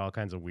have like all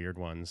kinds of weird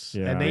ones,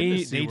 Yeah. and I've been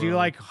they to do SeaWorld.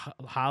 like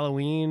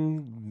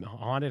Haunted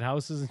haunted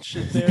houses and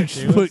shit there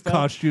too. and Put stuff.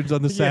 costumes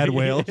on the sad Yeah,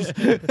 whales.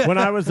 When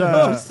I was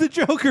Oh, it's the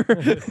Joker.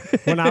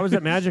 when I was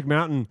at Magic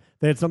Mountain,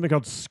 they had something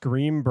called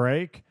Scream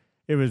Break.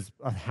 It was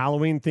a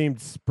Halloween themed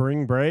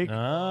spring break,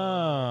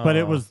 Oh, but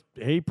it was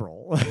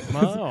April.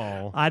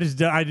 Oh. I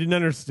didn't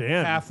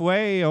understand.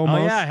 Halfway Oh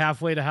almost. yeah,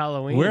 halfway to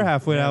Halloween. We're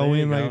halfway to Yeah, there you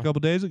Halloween like a go. couple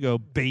days ago,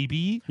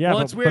 baby. Yeah, Well,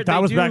 but, it's weird. but that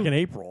They was do- back in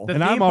April. the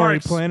And theme I'm already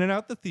parks- planning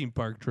out the theme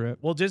park trip.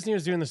 Well, Disney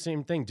was doing the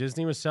same thing.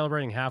 Disney was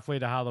celebrating halfway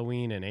to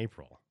Halloween in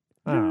April.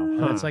 Oh, And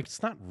huh. it's like,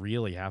 it's not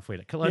really halfway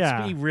to. Let's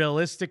Yeah. be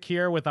realistic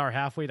here with our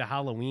halfway to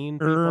Halloween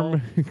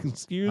people.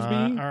 Excuse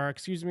me? Or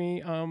excuse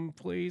me,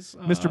 please.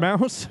 Mr.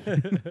 Mouse?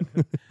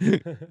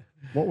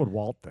 What would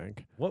Walt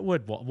think? What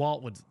would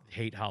Walt would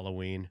hate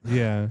Halloween?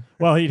 Yeah.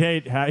 Well, he'd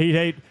hate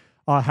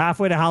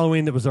halfway to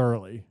Halloween that was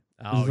early.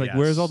 He's like,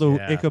 where's all the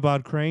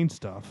Ichabod Crane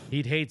stuff?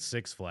 He'd hate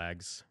Six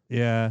Flags.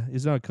 Yeah,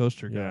 he's not a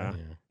coaster guy. Yeah.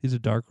 He's a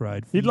dark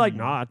ride. He'd like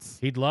Knott's.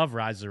 He'd love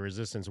Rise of the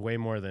Resistance way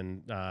more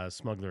than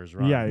Smuggler's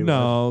Run. Yeah, he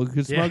No,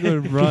 because Yeah.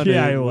 Smuggler's Run,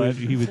 Yeah, it he would- would.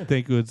 he would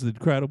think it was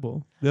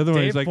incredible. The other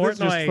one, he's Dave like, this is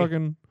just Portnoy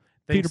fucking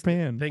Peter thinks,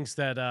 Pan. Thinks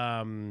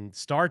that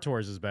Star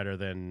Tours is better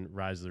than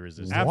Rise of the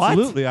Resistance.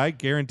 Absolutely, I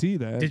guarantee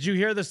that. Did you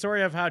hear the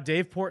story of how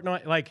Dave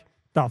Portnoy, like,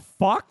 the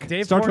fuck?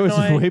 Dave Star Tours is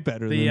Portnoy, way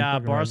better the than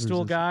fucking Rise of the Barstool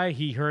Resistance. guy,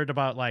 he heard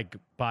about like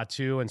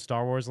Batu and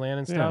Star Wars Land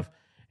and Yeah. stuff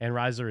and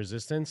Rise of the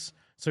Resistance.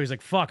 So he's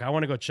like, fuck, I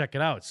want to go check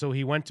it out. So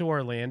he went to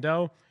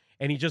Orlando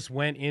and he just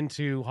went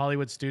into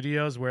Hollywood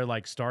Studios where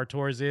like Star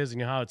Tours is. And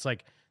you know how it's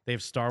like they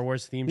have Star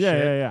Wars themed Yeah,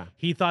 shit? yeah.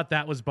 He thought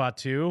that was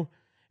Batu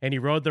and he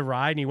rode the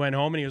ride and he went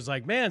home and he was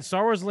like, man,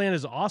 Star Wars Land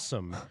is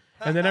awesome.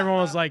 And then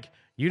everyone was like,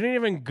 you didn't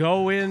even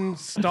go in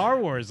Star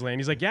Wars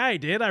Land. He's like, yeah, I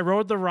did. I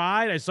rode the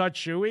ride. I saw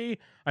Chewie.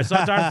 I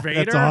saw Darth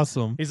Vader. That's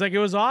awesome. He's like, it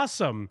was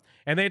awesome.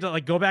 And they had to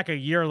like go back a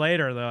year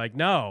later. They're like,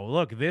 no,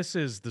 look, this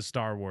is the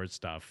Star Wars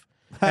stuff.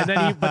 And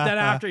then but then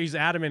after he's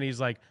adamant,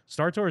 he's like,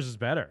 Star Tours is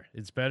better.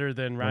 It's better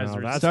than Rise of the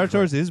Resistance. Star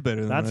Tours is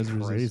better than That's Rise of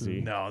the crazy.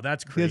 Resistance. No,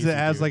 that's Because crazy. it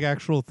adds dude. like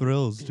actual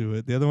thrills to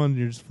it. The other one,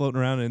 you're just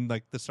floating around, and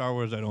like the Star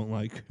Wars, I don't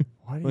like.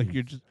 Why do Like you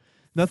you're just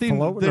nothing.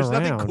 floating There's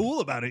nothing around? cool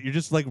about it. You're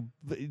just like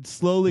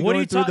slowly What are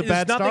going you through the talking?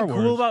 bad There's Star nothing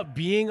Wars. cool about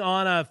being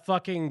on a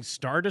fucking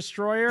Star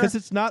Destroyer 'Cause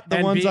it's not the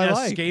and ones I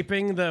like.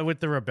 escaping with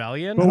the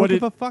rebellion. But I don't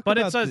give a fuck But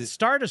about it's a the-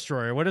 Star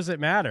Destroyer. What does it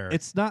matter?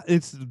 It's not.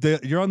 It's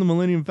you're on the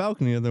Millennium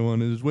Falcon. The other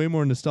one is way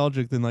more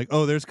nostalgic than like,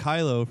 oh, there's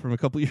Kylo from a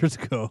couple years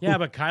ago. yeah,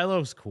 but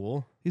Kylo's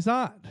cool. He's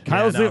not.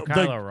 Kylo's no, the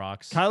Kylo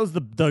rocks. Kylo's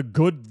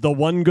the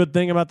one good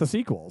thing about the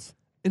sequels.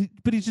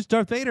 But he's just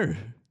Darth Vader.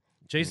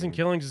 Jason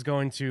Killings is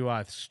going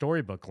to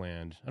Storybook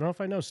Land. I don't know if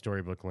I know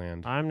Storybook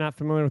Land. I'm not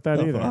familiar with that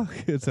The either. fuck?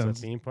 It It's a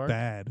sounds theme park.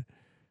 bad.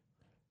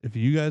 If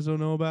you guys don't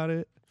know about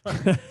it,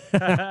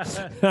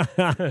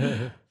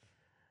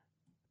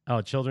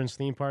 Oh, Children's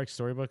Theme Park,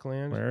 Storybook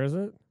Land. Where is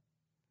it?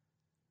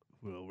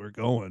 well, we're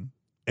going.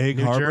 Egg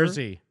New Harbor.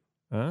 Jersey.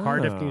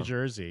 Cardiff, New Ah.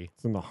 Jersey.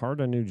 It's in the heart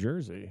of New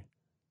Jersey.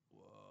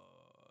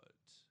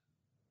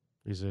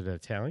 Is it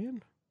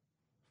Italian?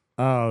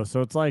 Oh,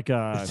 so it's like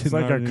It's it's in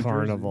like heart a of New Jersey.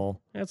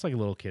 carnival. Yeah, it's like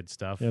little kid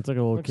stuff. Yeah, it's like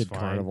a little Looks kid fine.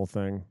 carnival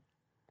thing.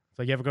 It's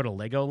like you ever go to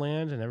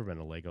Legoland? I've never been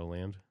to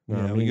Legoland. No,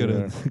 Yeah, me we go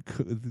neither.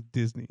 to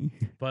Disney.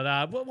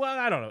 But well,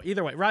 I don't know.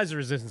 Either way, Rise of the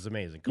Resistance is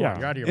amazing. Come on, Yeah.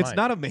 you're out of your It's mind.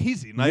 not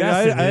amazing.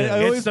 Yes, it is. It's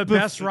always the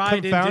best ride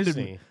in confounded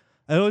Disney. me.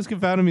 It always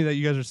confounded me that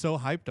you guys are so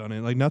hyped on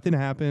it. Like nothing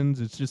happens.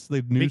 It's just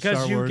like new because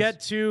Star you Wars.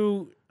 get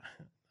to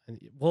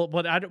well,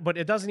 but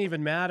it doesn't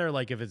even matter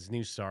like if it's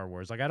new Star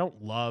Wars. Like I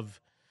don't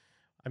love.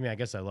 I mean, I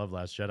guess I love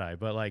Last Jedi,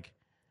 but like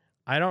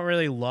I don't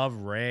really love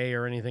Rey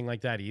or anything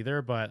like that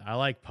either. But I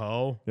like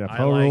Poe. Yeah, I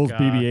Poe like, rules,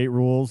 BB-8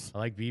 rules. I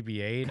like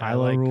BB-8. I Kylo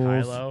like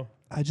rules. Kylo.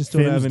 I just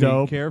don't Finn's have any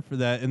dope. care for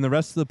that. And the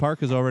rest of the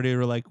park is already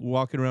like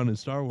walking around in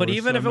Star Wars. But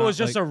even so if I'm it was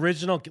not, just like,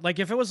 original, like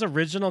if it was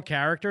original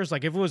characters,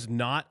 like if it was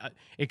not,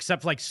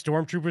 except like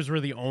stormtroopers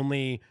were the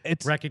only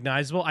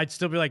recognizable, I'd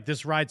still be like,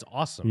 this ride's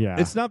awesome. Yeah.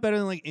 it's not better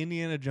than like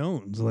Indiana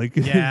Jones. Like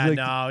Yeah, like,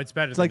 no, it's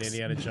better it's than like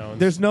Indiana Jones.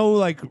 There's no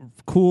like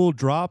cool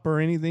drop or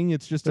anything.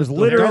 It's just There's a,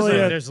 literally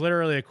there's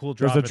literally a cool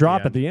drop. There's a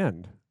drop at the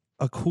end. end.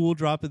 a cool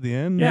drop at the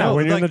end. Yeah, no,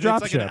 when you're in like, the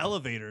drop it's like an ship.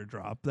 elevator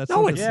drop. That's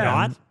No, not it's the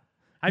not. same.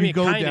 I You mean,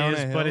 go kind down of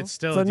a is, but hill? it's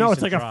still So a no, it's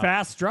decent like drop. a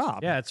fast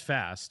drop. Yeah, it's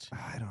fast.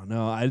 I don't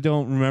know. I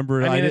don't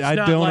remember. I mean, it's I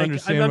not don't like,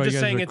 understand I'm why just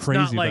you guys saying are it's crazy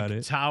not like about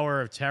it.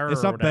 Tower of Terror. It's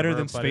or not better whatever,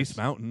 than but Space it's-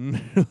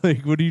 Mountain.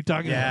 Like, what are you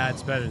talking Yeah, about?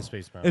 it's better than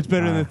Space Mountain. It's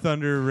better than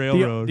Thunder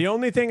Railroad. The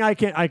only thing I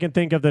can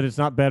think of that it's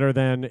not better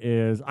than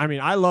is, I mean,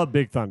 I love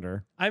Big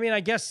Thunder. I mean, I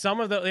guess some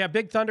of the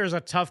Big Thunder is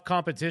a tough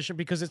competition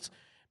because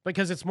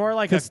it's more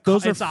like Because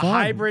those are it's a fun.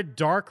 hybrid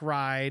dark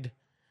ride.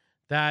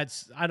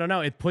 That's I don't know.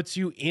 It puts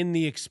you in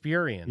the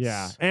experience.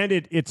 Yeah, and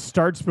it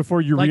starts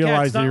before you Like, yeah,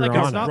 realize it's not that you're like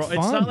on a, it.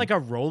 it's not like a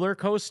roller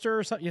coaster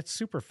or something. It's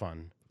super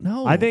fun.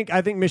 No, I think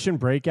Mission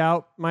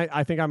Breakout I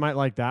might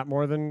like that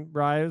more than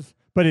Rise,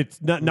 but it's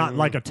not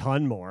like a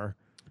ton more.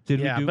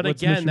 Yeah, but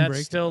again,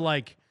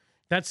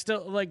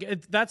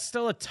 that's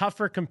still a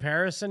tougher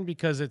comparison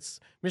because it's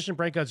Mission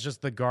Breakout's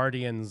just the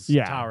Guardians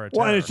Yeah, Tower of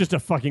well, Terror. and it's just a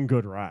fucking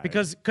good ride.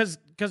 because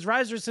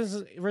Rise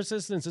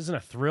Resistance isn't a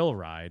thrill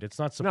ride. It's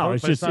not supposed. No,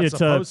 it's but just- it's not it's a-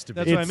 supposed to be.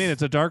 That's what I mean.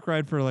 It's a dark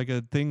ride for like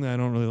a thing that I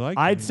don't really like.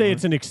 I'd say anymore.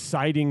 it's an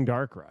exciting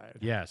dark ride.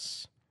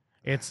 Yes,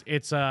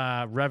 it's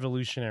a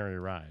revolutionary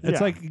ride. It's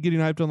like getting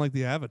hyped on like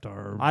the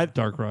Avatar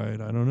dark ride.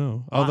 I don't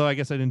know. Although I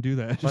guess I didn't do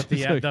that. But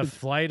It's like- the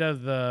flight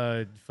of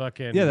the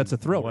fucking Yeah, that's a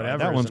thrill ride. whatever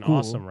That is one's an cool.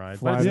 awesome ride.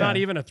 Fly But it's that. not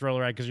even a thrill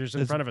ride because you're just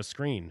in It's- front of a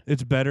screen.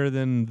 It's better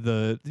than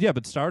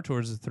but Star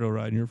Tours is a thrill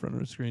ride and you're in front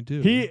of a screen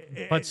too.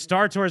 But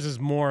Star Tours is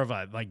more of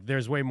a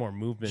there's way more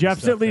movement. and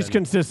Jeff's stuff at least than-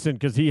 consistent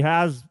because he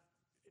has,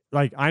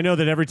 like, I know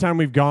that every time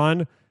we've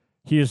gone,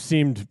 he has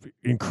seemed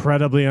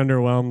incredibly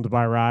underwhelmed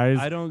by Rise.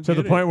 I don't to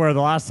the get point it. where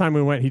the last time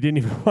we went, he didn't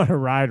even want to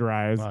ride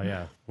Rise. Oh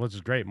yeah, which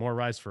is great. More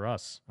Rise for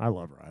us. I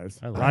love Rise.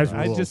 I love Rise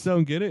I rules. just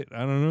don't get it. I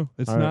don't know.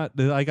 It's All right.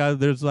 not like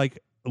there's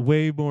like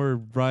way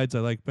more rides I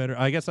like better.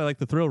 I guess I like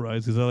the thrill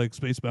rides because I like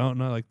Space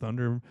Mountain. I like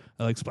Thunder.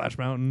 I like Splash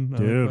Mountain. I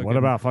Dude, like what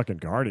about fucking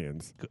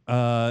Guardians?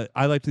 I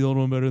like the old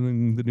one better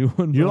than the new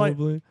one. You like-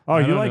 probably. oh, I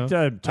you don't liked,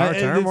 know. Tower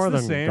Terror it's more the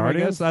than same,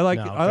 Guardians? I guess. I like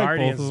No, both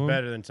Guardians of is them.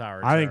 better than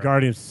Tower I think Terror.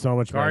 Guardians is so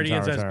much Guardians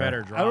better. has than Tower better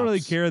Terror. drops. I don't really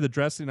care the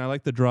dressing. I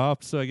like the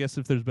drops. So I guess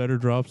if there's better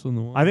drops on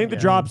the one, I think the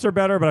drops are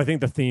better, but I think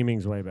the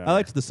theming's way better. I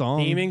liked the song.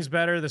 Theming's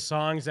better. The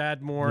songs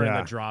add more, Yeah.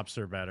 and the drops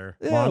are better.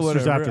 Yeah,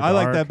 Monsters whatever. After I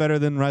like Dark. that better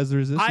than Rise of the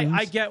Resistance.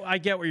 I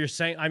get what you're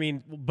saying. I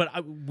mean,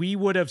 but we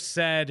would have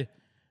said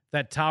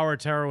that Tower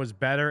Terror was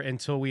better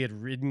until we had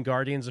ridden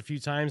Guardians a few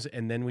times,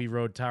 and then we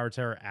rode Tower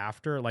Terror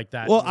after, like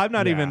that. Well, I'm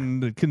not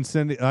even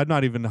consenting. I'm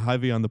not even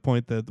heavy on the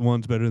point that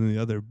one's better than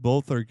the other.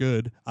 Both are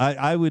good.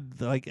 I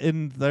would like,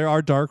 and there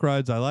are dark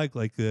rides I like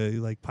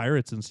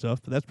Pirates and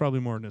stuff, but that's probably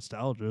more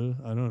nostalgia.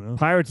 I don't know.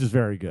 Pirates is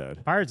very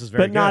good. Pirates is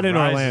very but not good. in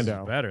Rise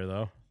Orlando. Is better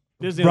though.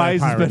 Disneyland Rise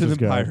is Pirates better than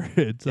good.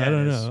 Pirates. Yeah, I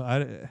don't it is.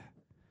 know.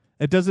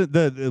 It doesn't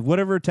the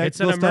whatever It's an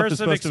technical stuff is immersive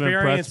supposed to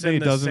experience impress me in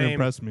the doesn't same.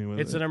 impress me with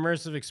It's it. an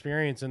immersive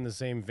experience in the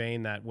same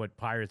vein that what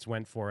Pirates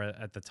went for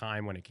at the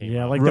time when it came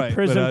Yeah, out. like Right, the but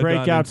prison I've gone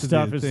breakout into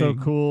stuff the is so thing.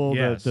 cool.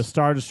 Yes. The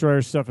Star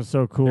Destroyer stuff is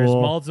so cool. There's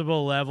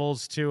multiple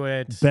levels to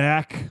it.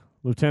 Beck,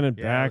 Lieutenant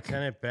Yeah, Beck.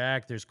 Lieutenant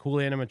Beck. There's cool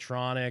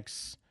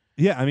animatronics.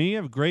 Yeah, I mean you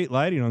have great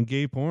lighting on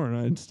gay porn.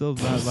 I'm still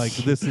not like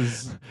this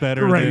is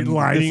better Great than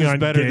lighting this is on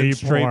better gay than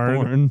straight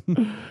porn.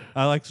 porn.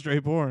 I like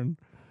straight porn.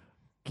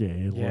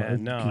 Gay Yeah, light.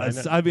 no,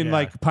 I mean yeah.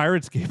 like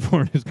Pirates gay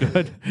porn is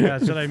good. Yeah,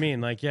 that's what I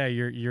mean. Like, yeah,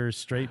 you're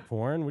straight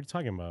porn. What are you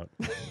talking about?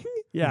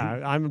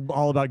 Yeah, I'm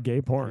all about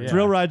gay porn. Yeah.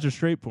 Thrill rides are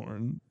straight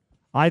porn.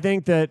 I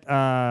think that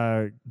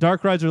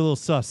Dark rides are a little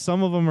sus.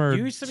 Some of them are.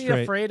 You used to be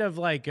straight. afraid of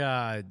like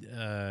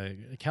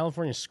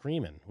California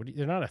Screaming.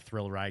 They're not a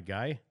thrill ride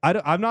guy.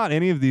 I'm not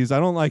any of these. I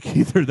don't like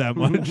either that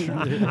much.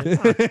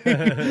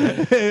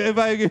 If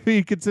I could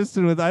be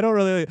consistent with, I don't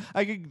really.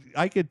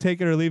 I could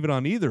take it or leave it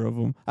on either of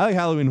them. I like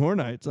Halloween Horror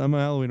Nights. I'm a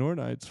Halloween Horror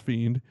Nights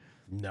fiend.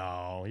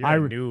 No, you're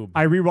a noob.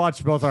 I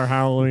rewatched both our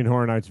Halloween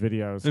Horror Nights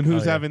videos. And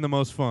who's having the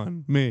most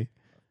fun? Me.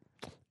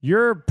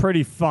 You're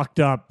pretty fucked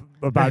up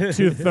about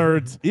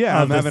 2/3. Yeah,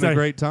 of I'm the having a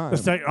great time.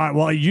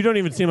 Well, you don't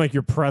even seem like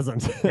you're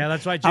present. Yeah,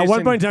 that's why At one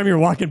Jason- point in time, you're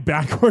walking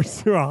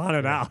backwards through a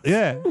haunted house.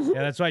 Yeah.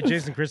 Yeah, that's why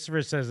Jason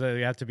Christopher says that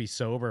you have to be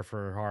sober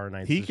for Horror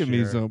Nights. He this can be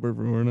year. sober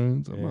for Horror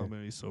Nights. I'm Yeah. not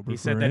maybe sober He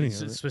for said that any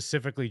he's of it.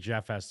 specifically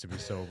Jeff has to be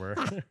sober.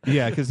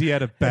 Yeah, because he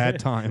had a bad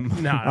time.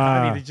 No,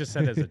 I mean he just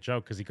said it as a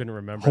joke because he couldn't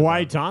remember.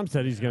 Hawaii the Tom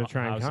said he's going to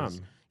try and houses.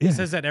 come. He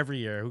says that every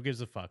year. Who gives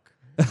a fuck?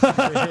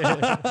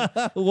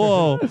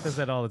 Whoa. He says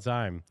that all the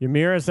time.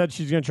 Ymira said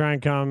she's going to try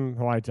and come.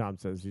 Hawaii Tom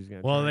says she's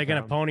going to Well, are try they and going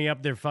to come. pony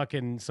up their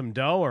fucking some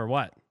dough or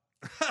what?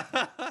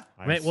 I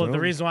mean, well, the assume.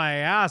 reason why I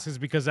ask is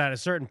because at a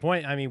certain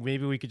point, I mean,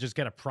 maybe we could just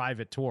get a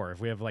private tour.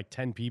 If we have like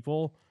 10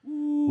 people,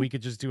 we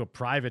could just do a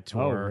private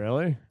tour. Oh,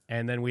 really?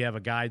 And then we have a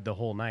guide the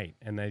whole night,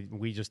 and then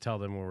we just tell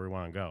them where we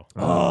want to go.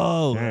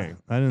 Oh, Dang.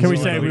 I didn't Can we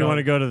know say that. we want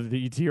to go to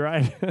the ET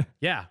ride?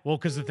 Yeah, well,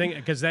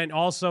 because then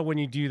also when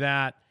you do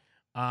that,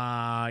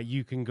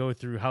 you can go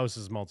through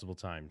houses multiple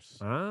times,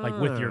 like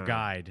with your Ah.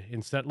 guide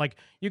instead. Like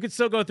you could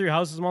still go through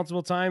houses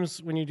multiple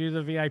times when you do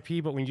the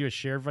VIP, but when you do a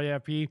shared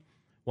VIP,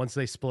 once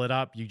they split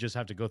up, you just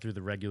have to go through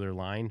the regular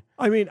line.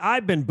 I mean,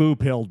 I've been boo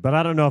pilled, but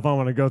I don't know if I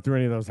want to go through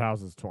any of those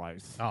houses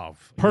twice. Oh,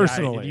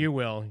 personally, you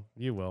will.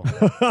 You will.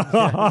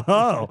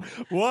 Oh,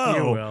 whoa,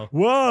 You will.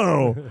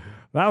 whoa!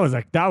 That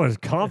was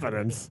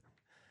confidence.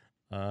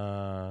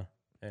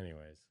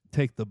 Anyways,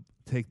 Take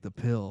the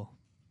pill.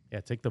 yeah,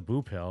 take the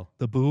boo pill.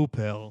 The boo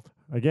pill.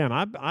 Again,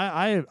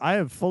 I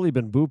have fully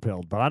been boo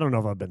pilled, but I don't know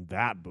if I've been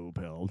that boo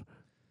pilled.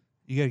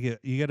 You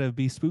gotta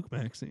be spook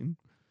maxing.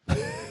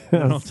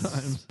 At all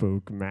times.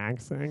 Spook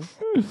maxing.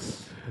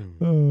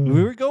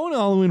 We were going to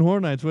Halloween Horror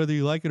Nights, whether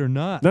you like it or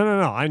not. No.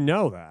 I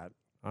know that.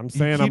 I'm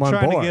saying keep I'm on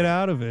trying to board. get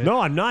out of it. No,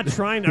 I'm not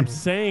trying. I'm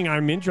saying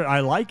I'm interested.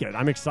 I like it.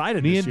 I'm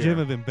excited. Me this and year. Jim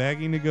have been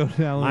begging to go to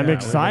Halloween. I'm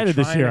excited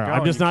this trying to year. go I'm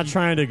and just you not keep-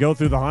 trying to go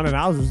through the haunted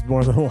houses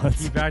more than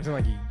once. Keep acting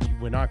like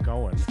we're not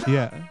going.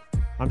 Yeah.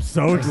 I'm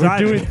so We're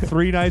excited. doing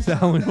 3 nights at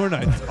Halloween Horror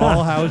Nights.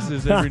 All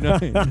houses every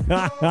night.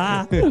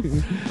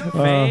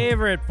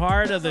 Favorite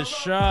part of the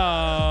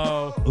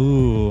show.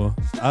 Ooh.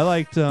 I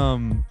liked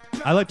some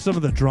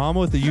of the drama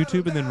with the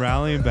YouTube and then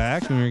rallying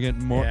back and we were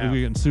getting more Yeah. we were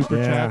getting super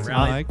Yeah. chats and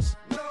Rally- likes.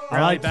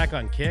 Rally back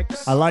on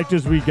kicks. I liked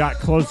as we got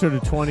closer to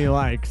 20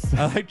 likes.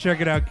 I like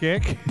checking out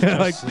Kick. No I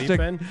like to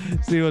sleeping.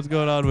 see what's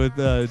going on with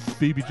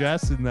BB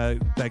Jess and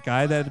that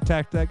guy that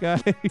attacked that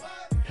guy.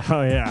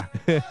 Oh yeah.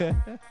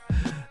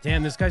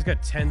 Damn, this guy's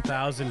got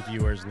 10,000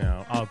 viewers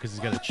now. Oh, because he's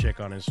got a chick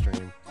on his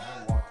stream.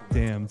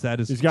 Damn, is that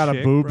his He's got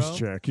chick, a boobs bro?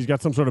 chick. He's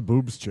got some sort of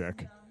boobs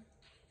chick.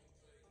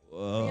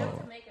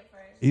 Whoa.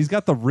 He's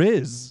got the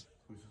Riz.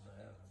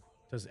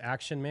 Does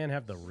Action Man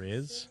have the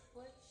Riz?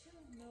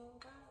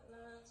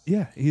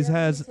 Yeah, he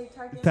has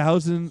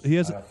thousands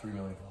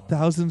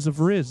of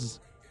Riz.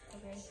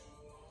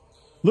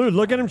 Dude,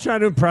 look at him trying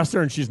to impress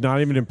her, and she's not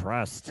even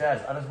impressed.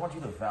 Jazz, I just want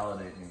you to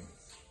validate me.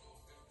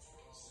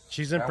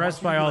 She's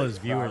impressed by all his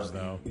viewers,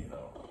 though.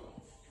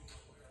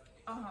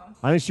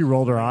 I think she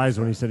rolled her eyes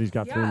when he said he's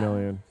got 3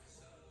 million.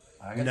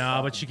 No,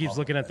 but she keeps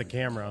looking at the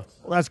camera.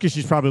 Well, that's because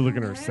she's probably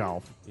looking at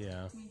herself.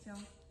 Yeah.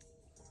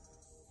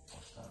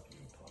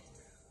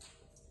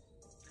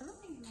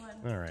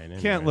 All right.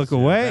 Anyways, Can't look yeah,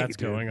 away. That's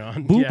dude. going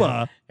on.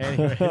 Booba. Yeah.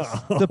 Anyways.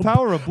 The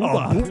power of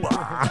Booba.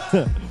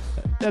 Booba.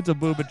 That's a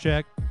Booba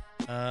check.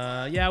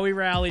 Yeah, we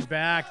rallied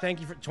back.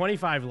 Thank you for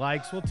 25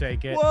 likes. We'll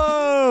take it.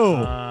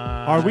 Whoa!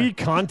 Are we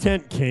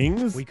content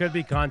kings? We could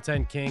be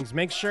content kings.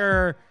 Make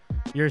sure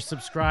you're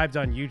subscribed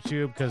on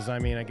YouTube because, I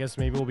mean, I guess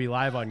maybe we'll be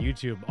live on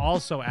YouTube.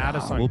 Also, add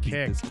us on we'll beat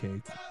Kick. this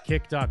cake.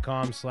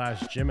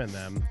 Kick.com/Jim and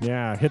them.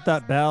 Yeah, hit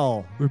that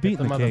bell. We're Hit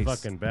beating the the case.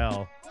 motherfucking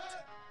bell.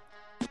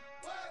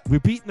 We're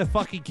beating the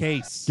fucking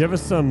case. Give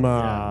us some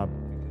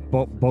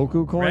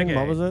Boku coin. Reggae.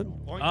 What was it?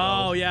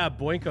 Oh, yeah,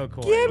 Boinko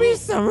coin. Give me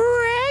some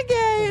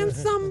reggae and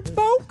some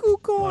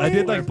Boku coin. I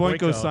did like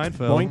Boinko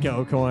Seinfeld.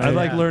 Boinko coin. I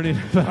like learning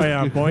about Oh,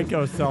 yeah,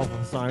 Boinko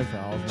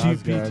Seinfeld. That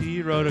was good.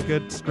 GPT wrote a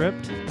good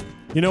script.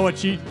 You know what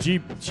Chat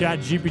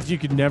GPT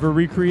could never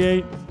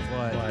recreate?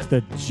 What?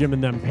 The Jim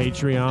and Them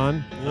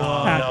Patreon.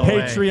 Whoa, At no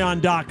way.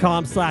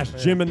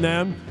 patreon.com/Jim and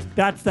Them.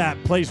 That's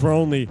that place where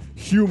only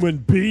human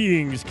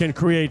beings can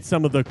create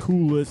some of the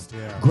coolest,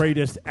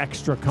 greatest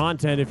extra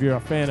content if you're a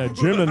fan of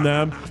Jim and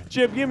Them.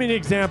 Jim, give me an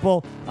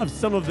example of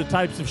some of the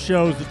types of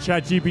shows that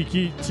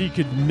ChatGPT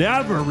could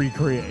never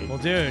recreate. Well,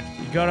 dude,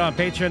 you go to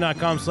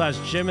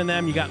patreon.com/Jim and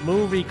them. You got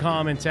movie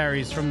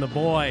commentaries from the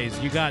boys.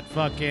 You got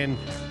fucking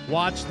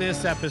watch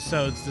this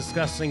episodes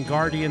discussing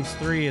Guardians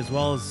 3 as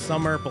well as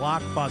Summer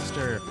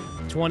Blockbuster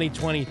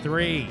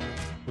 2023.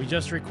 We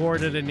just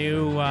recorded a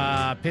new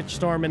Pitch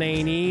Storm and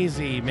Ain't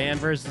Easy, Man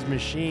vs.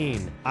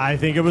 Machine. I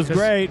think it was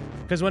great.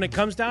 Because when it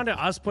comes down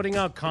to us putting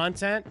out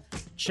content,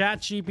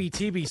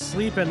 ChatGPT be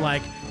sleeping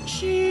like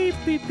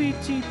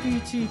GPT,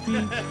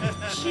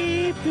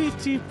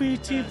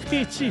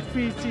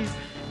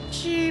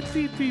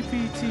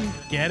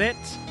 Get it?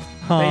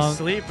 They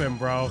sleeping,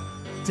 bro.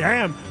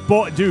 Damn,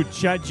 boy, dude,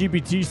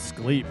 ChatGPT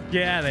sleep.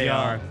 Yeah, they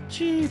are.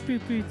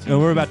 And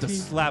we're about to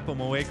slap them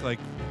awake like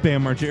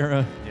Bam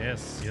Margera.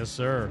 Yes, yes,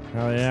 sir.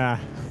 Oh, yeah.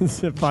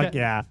 Fuck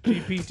yeah.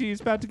 GPT is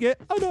about to get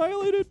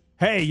annihilated.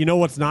 Hey, you know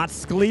what's not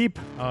sleep?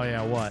 Oh,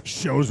 yeah, what?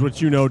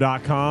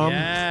 Showswhatyouknow.com.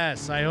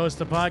 Yes, I host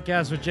a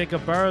podcast with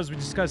Jacob Burrows. We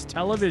discuss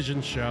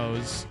television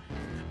shows.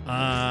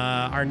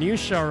 Our new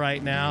show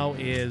right now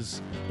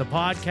is the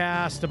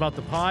podcast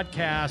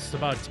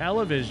about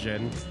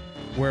television,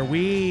 where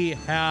we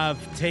have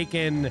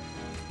taken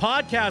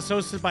podcasts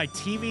hosted by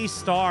TV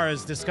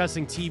stars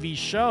discussing TV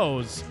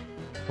shows,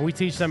 and we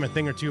teach them a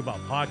thing or two about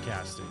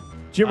podcasting.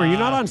 Jim, are you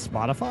not on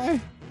Spotify?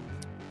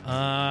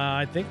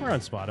 I think we're on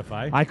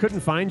Spotify. I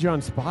couldn't find you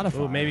on Spotify.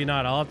 Oh, maybe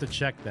not. I'll have to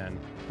check then.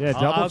 Yeah,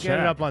 I'll check. get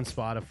it up on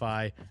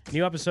Spotify.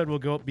 New episode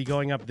will be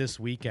going up this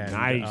weekend.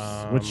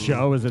 Nice. Which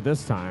show is it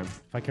this time?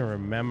 If I can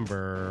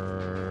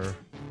remember,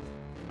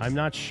 I'm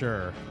not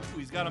sure. Ooh,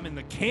 he's got them in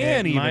the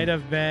can. It even. might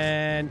have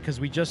been because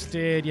we just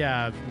did,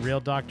 Real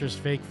Doctors,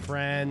 Fake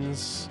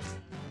Friends.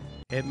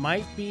 It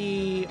might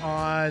be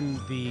on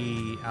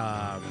the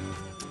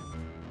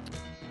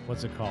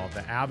what's it called?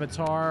 The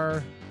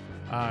Avatar.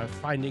 Not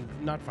Finding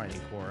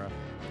Korra.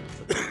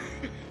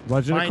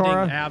 Legend of Finding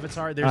Korra?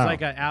 Avatar. There's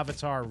like an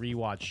Avatar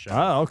rewatch show.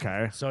 Oh,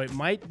 okay. So it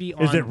might be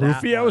on. Is it that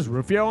Rufio? one. Is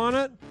Rufio on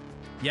it?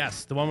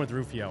 Yes, the one with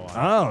Rufio on it.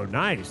 Oh,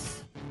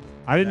 nice.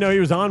 I didn't know he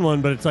was on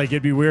one, but it's like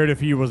it'd be weird if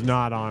he was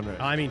not on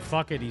it. I mean,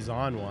 fuck it, he's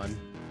on one.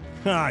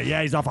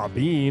 Yeah, he's off a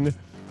bean.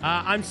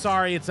 I'm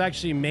sorry, it's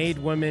actually Made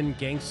Women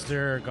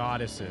Gangster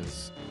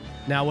Goddesses.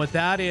 Now, what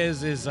that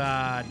is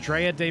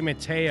Drea De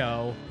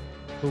Matteo,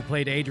 who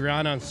played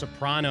Adriana on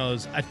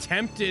Sopranos,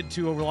 attempted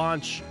to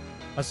launch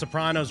a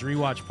Sopranos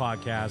rewatch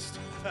podcast,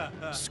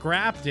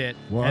 scrapped it,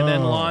 and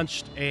then Whoa.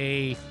 launched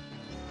a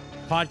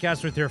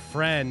podcast with her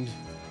friend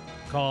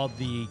called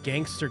The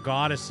Gangster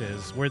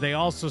Goddesses, where they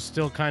also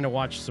still kind of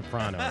watch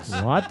Sopranos.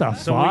 What the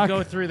So fuck? we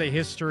go through the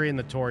history and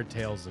the torrid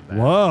tales of that.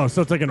 Whoa,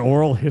 so it's like an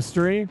oral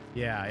history?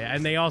 Yeah,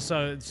 and they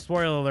also,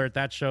 spoiler alert,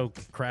 that show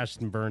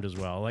crashed and burned as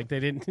well. Like, they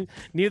didn't,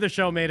 neither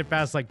show made it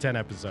past like 10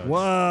 episodes.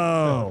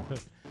 Whoa.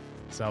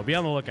 So be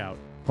on the lookout.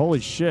 Holy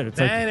shit. It's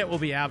Then like it will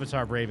be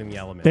Avatar Brave and the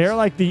Elements. they're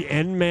like the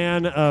end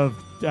man of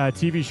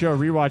TV show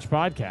rewatch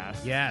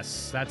podcast.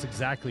 Yes, that's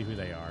exactly who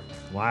they are.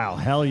 Wow,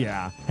 hell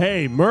yeah.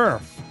 Hey,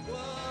 Murph.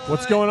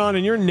 What's going on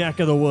in your neck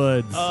of the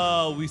woods?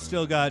 Oh, we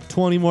still got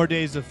 20 more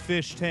days of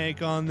Fish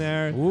Tank on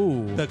there.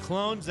 Ooh. The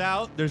clone's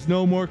out. There's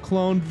no more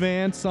clone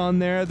Vance on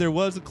there. There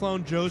was a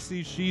clone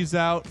Josie. She's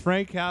out.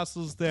 Frank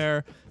Castle's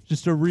there.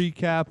 Just a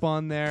recap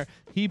on there.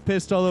 He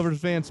pissed all over his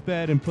Vance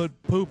bed and put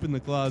poop in the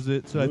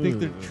closet. So I think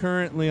they're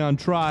currently on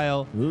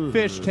trial.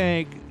 Fish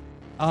Tank.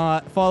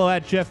 Follow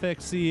at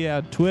JeffXC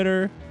at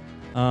Twitter.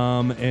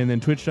 And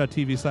then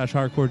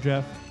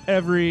twitch.tv/hardcorejeff.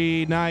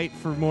 Every night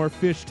for more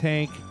Fish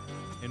Tank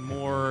and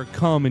more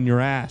cum in your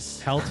ass.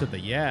 Hell to the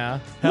yeah.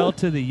 Hell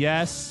to the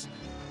yes.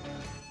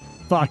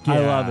 Fuck yeah. I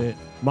love it.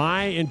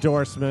 My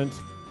endorsement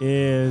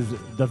is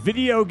the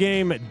video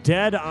game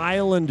Dead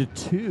Island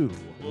 2.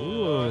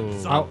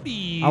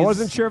 Zombies. I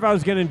wasn't sure if I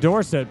was going to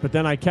endorse it, but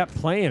then I kept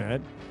playing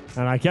it,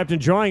 and I kept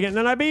enjoying it, and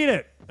then I beat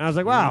it. And I was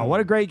like, wow, what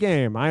a great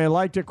game. I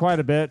liked it quite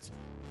a bit.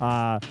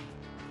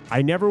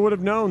 I never would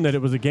have known that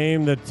it was a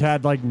game that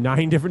had like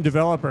 9 different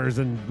developers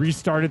and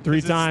restarted 3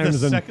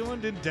 times. The and second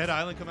one, didn't Dead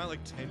Island come out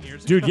like 10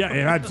 years Dude, ago?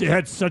 yeah, it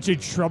had such a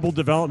troubled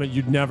development.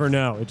 You'd never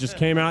know. It just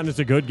came out, and it's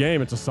a good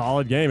game. It's a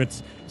solid game.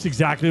 It's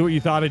exactly what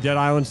you thought a Dead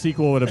Island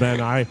sequel would have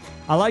been. I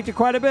liked it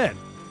quite a bit.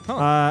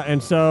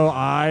 And so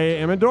I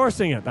am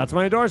endorsing it. That's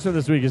my endorsement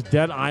this week is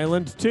Dead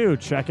Island 2.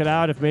 Check it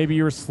out if maybe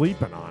you were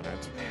sleeping on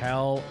it.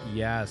 Hell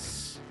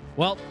yes.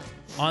 Well,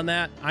 on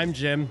that, I'm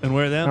Jim. And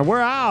we're them. And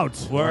we're out.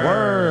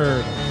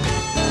 Word.